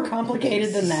much more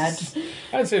complicated than that.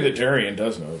 I'd say that Darian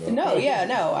does know, though. No,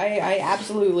 I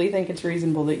absolutely think it's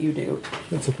reasonable that you do.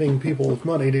 That's a thing people with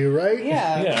money do, right?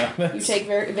 Yeah. Yeah. You take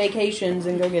vacations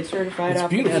and go get certified It's off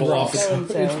beautiful the off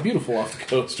so-and-so. it's beautiful off the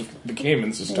coast of the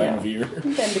Caymans this time of year. I've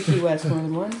been to Key West more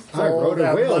than once. I All rode a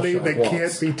that whale money shark that once.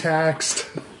 can't be taxed.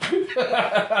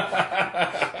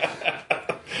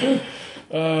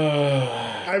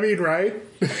 I mean, right?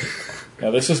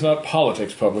 Now, this is not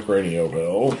politics public radio,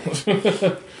 Bill.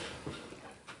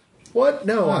 What?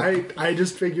 No, I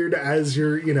just figured as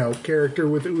your, character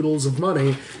with oodles of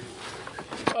money.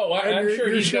 Oh, and I'm sure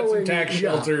you're he's got some tax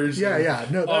shelters. Yeah.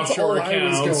 No, that's offshore all I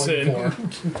was accounts going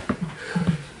for.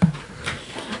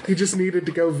 He just needed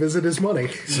to go visit his money.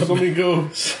 Somebody go.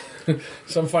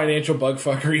 Some financial bug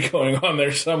fuckery going on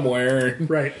there somewhere.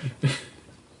 Right.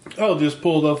 I'll just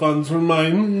pull the funds from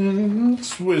my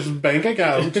Swiss bank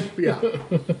account. Yeah.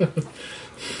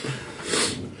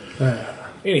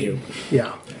 Anywho,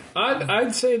 Yeah.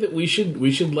 I'd say that we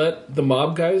should let the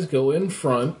mob guys go in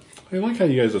front. I like how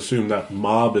you guys assume that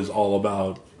mob is all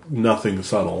about nothing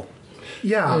subtle.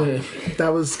 Yeah. That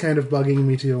was kind of bugging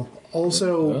me too.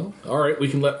 Also, Well, all right, we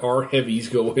can let our heavies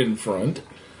go in front.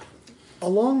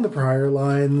 along the prior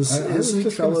lines, I was isn't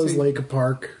just gonna Fellows say- Lake a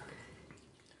park?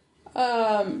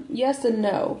 Yes and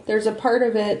no. There's a part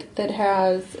of it that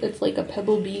it's like a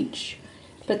pebble beach,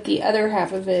 but the other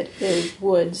half of it is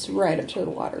woods right up to the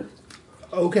water.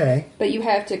 Okay. But you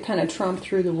have to kind of tromp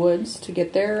through the woods to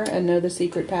get there and know the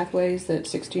secret pathways that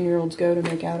 16-year-olds go to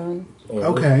make out on.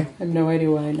 Okay. I have no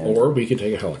idea why I know. Or we could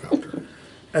take a helicopter.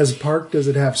 As a park, does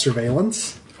it have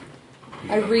surveillance?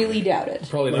 I really doubt it.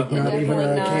 Probably not. Not even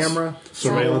Definitely a not. camera?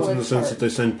 Surveillance in the Woods sense Park. that they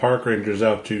send park rangers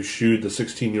out to shoot the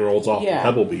 16-year-olds off Yeah,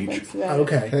 Pebble Beach. that's about it.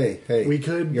 Okay. Hey. We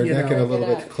could, You're necking a little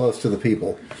Get bit out. close to the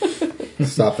people.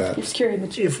 Stop that. Just carrying the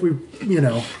chief. If we,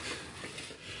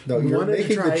 No, you're wanted to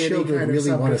making try the any children kind of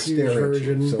really want to subterfuge stare at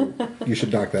you, version. so you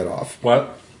should knock that off.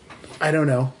 What? I don't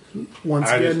know. Once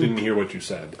I just again, didn't hear what you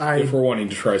said. If we're wanting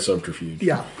to try subterfuge.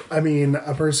 Yeah, I mean,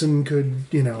 a person could,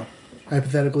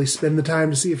 hypothetically spend the time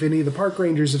to see if any of the park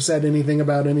rangers have said anything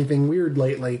about anything weird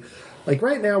lately. Like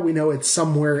right now, we know it's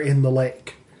somewhere in the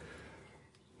lake.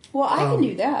 Well, I can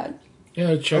do that.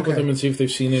 Yeah, check with Okay. them and see if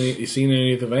they've seen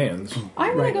any of the vans.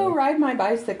 I'm Right. gonna go ride my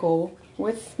bicycle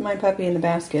with my puppy in the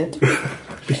basket,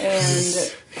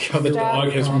 and How the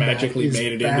dog has Combat magically is made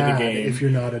it into bad the game. if you're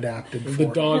not adapted for The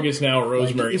it. dog is now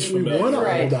Rosemary's If we want to all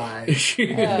Right. die,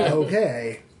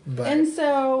 okay. But and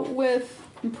so with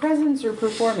presence or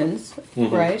performance,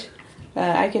 right?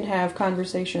 I can have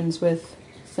conversations with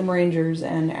some rangers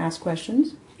and ask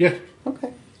questions. Yeah.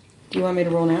 Okay. Do you want me to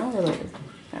roll now or later?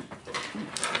 yeah,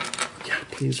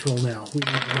 please roll now. We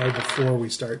need to know before we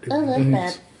start doing Oh, things.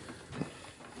 that's bad.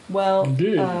 Well,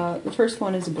 Indeed. the first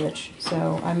one is a bitch,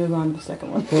 so I move on to the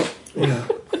second one. Yeah.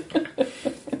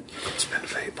 Spend a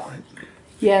fate point.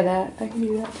 Yeah, that I can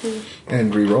do that too.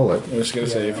 And re-roll it. I was going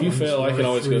to say, Yeah, if you I'm fail, I just can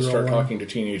always go gonna start re-roll talking to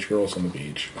teenage girls on the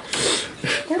beach.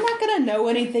 They're not gonna know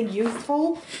anything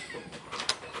useful.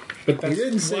 But He that's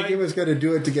didn't say my- he was going to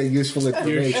do it to get useful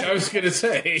information. I was going to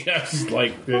say, I was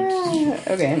like, it's-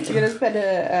 Okay, I'm gonna spend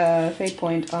a fate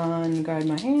point on guide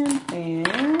my hand,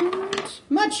 and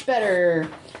much better.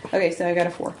 Okay, so I got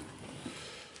a 4.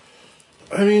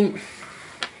 I mean,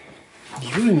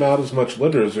 there's really not as much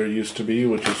litter as there used to be,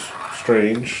 which is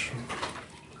strange.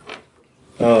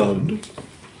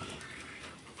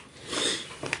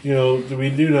 we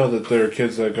do know that there are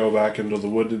kids that go back into the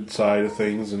wooded side of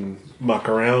things and muck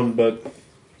around, but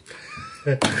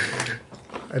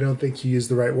I don't think you used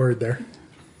the right word there.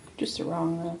 Just the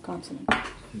wrong consonant.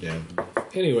 Yeah.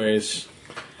 Anyways,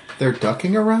 They're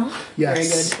ducking around?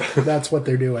 Yes, that's what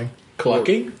they're doing.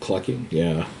 clucking? clucking.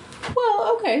 Yeah.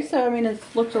 Well, okay, so I mean,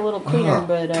 it's looked a little cleaner,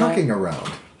 but Tucking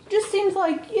around. just seems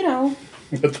like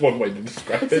That's one way to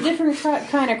describe it's a it. different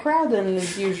kind of crowd than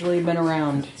has usually been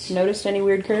around. Noticed any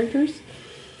weird characters?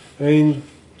 I mean,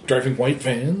 Driving white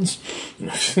vans.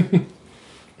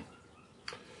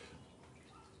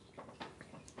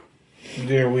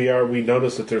 there we are. We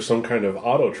noticed that there's some kind of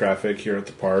auto traffic here at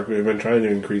the park. We've been trying to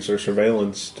increase our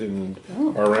surveillance and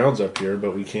our rounds up here,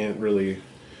 but we can't really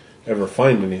ever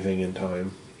find anything in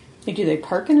time. Like, do they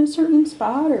park in a certain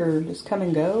spot or just come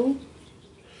and go?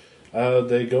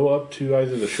 They go up to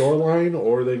either the shoreline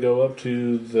or they go up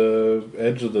to the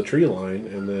edge of the tree line,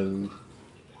 and then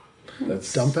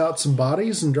that's Dump out some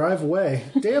bodies and drive away.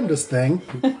 Damnedest thing.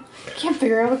 Can't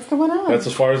figure out what's going on. That's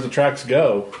as far as the tracks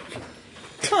go.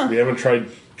 Huh. We haven't tried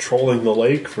trolling the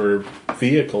lake for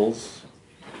vehicles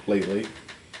lately.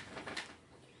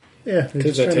 Yeah, they're 'Cause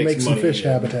just that trying to make takes some money, fish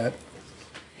yeah. habitat.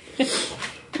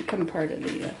 Become part of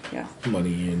the yeah.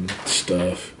 Money and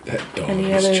stuff. That dog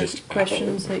Any is other just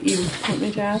questions that you want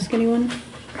me to ask anyone?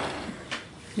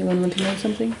 Anyone want to know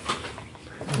something?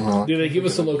 Do they give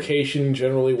us a location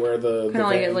generally where the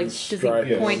Kind of like vans does drive?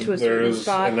 he point to a certain There's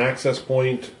spot? an access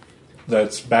point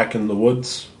that's back in the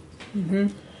woods. Mm-hmm.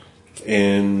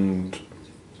 And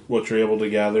what you're able to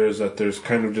gather is that there's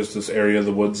kind of just this area of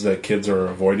the woods that kids are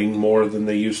avoiding more than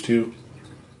they used to.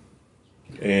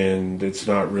 And it's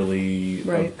not really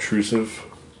Right. obtrusive.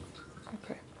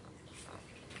 Okay.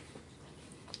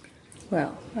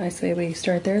 Well, I say we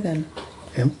start there then.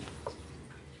 Yep.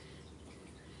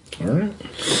 Alright.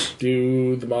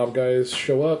 Do the mob guys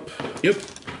show up? Yep.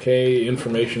 Okay,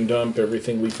 information dump,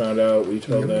 everything we found out, we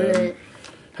tell them. Right.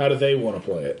 How do they want to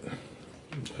play it?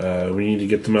 We need to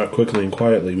get them out quickly and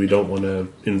quietly. We don't want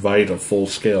to invite a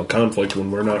full-scale conflict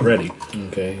when we're not ready.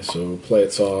 Okay, so play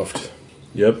it soft.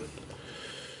 Yep.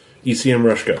 ECM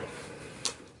rush go.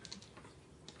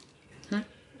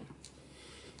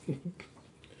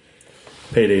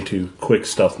 Payday 2, quick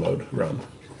stealth mode run.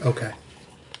 Okay.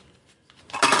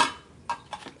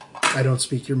 I don't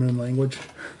speak your moon language.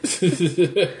 I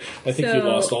think you So-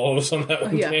 lost all of us on that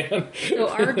one, Yeah. Dan. So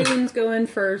our goons go in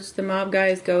first, the mob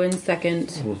guys go in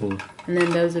 2nd, and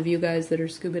then those of you guys that are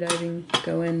scuba diving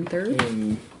go in 3rd.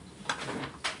 And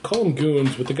call them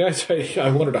goons, but the guys I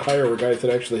wanted to hire were guys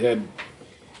that actually had,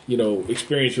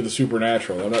 experience with the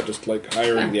supernatural. I'm not just like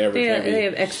hiring the average heavy. They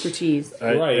have expertise.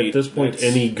 Right, At this point,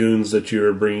 that's- any goons that you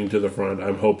are bringing to the front,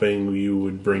 I'm hoping you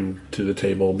would bring to the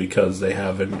table because they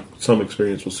have some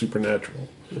experience with supernatural.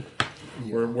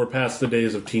 We're past the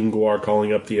days of Team Guar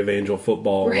calling up the Evangel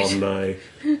football Right. alumni.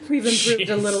 We've improved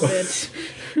a little bit.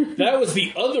 That was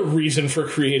the other reason for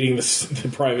creating the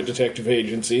private detective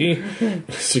agency,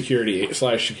 security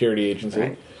agency.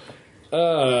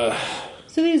 Right.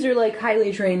 So these are like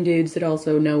highly trained dudes that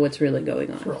also know what's really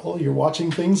going For on. all your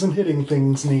watching things and hitting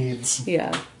things needs.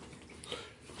 Yeah.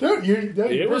 No, you're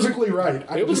It was- perfectly right.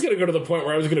 It was going to go to the point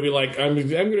where I was going to be like, I'm going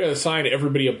to assign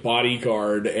everybody a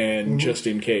bodyguard and just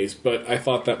in case, but I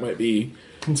thought that might be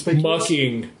conspicuous.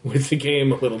 mucking with the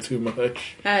game a little too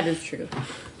much. That is true.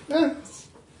 It's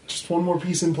just one more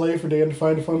piece in play for Dan to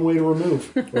find a fun way to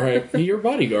remove. Right. Your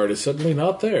bodyguard is suddenly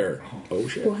not there. Oh,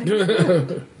 shit.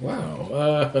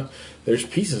 Wow. There's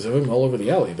pieces of him all over the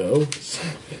alley, though. Son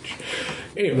of a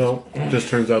bitch. Anyway. No, it just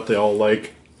turns out they all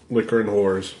like liquor and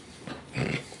whores.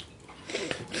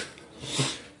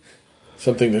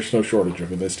 Something there's no shortage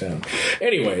of in this town.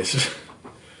 Anyways.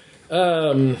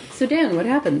 So Dan, what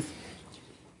happens?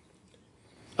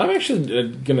 I'm actually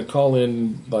going to call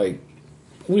in,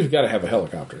 we've got to have a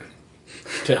helicopter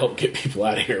to help get people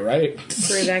out of here, right?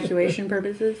 For evacuation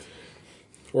purposes?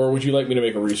 Or would you like me to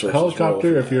make a resource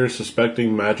Helicopter, if you're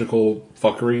suspecting magical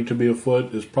fuckery to be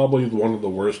afoot, is probably one of the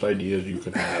worst ideas you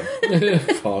could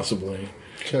have. possibly.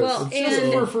 Well, Just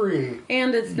for and, free.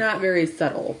 and it's not very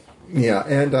subtle. Yeah,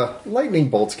 and lightning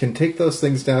bolts can take those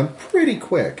things down pretty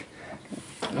quick.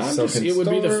 So can It would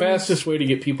be the storms. fastest way to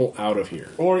get people out of here.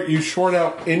 Or you short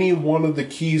out any one of the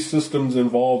key systems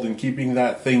involved in keeping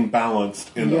that thing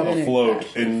balanced and Yeah. afloat,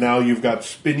 and now you've got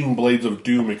spinning blades of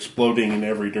doom exploding in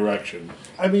every direction.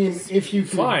 I mean, if you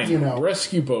could, Fine,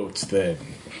 rescue boats then.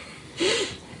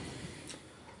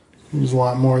 there's a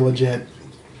lot more legit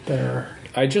there.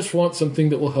 I just want something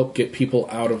that will help get people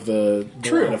out of the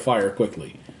True. line of fire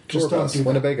quickly. Just Tour don't bus, do that.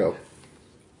 Winnebago.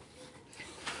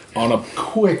 on a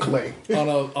quickly. on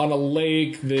a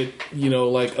lake that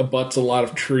like abuts a lot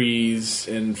of trees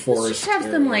and forest. Just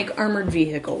have them like armored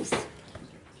vehicles.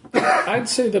 I'd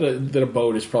say that a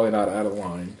boat is probably not out of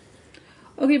line.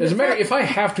 Okay, but As a matter, if I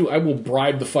have to, I will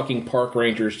bribe the fucking park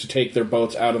rangers to take their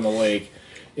boats out on the lake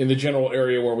in the general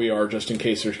area where we are, just in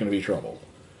case there's going to be trouble.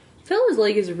 Fellows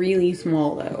Lake is really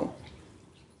small, though.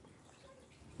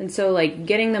 And so, like,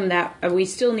 getting them we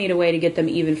still need a way to get them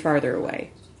even farther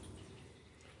away.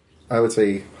 I would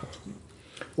say,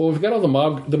 Well, we've got all the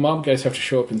mob guys have to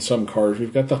show up in some cars.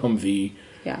 We've got the Humvee.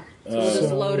 Yeah. So we'll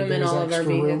just load them in there's all of our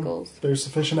extra room. vehicles. There's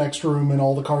sufficient extra room in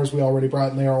all the cars we already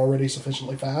brought, and they are already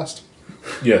sufficiently fast.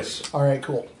 Yes. All right,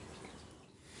 cool.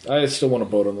 I still want a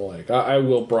boat on the lake. I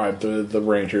will bribe the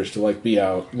rangers to be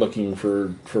out looking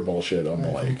for bullshit on the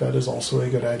I lake. think that is also a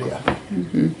good idea.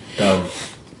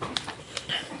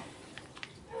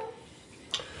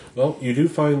 Well, you do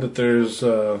find that there's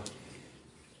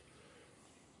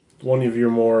one of your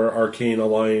more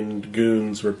arcane-aligned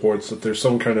goons reports that there's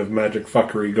some kind of magic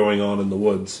fuckery going on in the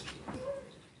woods.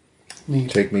 Neat.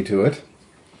 take me to it.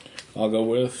 I'll go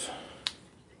with.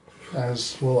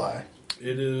 As will I.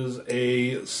 It is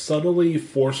a subtly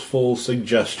forceful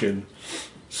suggestion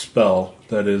spell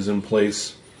that is in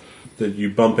place that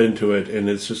you bump into it, and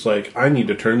it's just like, I need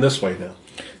to turn this way now.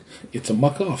 It's a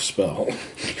muck off spell.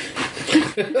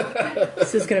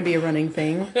 This is going to be a running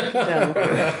thing.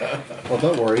 So. Well,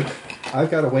 don't worry. I've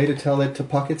got a way to tell it to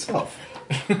puck itself.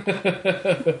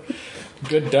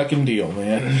 Good duck and deal,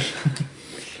 man.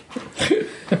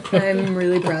 I'm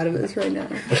really proud of this right now.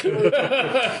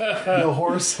 The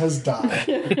horse has died.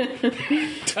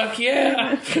 Duck,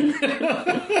 yeah!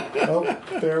 Oh,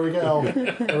 there we go.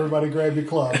 Everybody grab your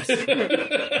clubs. We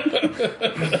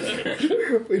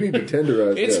need to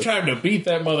tenderize It's this. time to beat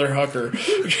that mother hucker.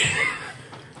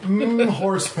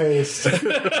 Horse paste.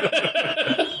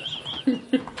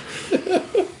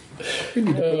 We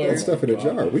need to put that stuff in a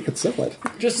jar. We could sell it.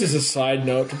 Just as a side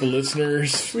note to the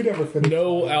listeners, We never finished.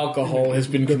 no alcohol has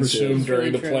been consumed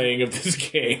during the playing of this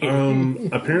game.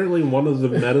 Apparently one of the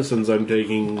medicines I'm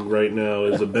taking right now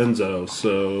is a benzo,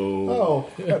 so... Oh,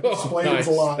 that explains nice.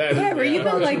 a lot. That- Whatever, you've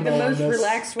been like the most Mellowness.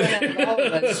 relaxed one out of all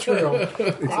of us. It's true.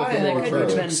 I am like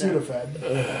allergic to Benzo. Sudafed.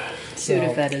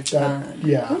 Sudafed is fun.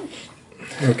 Yeah.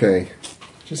 Okay.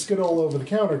 Just good old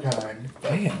over-the-counter kind.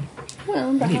 Man,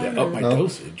 Well, I need to up my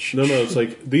dosage. No, it's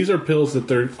like, these are pills that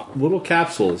they're little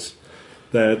capsules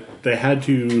that they had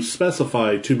to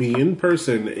specify to me in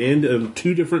person and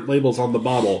 2 different labels on the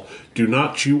bottle. Do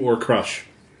not chew or crush.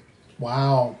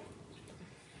 Wow.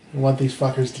 I want these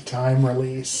fuckers to time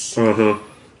release. Uh-huh.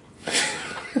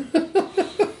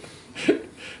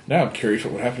 Now I'm curious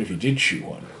what would happen if you did chew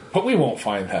one. But we won't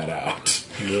find that out.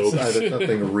 Nope. It's either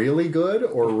something really good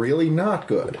or really not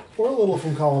good. Or a little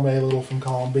from column A, a little from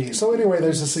column B. So anyway,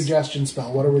 there's a suggestion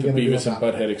spell. What are we The going to do Beavis and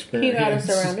about it? Butthead You experience. got us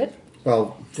around it.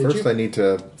 Well, Did first you? I need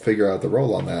to figure out the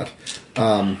roll on that.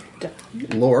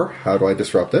 Lore, how do I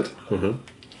disrupt it? 4?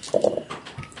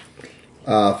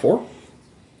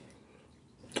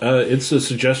 It's a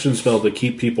suggestion spell to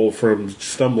keep people from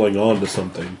stumbling onto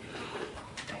something.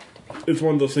 It's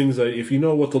one of those things that if you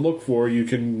know what to look for, you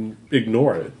can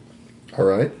ignore it. All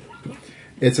right.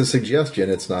 It's a suggestion.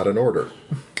 It's not an order.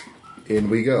 In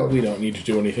we go. We don't need to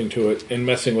do anything to it, and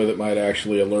messing with it might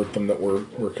actually alert them that we're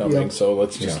coming. Yep. So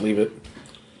let's just Yeah. leave it.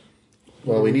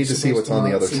 Well, we need to see what's on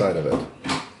the other See. side of it.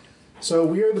 So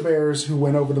we are the bears who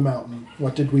went over the mountain.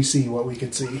 What did we see? What we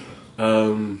could see?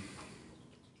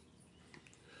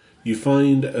 You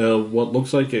find what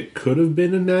looks like it could have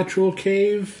been a natural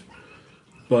cave,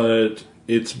 but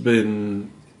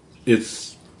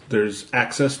there's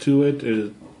access to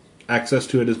it. Access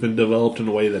to it has been developed in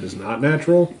a way that is not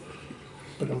natural.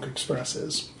 But Oak Express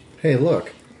is. Hey,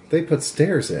 look. They put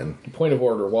stairs in. Point of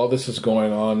order: while this is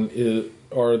going on,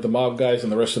 are the mob guys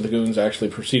and the rest of the goons actually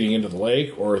proceeding into the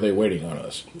lake, or are they waiting on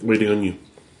us? Waiting on you.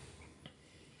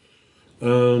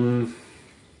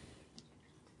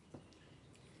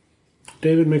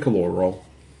 David, make a lore roll.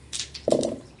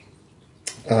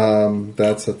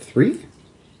 That's a 3?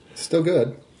 Still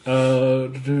good.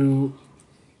 Do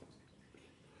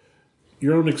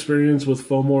your own experience with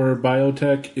Fomor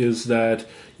Biotech is that,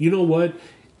 you know what,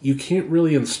 you can't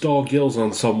really install gills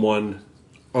on someone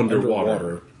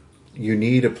underwater. You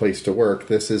need a place to work.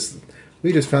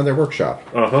 We just found their workshop.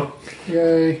 Uh-huh.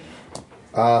 Yay.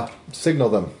 Signal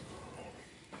them.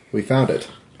 We found it.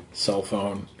 Cell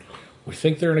phone. We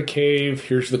think they're in a cave.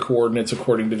 Here's the coordinates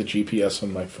according to the GPS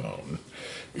on my phone.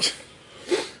 It's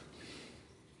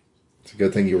a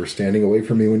good thing you were standing away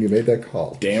from me when you made that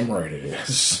call. Damn right it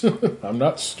is. I'm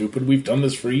not stupid. We've done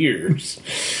this for years.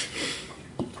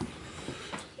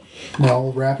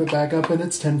 I'll wrap it back up in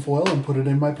its tinfoil and put it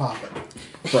in my pocket.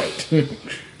 Right.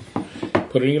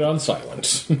 Putting it on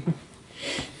silent.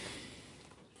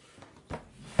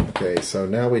 Okay, so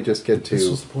now we just get This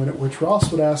to... was the point at which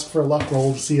Ross would ask for a luck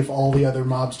roll to see if all the other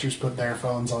mobsters put their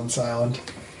phones on silent.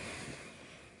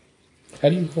 How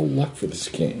do you roll luck for this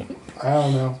game? I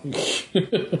don't know.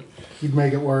 You'd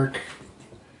make it work.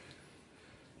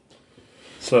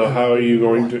 So how are you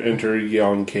going to enter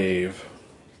Yon Cave?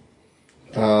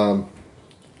 Well,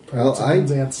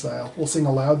 It's Ant style. We'll sing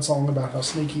a loud song about how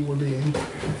sneaky we're being.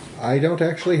 I don't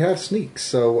actually have sneaks,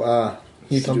 so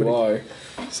Neither do I.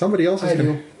 somebody else is I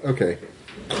gonna... do. Okay.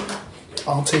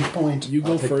 I'll take point. You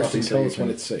go I'll take first Puppy and so tell you us when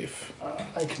can- it's safe.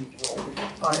 I can roll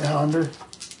 900.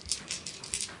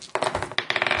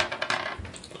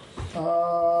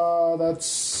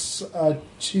 That's a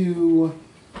 2.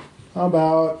 How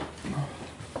about...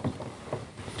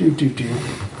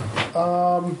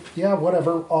 Yeah,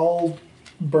 whatever. I'll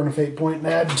burn a fate point and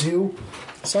add 2.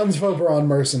 Sons of Oberon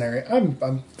Mercenary. I'm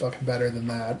fucking better than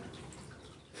that.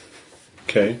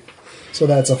 Okay. So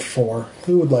that's a 4.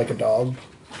 Who would like a dog?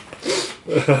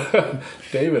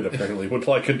 David apparently would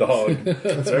like a dog.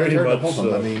 Very Turn to much hold them,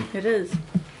 so. I mean, It is.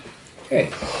 Hey,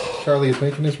 Charlie is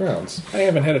making his rounds. I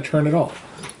haven't had a turn at all.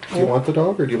 Do you want the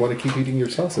dog, or do you want to keep eating your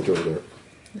sausage over there?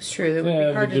 It's true. It would Yeah, be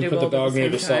if hard you to did do put the both dog near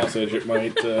at the the same time. sausage, it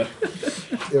might... It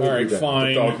would all be right, bad.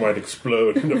 fine. The dog might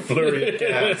explode in a flurry of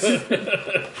cats.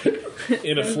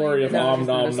 In a flurry of The dog om is not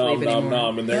nom asleep nom nom anymore.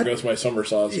 nom, and there goes my summer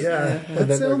sausage. Yeah, And that then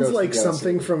there sounds goes like the gas.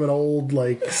 something from an old,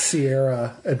 like,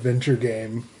 Sierra adventure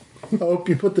game. I hope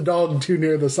you put the dog too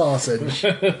near the sausage.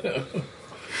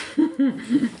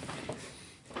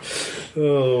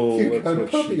 Oh, You that's got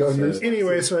what puppy she on your- said.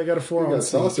 Anyway, so I got a 4 I on got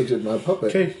sneak. sausage in my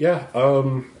puppet. Okay, yeah.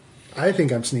 I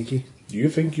think I'm sneaky. You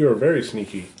think you're very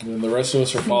sneaky. And the rest of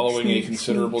us are following a sneak,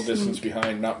 considerable sneak, distance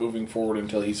behind, not moving forward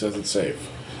until he says it's safe.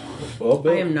 Well,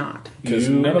 Bill, I am not. Because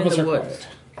You- none of I'm in us the are woods.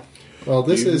 quiet. Well,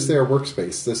 this is their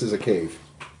workspace. This is a cave.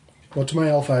 What do my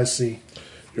elf eyes see?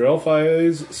 Your elf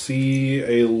eyes see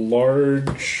a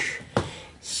large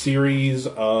series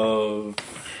of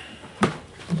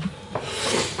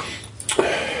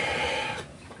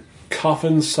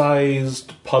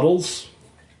coffin-sized puddles.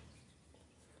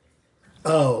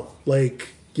 Oh, like,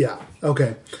 yeah,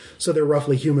 okay. So they're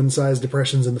roughly human-sized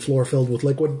depressions in the floor filled with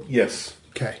liquid? Yes.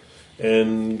 Okay.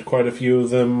 And quite a few of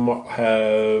them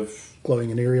have... Glowing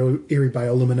in eerie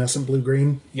bioluminescent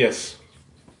blue-green. Yes.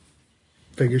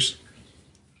 Figures.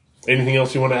 Anything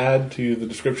else you want to add to the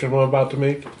description I'm about to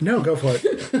make? No, go for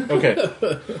it. Okay.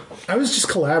 I was just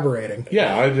collaborating.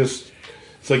 Yeah, I just...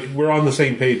 It's like we're on the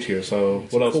same page here, so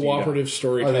what else do you got? Cooperative Are,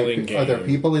 storytelling game. there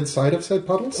people inside of said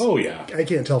puddles? Oh, yeah. I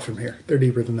can't tell from here. They're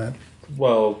deeper than that.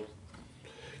 Well,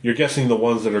 you're guessing the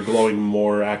ones that are glowing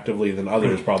more actively than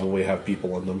others probably have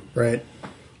people in them. Right.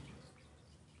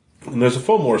 And there's a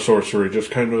Fomor sorcerer just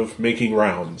kind of making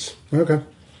rounds. Okay.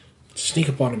 Sneak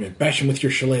up on him and bash him with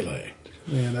your shillelagh.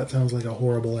 Man, that sounds like a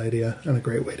horrible idea and a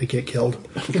great way to get killed.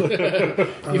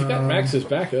 You've got Max's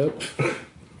backup.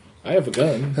 I have a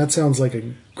gun. That sounds like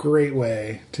a great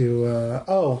way to.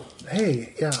 Oh,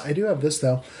 hey, yeah, I do have this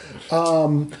though.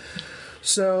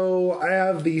 So I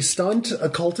have the stunt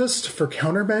occultist for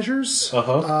countermeasures.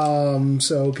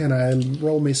 So can I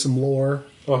roll me some lore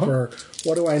for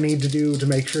what do I need to do to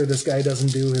make sure this guy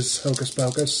doesn't do his hocus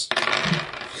pocus?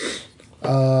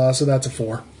 So that's a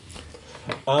 4.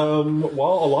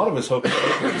 Well, a lot of his hocus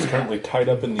pocus is currently tied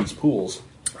up in these pools.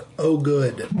 Oh,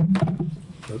 good.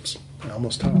 Oops, I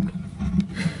almost talked.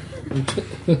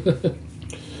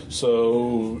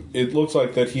 So it looks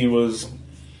like that he was,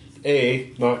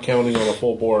 A, not counting on a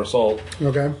full bore assault.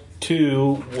 Okay.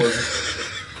 2, was...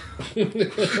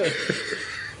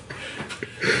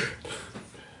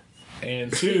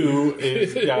 And 2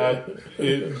 is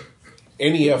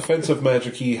any offensive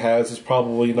magic he has is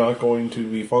probably not going to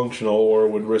be functional or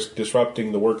would risk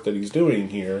disrupting the work that he's doing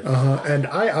here. And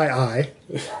I.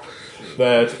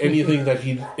 That anything that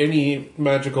any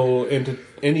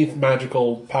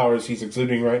magical powers he's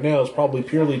exuding right now is probably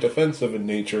purely defensive in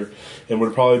nature and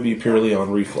would probably be purely on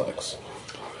reflex.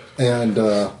 And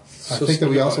I think that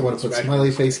we speak also on want to put magic.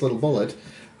 smiley face little bullet.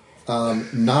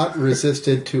 Not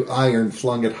resisted to iron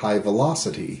flung at high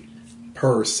velocity,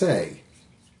 per se.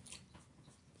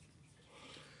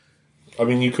 I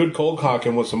mean, you could cold cock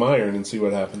him with some iron and see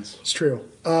what happens. It's true.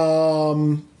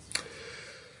 do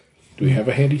we have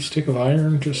a handy stick of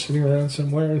iron just sitting around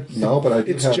somewhere? No, but I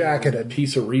do It's have jacketed.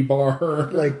 Piece of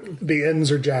rebar. Like, the ends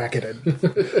are jacketed.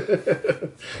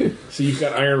 So you've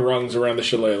got iron rungs around the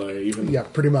shillelagh, even. Yeah,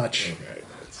 pretty much.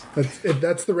 Okay.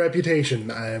 That's the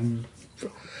reputation. I am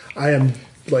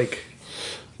like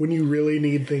When you really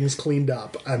need things cleaned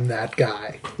up, I'm that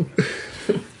guy.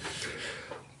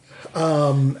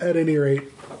 At any rate,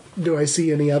 do I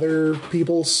see any other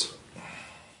peoples?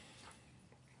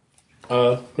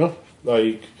 No.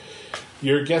 Like,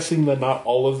 you're guessing that not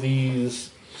all of these...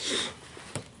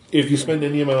 If you spend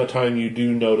any amount of time, you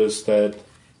do notice that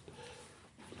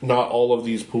not all of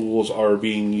these pools are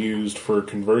being used for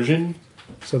conversion.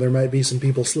 So there might be some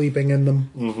people sleeping in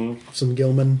them. Mm-hmm. Some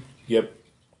gilman. Yep.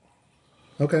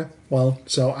 Okay. Well,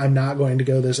 so I'm not going to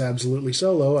go this absolutely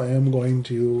solo. I am going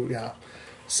to,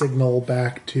 signal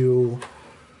back to...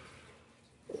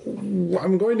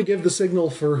 I'm going to give the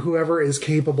signal for whoever is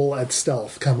capable at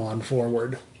stealth. Come on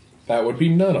forward. That would be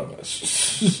none of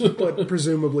us. But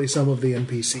presumably some of the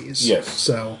NPCs. Yes.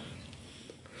 So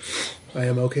I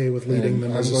am okay with leading And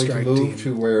them I'm as a going to strike move team.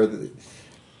 to where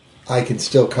I can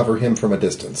still cover him from a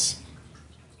distance.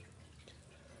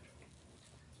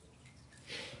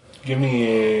 Give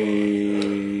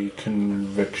me a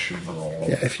conviction roll.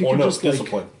 Yeah, if you or could no, just, like-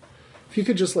 discipline. If you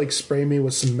could just spray me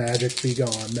with some magic, be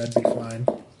gone. That'd be fine.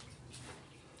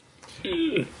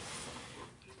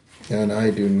 And I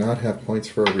do not have points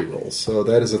for a reroll, so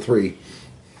that is a 3.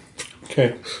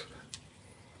 Okay.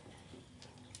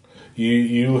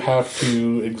 You have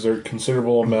to exert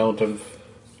considerable amount of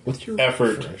What's your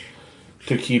effort refresh?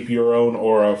 to keep your own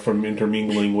aura from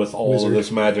intermingling with all Wizard. of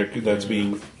this magic that's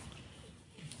being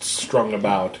strung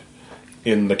about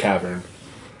in the cavern.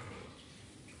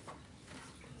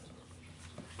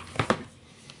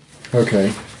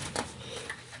 Okay.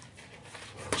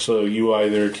 So you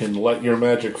either can let your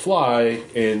magic fly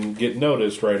and get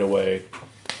noticed right away.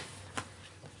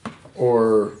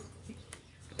 Or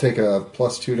take a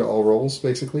 +2 to all rolls,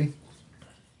 basically?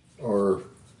 Or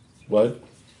What?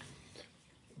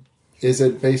 is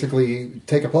it basically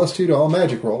take a +2 to all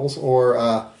magic rolls,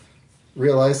 or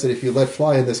realize that if you let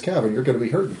fly in this cavern, you're going to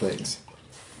be hurting things?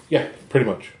 Yeah, pretty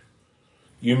much.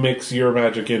 You mix your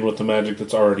magic in with the magic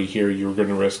that's already here, you're going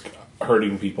to risk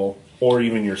hurting people, or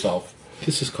even yourself.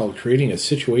 This is called creating a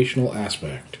situational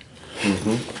aspect.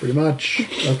 Pretty much.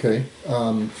 Okay.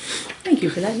 Thank you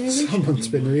for that narration. Someone's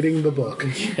been reading the book.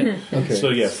 Okay. So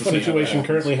yes, the Funny how situation that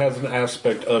currently has an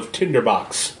aspect of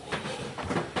tinderbox.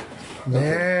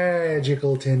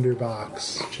 Magical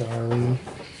tinderbox, Charlie.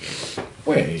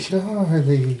 Wait.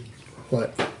 Charlie.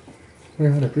 What?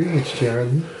 We're on a breach,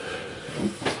 Charlie.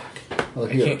 Well,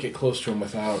 I here. can't get close to him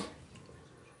without...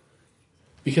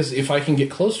 Because if I can get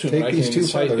close to him, Take I these can 2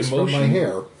 incite feathers from emotion, my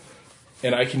hair.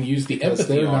 and I can use the Because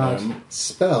empathy they're on not him.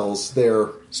 spells, they're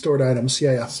Stored items,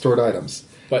 yeah. stored items.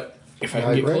 But if I Now,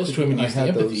 can I get close granted to him and I use the had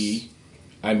empathy,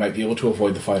 I might be able to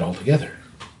avoid the fight altogether.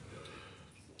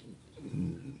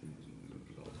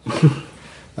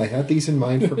 I had these in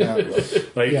mind for battle.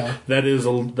 Like Yeah. that is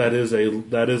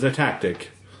a tactic.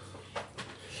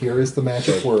 Here is the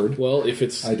magic word. Well, if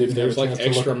it's I if didn't there's have a like chance to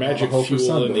extra look at magic Navajo for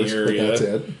fuel in the sunburst, but area, that's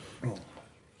it.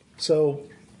 So,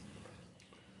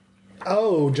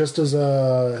 just as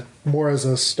more as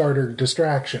a starter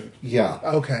distraction. Yeah.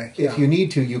 Okay, yeah. If you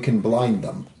need to, you can blind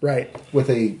them Right. with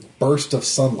a burst of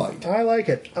sunlight. I like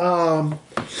it.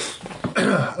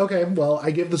 Okay, well,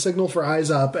 I give the signal for eyes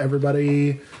up.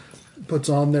 Everybody puts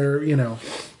on their,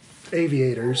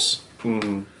 aviators.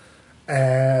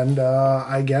 And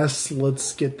I guess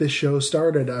let's get this show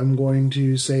started. I'm going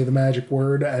to say the magic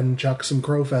word and chuck some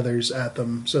crow feathers at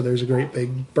them so there's a great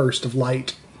big burst of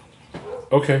light.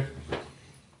 Okay.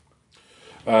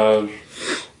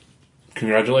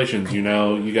 Congratulations.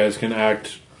 You guys can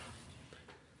act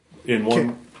in one.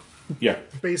 Okay. Yeah.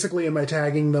 Basically, am I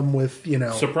tagging them with,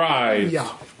 Surprise. Yeah.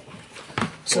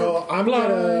 So I'm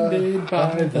Blinded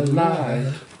by the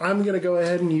light. gonna go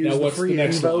ahead and use Now, the what's free the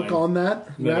next invoke line? on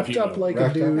that. None of Wrapped you up know. like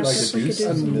Wrapped a up like deuce. a deuce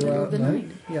in the middle of the and,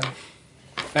 night. yeah.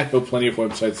 I know plenty of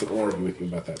websites that will argue with you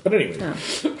about that. But anyway,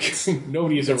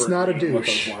 nobody has ever. It's not a agreed on what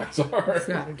douche. those lines are. It's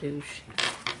not a douche.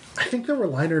 I think there were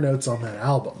liner notes on that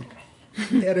album.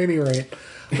 At any rate.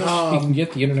 You can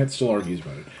get the internet still argues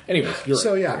about it. Anyways, you're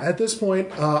So right. yeah, at this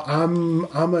point, I'm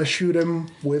gonna shoot him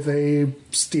with a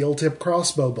steel tip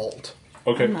crossbow bolt.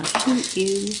 Okay. I'm not shoot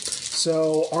you.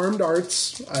 So armed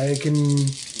arts, I can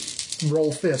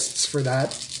roll fists for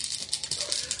that,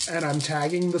 and I'm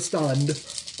tagging the stunned.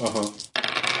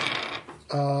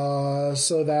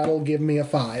 So that'll give me a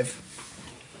 5.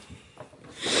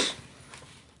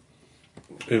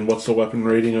 And what's the weapon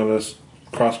rating on this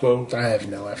crossbow? I have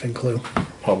no effing clue.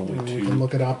 Probably We can 2.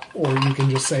 look it up, or you can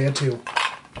just say a 2.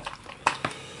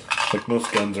 Like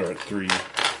most guns are at 3.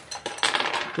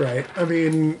 Right. I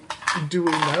mean, do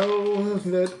we know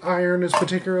that iron is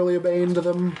particularly a bane to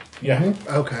them? Yeah.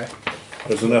 Okay.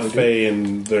 There's enough Fey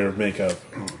in their makeup.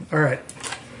 All right.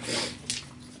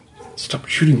 Stop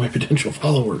shooting my potential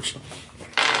followers.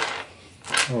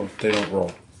 Oh, they don't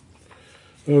roll.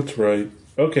 That's right.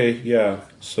 Okay, yeah.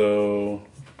 So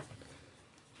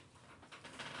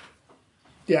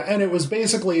Yeah, and it was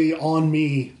basically on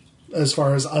me as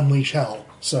far as unleash hell.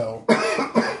 So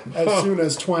as soon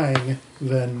as twang,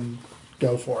 then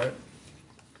go for it.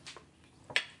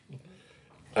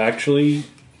 actually,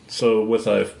 so with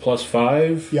a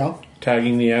 +5, Yeah.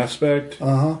 tagging the aspect,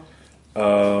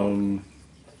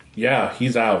 yeah,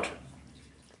 he's out.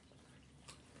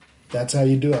 That's how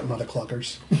you do it, mother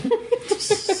cluckers.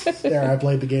 There, I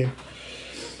played the game.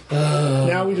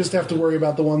 Now we just have to worry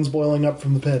about the ones boiling up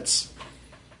from the pits.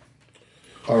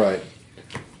 All right.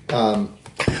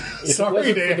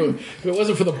 Sorry, Dan. If it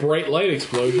wasn't for the bright light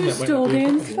explosion, that might Still not be-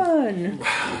 Dan's fun.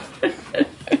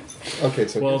 Okay,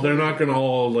 so Well, they're not going to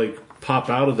all like pop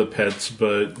out of the pits,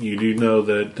 but you do know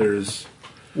that there's.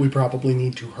 We probably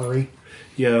need to hurry.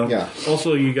 Yeah. Yeah.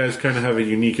 Also, you guys kind of have a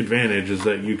unique advantage is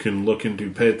that you can look into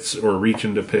pits or reach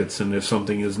into pits, and if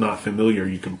something is not familiar,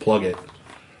 you can plug it.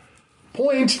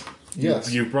 Point.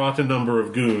 yes, You brought a number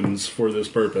of goons for this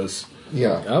purpose.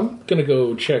 yeah. I'm gonna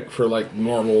go check for like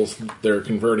normals they're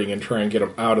converting and try and get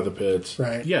them out of the pits.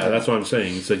 Right. Yeah, that's what I'm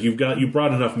saying. Is that you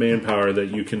brought enough manpower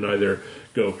that you can either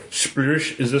go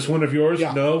sploosh. Is this one of yours?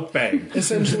 Yeah. No. Bang.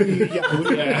 Essentially,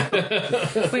 yeah.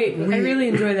 Wait, I really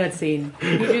enjoy that scene.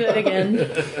 Can you do that again?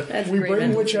 That's We great. bring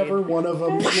mental whichever state. one of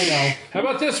them, How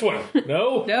about this one?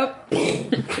 No. Nope.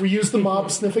 we use the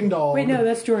mob sniffing dog. Wait, no,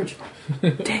 that's George.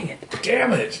 Dang it.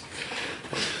 Damn it!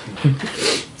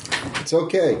 It's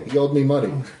okay. He owed me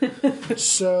money.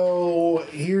 So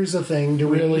here's the thing: do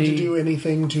we Really? need to do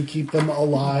anything to keep them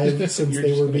alive since You're they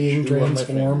just were gonna being chew on my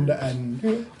transformed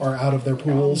and are out of their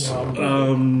pools?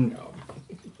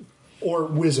 Or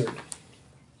wizard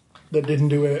that didn't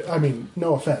do it? I mean,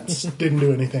 no offense, didn't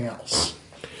do anything else.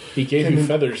 He gave you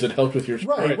feathers that helped with your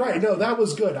Right, right. No, that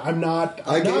was good. I gave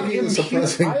not you the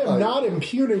suppressing I am pipe. not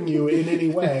impugning you in any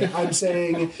way. I'm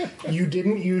saying you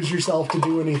didn't use yourself to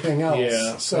do anything else.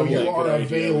 Yeah. So probably you a are good idea. We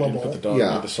didn't available. Put the dog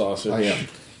Yeah. near the sausage. I am.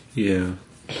 Yeah.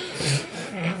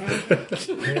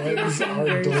 Eggs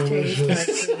are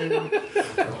delicious.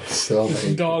 So The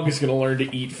many. dog is gonna learn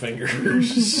to eat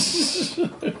fingers.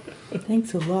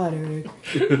 Thanks a lot, Eric.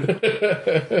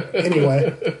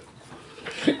 Anyway,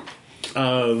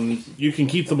 You can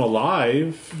keep them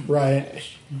alive. right.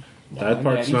 That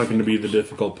part's not going to be the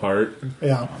difficult part.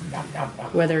 Yeah.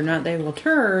 Whether or not they will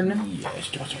turn,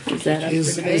 is that up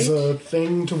Is for is debate? a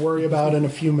thing to worry about in a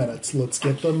few minutes. Let's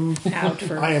get them Out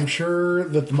first. I am sure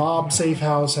that the mob safe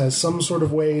house has some sort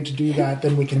of way to do that.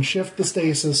 Then we can shift the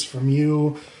stasis from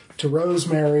you to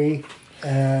Rosemary,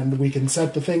 and we can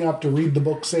set the thing up to read the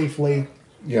book safely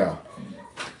Yeah.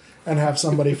 and have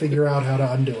somebody figure out how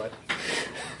to undo it.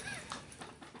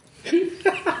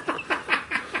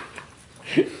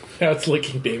 Now it's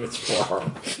licking David's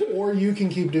forearm. Or you can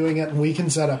keep doing it, and we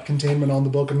can set up containment on the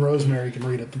book, and Rosemary can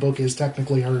read it. The book is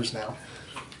technically hers now.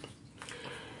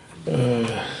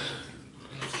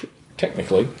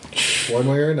 Technically. One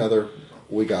way or another,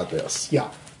 we got this. Yeah.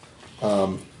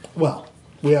 Well,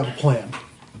 we have a plan.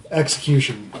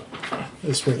 Execution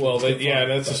is where Well, things get yeah, fun.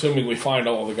 that's assuming we find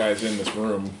all the guys in this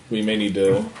room. We may need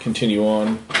to continue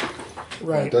on.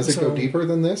 Right. Does it so go deeper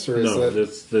than this, or is No, that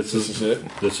this is is it?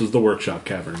 This is the workshop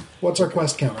cavern. What's our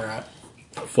quest counter at?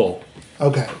 Full.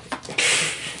 Okay.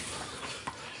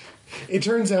 It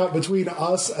turns out between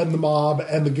us and the mob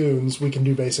and the goons, we can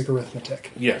do basic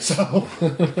arithmetic. Yes. So,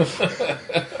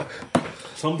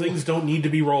 Some things don't need to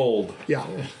be rolled. yeah.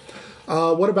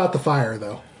 What about the fire,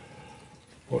 though?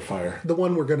 What fire? The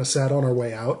one we're going to set on our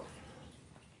way out.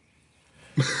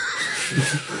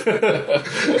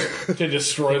 To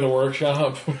destroy the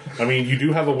workshop? I mean, you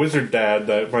do have a wizard dad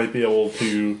that might be able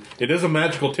to. It is a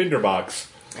magical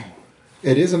tinderbox.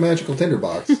 it is a magical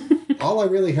tinderbox? All I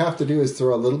really have to do is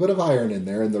throw a little bit of iron in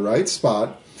there in the right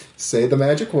spot, say the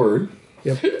magic word,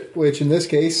 Yep. which in this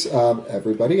case,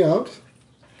 everybody out.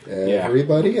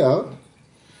 Everybody out.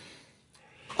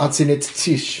 Atzinet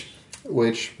Tish,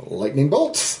 which lightning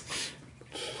bolts.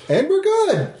 And we're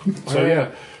good. So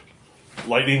yeah,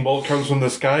 lightning bolt comes from the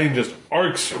sky and just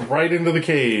arcs right into the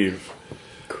cave.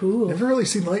 Cool. Never really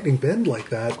seen lightning bend like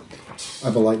that.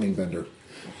 I'm a lightning bender.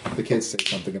 The kids say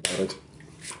something about it.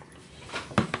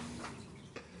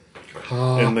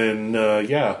 And then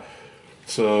yeah,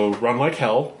 so run like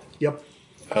hell. Yep.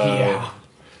 Yeah.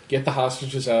 Get the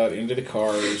hostages out into the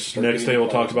cars. start Next getting day we'll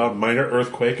the talk cars. about minor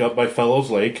earthquake up by Fellows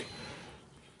Lake.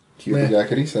 Cupid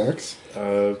yakety sax.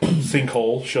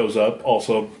 Sinkhole shows up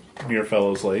also near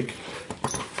Fellows Lake.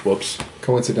 Whoops.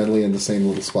 Coincidentally in the same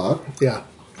little spot. Yeah.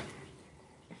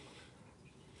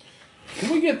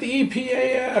 Can we you get the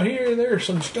EPA out here, there's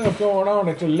some stuff going on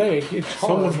at the lake. It's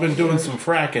Someone's horrible. been doing some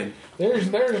fracking. There's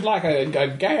like a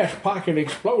gas pocket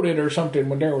exploded or something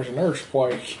when there was an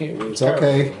earthquake. It's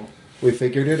okay. We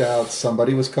figured it out.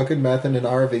 Somebody was cooking meth in an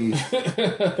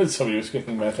RV. Somebody was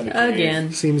getting meth in a cave.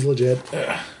 Again. Seems legit.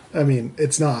 I mean,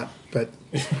 it's not, but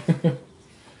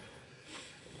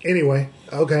anyway.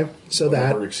 Okay, so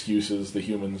Whatever excuses the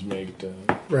humans make to...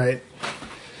 right.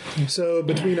 So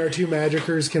between our two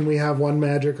magicers, can we have one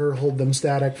magicer hold them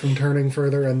static from turning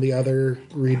further, and the other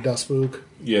read Dustbook?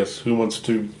 Yes. Who wants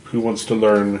to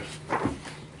learn?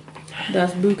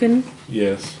 Das Buchen.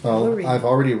 Yes. Well, read. I've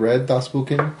already read Das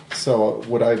Buchen, so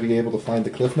would I be able to find the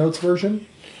Cliff Notes version?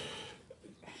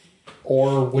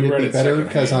 Or would You it read be it better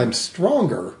because secondhand. I'm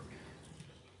stronger?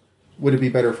 Would it be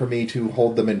better for me to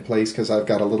hold them in place because I've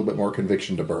got a little bit more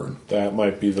conviction to burn? That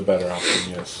might be the better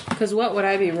option. Yes. Because what would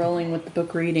I be rolling with the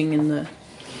book reading and the...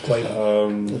 Play.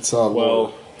 It's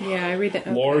Well, Yeah, I read that.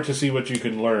 Okay. lore to see what you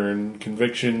can learn,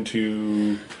 conviction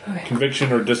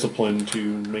or discipline to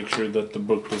make sure that the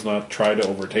book does not try to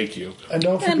overtake you. And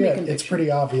don't And forget, conviction. it's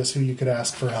pretty obvious who you could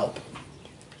ask for help.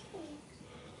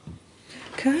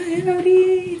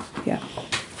 Coyote. Yeah.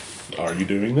 Are you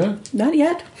doing that? Not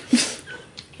yet.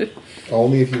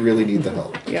 Only if you really need the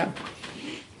help. Yeah.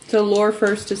 So lore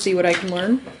first to see what I can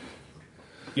learn.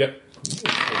 Yep.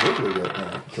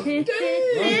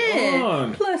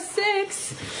 on.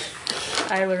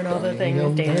 +6. I learn all the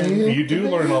things, Dan. You do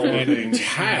learn all the things.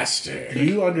 Fantastic.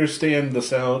 You understand the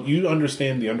sound. You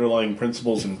understand the underlying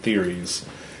principles and theories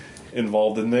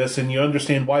involved in this, and you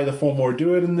understand why the Fomor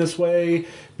do it in this way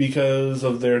because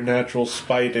of their natural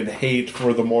spite and hate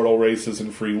for the mortal races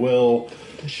and free will.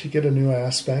 Does she get a new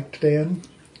aspect, Dan?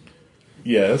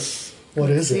 Yes. What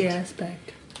is The it?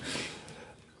 aspect.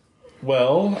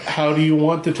 Well, how do you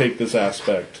want to take this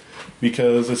aspect?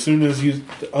 Because as soon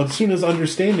as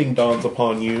understanding dawns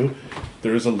upon you,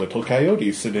 there is a little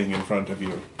coyote sitting in front of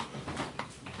you.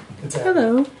 It's Abby.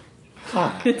 Hello.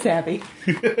 Hi. It's Abby.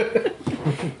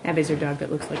 Abby's her dog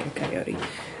that looks like a coyote.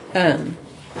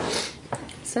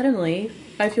 Suddenly,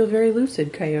 I feel very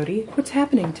lucid, Coyote. What's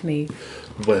happening to me?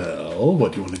 Well,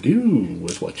 what do you want to do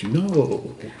with what you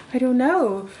know? I don't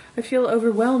know. I feel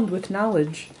overwhelmed with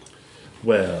knowledge.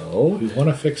 Well, We want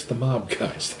to fix the mob,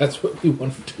 guys. That's what we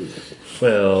want to do.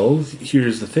 Well,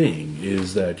 here's the thing,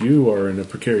 is that you are in a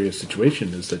precarious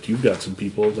situation, is that you've got some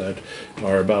people that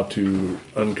are about to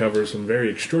uncover some very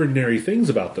extraordinary things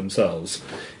about themselves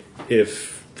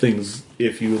if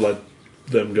you let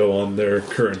them go on their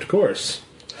current course.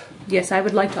 Yes, I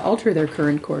would like to alter their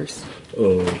current course.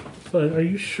 Oh, but are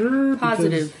you sure? Because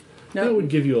Positive. No. that would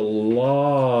give you a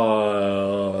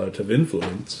lot of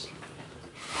influence.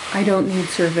 I don't need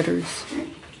servitors.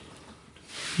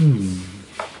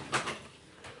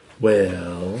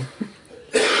 Well,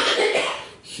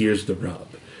 here's the rub.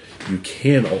 You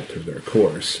can alter their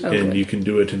course, Oh, and good. you can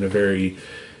do it in a very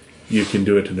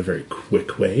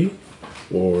quick way,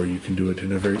 or you can do it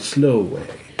in a very slow way.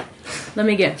 Let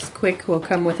me guess. Quick will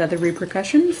come with other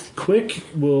repercussions? Quick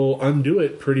will undo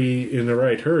it pretty in the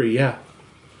right hurry, yeah.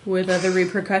 With other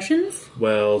repercussions?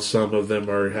 Well, some of them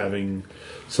are having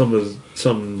some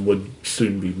would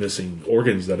soon be missing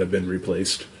organs that have been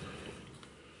replaced.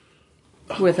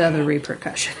 With other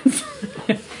repercussions.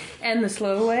 And the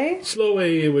slow way? Slow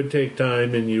way, it would take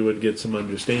time and you would get some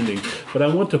understanding. But I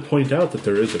want to point out that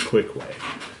there is a quick way.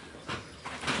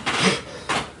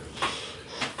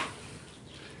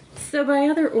 So by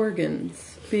other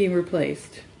organs being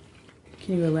replaced,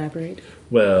 can you elaborate?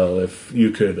 Well, if you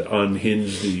could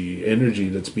unhinge the energy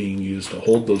that's being used to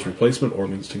hold those replacement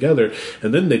organs together,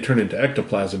 and then they turn into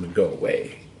ectoplasm and go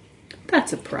away.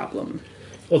 That's a problem.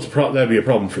 Well, that'd be a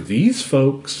problem for these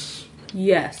folks,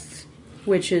 Yes.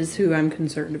 Which is who I'm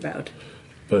concerned about.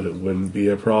 but it wouldn't be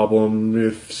a problem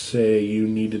if, say, you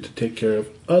needed to take care of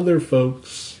other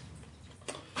folks.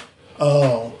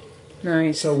 Oh,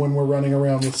 Nice. so when we're running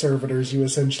around with servitors, you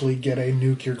essentially get a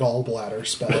nuke your gallbladder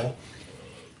spell.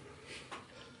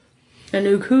 A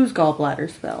nuke whose gallbladder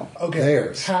spell? Okay,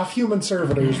 Theirs. half human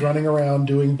servitors running around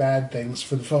doing bad things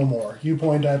for the Fomor. You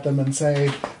point at them and say,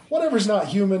 whatever's not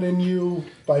human in you,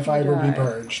 by fiber be Die.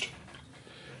 purged.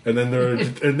 And then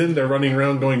they're running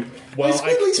around going, well,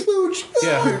 Squiggly spooch!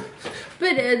 yeah,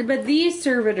 But these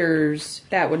servitors,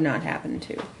 that would not happen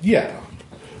to. yeah.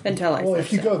 Until I Well, said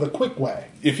if you so. go the quick way,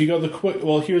 If you go the quick,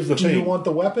 well, here's the do thing. you want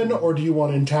the weapon or do you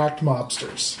want intact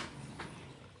mobsters?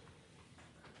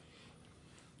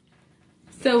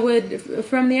 So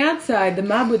from the outside, the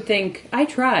mob would think, I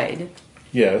tried.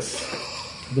 Yes.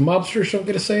 The mobsters don't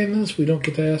get a say in this. We don't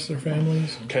get to ask their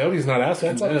families. Coyote's not asking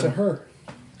That's up to them. her.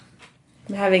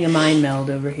 I'm having a mind meld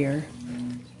over here.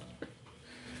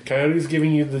 Coyote's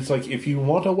giving you this, like, if you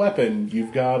want a weapon,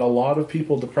 you've got a lot of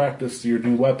people to practice your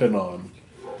new weapon on.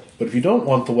 But if you don't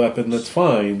want the weapon, that's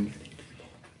fine.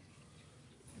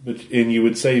 And you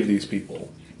would save these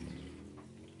people.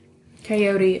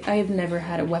 Coyote, I have never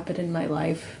had a weapon in my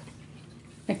life.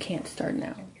 I can't start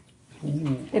now.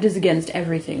 It is against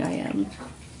everything I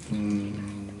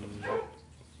am.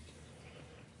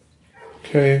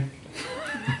 Okay.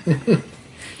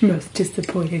 Most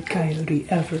disappointed coyote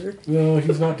ever. No,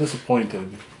 he's not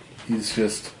disappointed. He's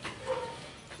just...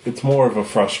 It's more of a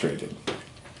frustrated.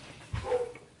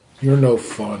 You're no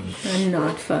fun. I'm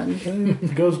not fun.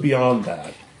 It goes beyond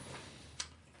that.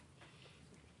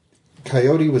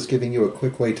 Coyote was giving you a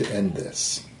quick way to end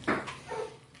this.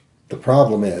 The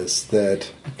problem is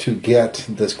that to get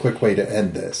this quick way to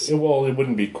end this, Well, it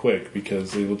wouldn't be quick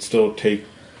because it would still take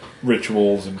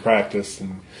rituals and practice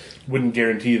and wouldn't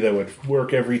guarantee that would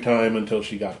work every time until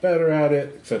she got better at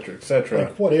it, etc., etc.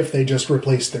 Like, what if they just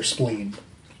replaced their spleen?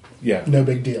 Yeah. No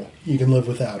big deal. You can live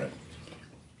without it.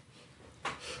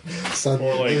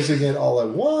 suddenly Or like- using it all at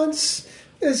once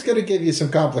is going to give you some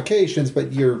complications,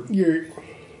 but you'll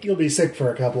You'll be sick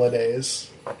for a couple of days.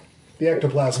 The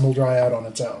ectoplasm will dry out on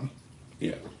its own.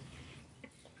 Yeah.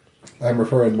 I'm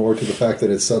referring more to the fact that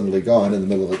it's suddenly gone in the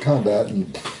middle of a combat,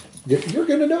 and you're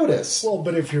going to notice. Well,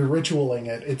 but if you're ritualing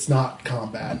it, it's not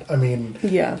combat. I mean,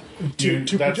 Yeah. to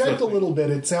That's the project a thing. little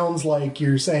bit, it sounds like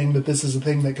you're saying that this is a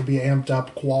thing that could be amped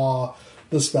up qua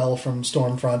the spell from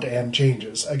Stormfront and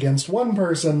changes. Against one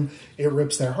person, it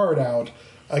rips their heart out.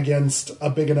 Against a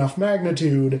big enough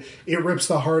magnitude, it rips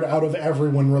the heart out of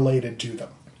everyone related to them.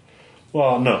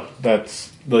 Well, no,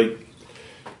 that's like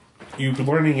you're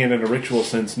learning it in a ritual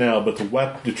sense now, but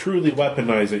to truly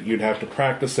weaponize it, you'd have to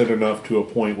practice it enough to a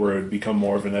point where it would become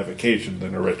more of an evocation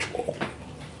than a ritual.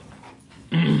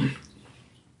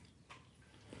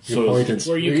 Your point is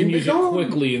Where you can use it gone.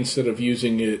 quickly instead of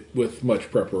using it with much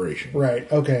preparation. Right,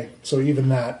 okay. So even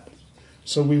that.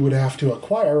 So we would have to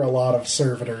acquire a lot of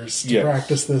servitors to Yes.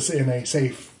 practice this in a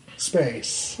safe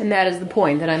space. And that is the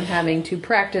point, that I'm having to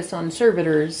practice on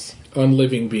servitors. On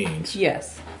living beings.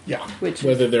 Yes. Yeah. Which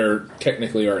Whether they're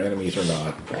technically our enemies or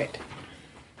not. right.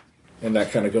 And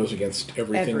that kind of goes against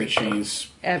everything that Everything. she's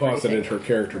Everything. posited her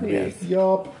character to Yes. be.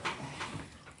 Yup.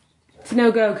 It's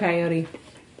no go, Coyote.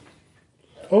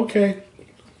 Okay.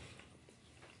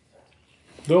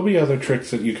 There'll be other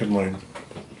tricks that you can learn.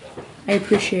 I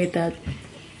appreciate that.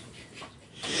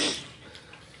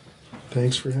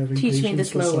 Thanks for having Teach me patience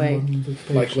the with slow way. someone with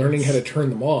Like learning how to patience. turn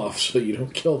them off so you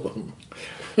don't kill them.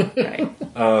 Right.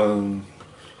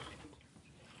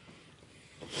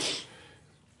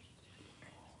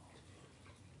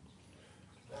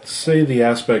 Say the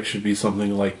aspect should be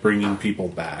something like bringing people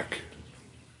back.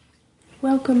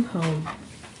 Welcome home.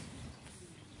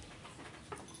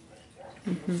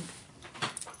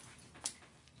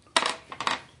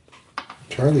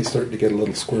 Charlie's starting to get a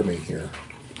little squirmy here.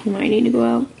 You might need to go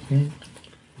out.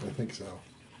 I think so.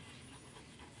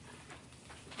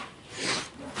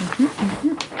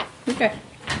 Okay.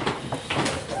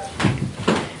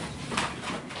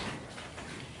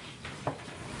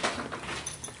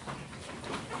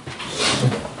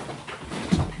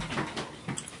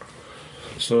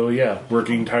 So yeah,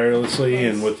 working tirelessly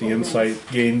and with the insight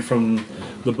gained from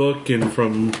the book and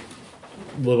from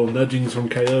little nudgings from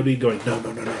Coyote going, no.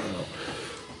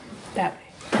 That way.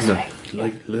 This No, way.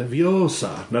 like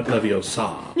Leviosa, not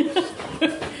Leviosa.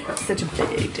 Such a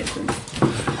big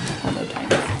difference. Although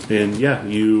tiny. And yeah,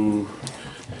 you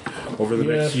over the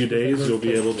next Yes, few days you'll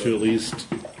be able to at least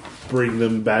bring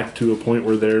them back to a point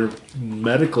where they're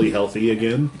medically healthy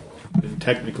again and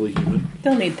technically human.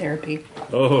 They'll need therapy.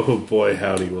 Oh boy,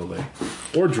 howdy will they.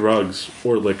 Or drugs,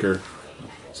 or liquor.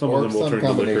 Some Or of them will some turn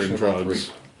to liquor combination and of all drugs.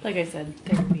 three. Like I said,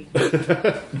 therapy.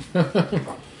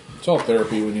 It's all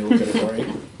therapy when you look at it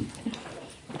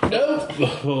right.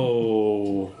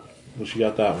 Oh, well, she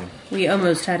got that one. We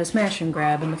almost had a smash and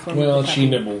grab in the form Well, of a she puppy.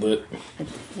 nibbled it.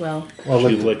 Well,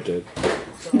 She licked it.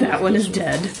 that one is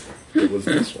dead. It was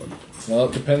this one. Well,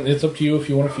 it depends. It's up to you if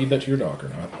you want to feed that to your dog or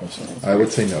not. I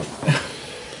would say no.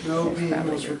 No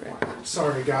being was required.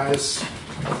 Sorry, guys.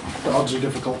 Dogs are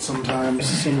difficult sometimes.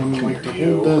 Someone would like to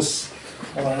hold this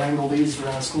while I wrangle these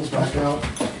rascals back out.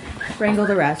 Wrangle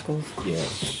the rascals.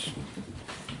 Yes.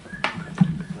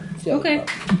 Okay.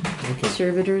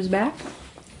 Servitor's back.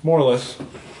 More or less.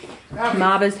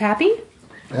 Mob is happy?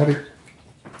 Abby?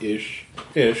 Ish.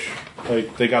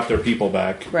 Like, they got their people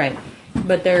back. Right.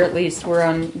 But they're at least we're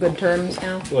on good terms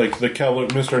now. Like,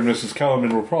 Mr. and Mrs.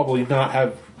 Kellerman will probably not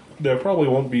have... They probably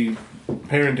won't be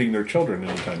parenting their children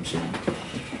anytime soon.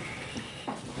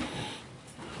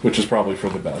 Which is probably for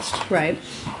the best. Right.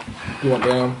 You want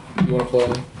down? You want to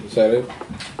play? Is that it?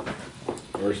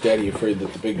 Or is Daddy afraid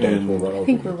that the big dogs will run over? I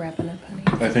think we're wrapping up, honey.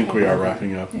 I think we are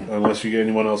wrapping up. Yeah. Unless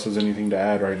anyone else has anything to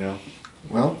add right now.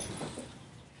 Well,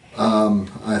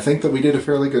 I think that we did a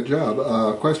fairly good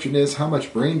job. Question is, how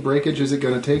much brain breakage is it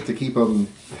going to take to keep them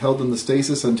held in the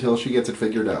stasis until she gets it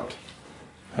figured out?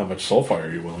 How much soulfire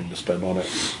are you willing to spend on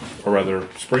it? Or rather,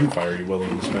 springfire are you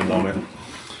willing to spend on it?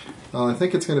 I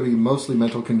think it's going to be mostly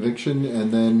mental conviction,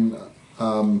 and then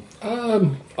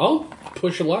I'll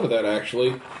push a lot of that,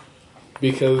 actually.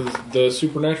 Because the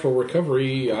supernatural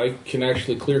recovery, I can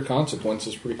actually clear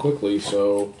consequences pretty quickly,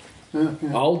 so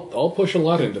I'll push a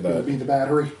lot into That'd that. be the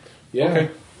battery. Yeah. Okay.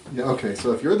 yeah, okay.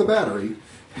 So if you're the battery,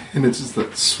 and it's just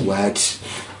the sweat.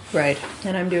 Right.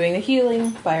 And I'm doing the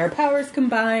healing. By our powers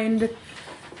combined,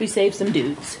 we save some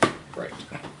dudes. Right.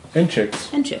 And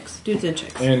chicks. And chicks. Dudes and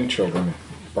chicks. And children,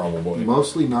 probably.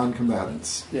 Mostly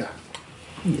non-combatants. Yeah.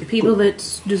 People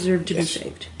that deserve to be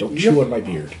saved. Don't chew on my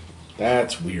beard.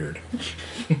 That's weird.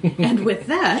 And with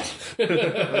that,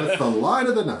 That's the line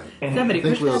of the night. somebody I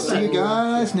think push we'll that see you button.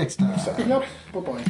 guys next time. Yep. Bye-bye.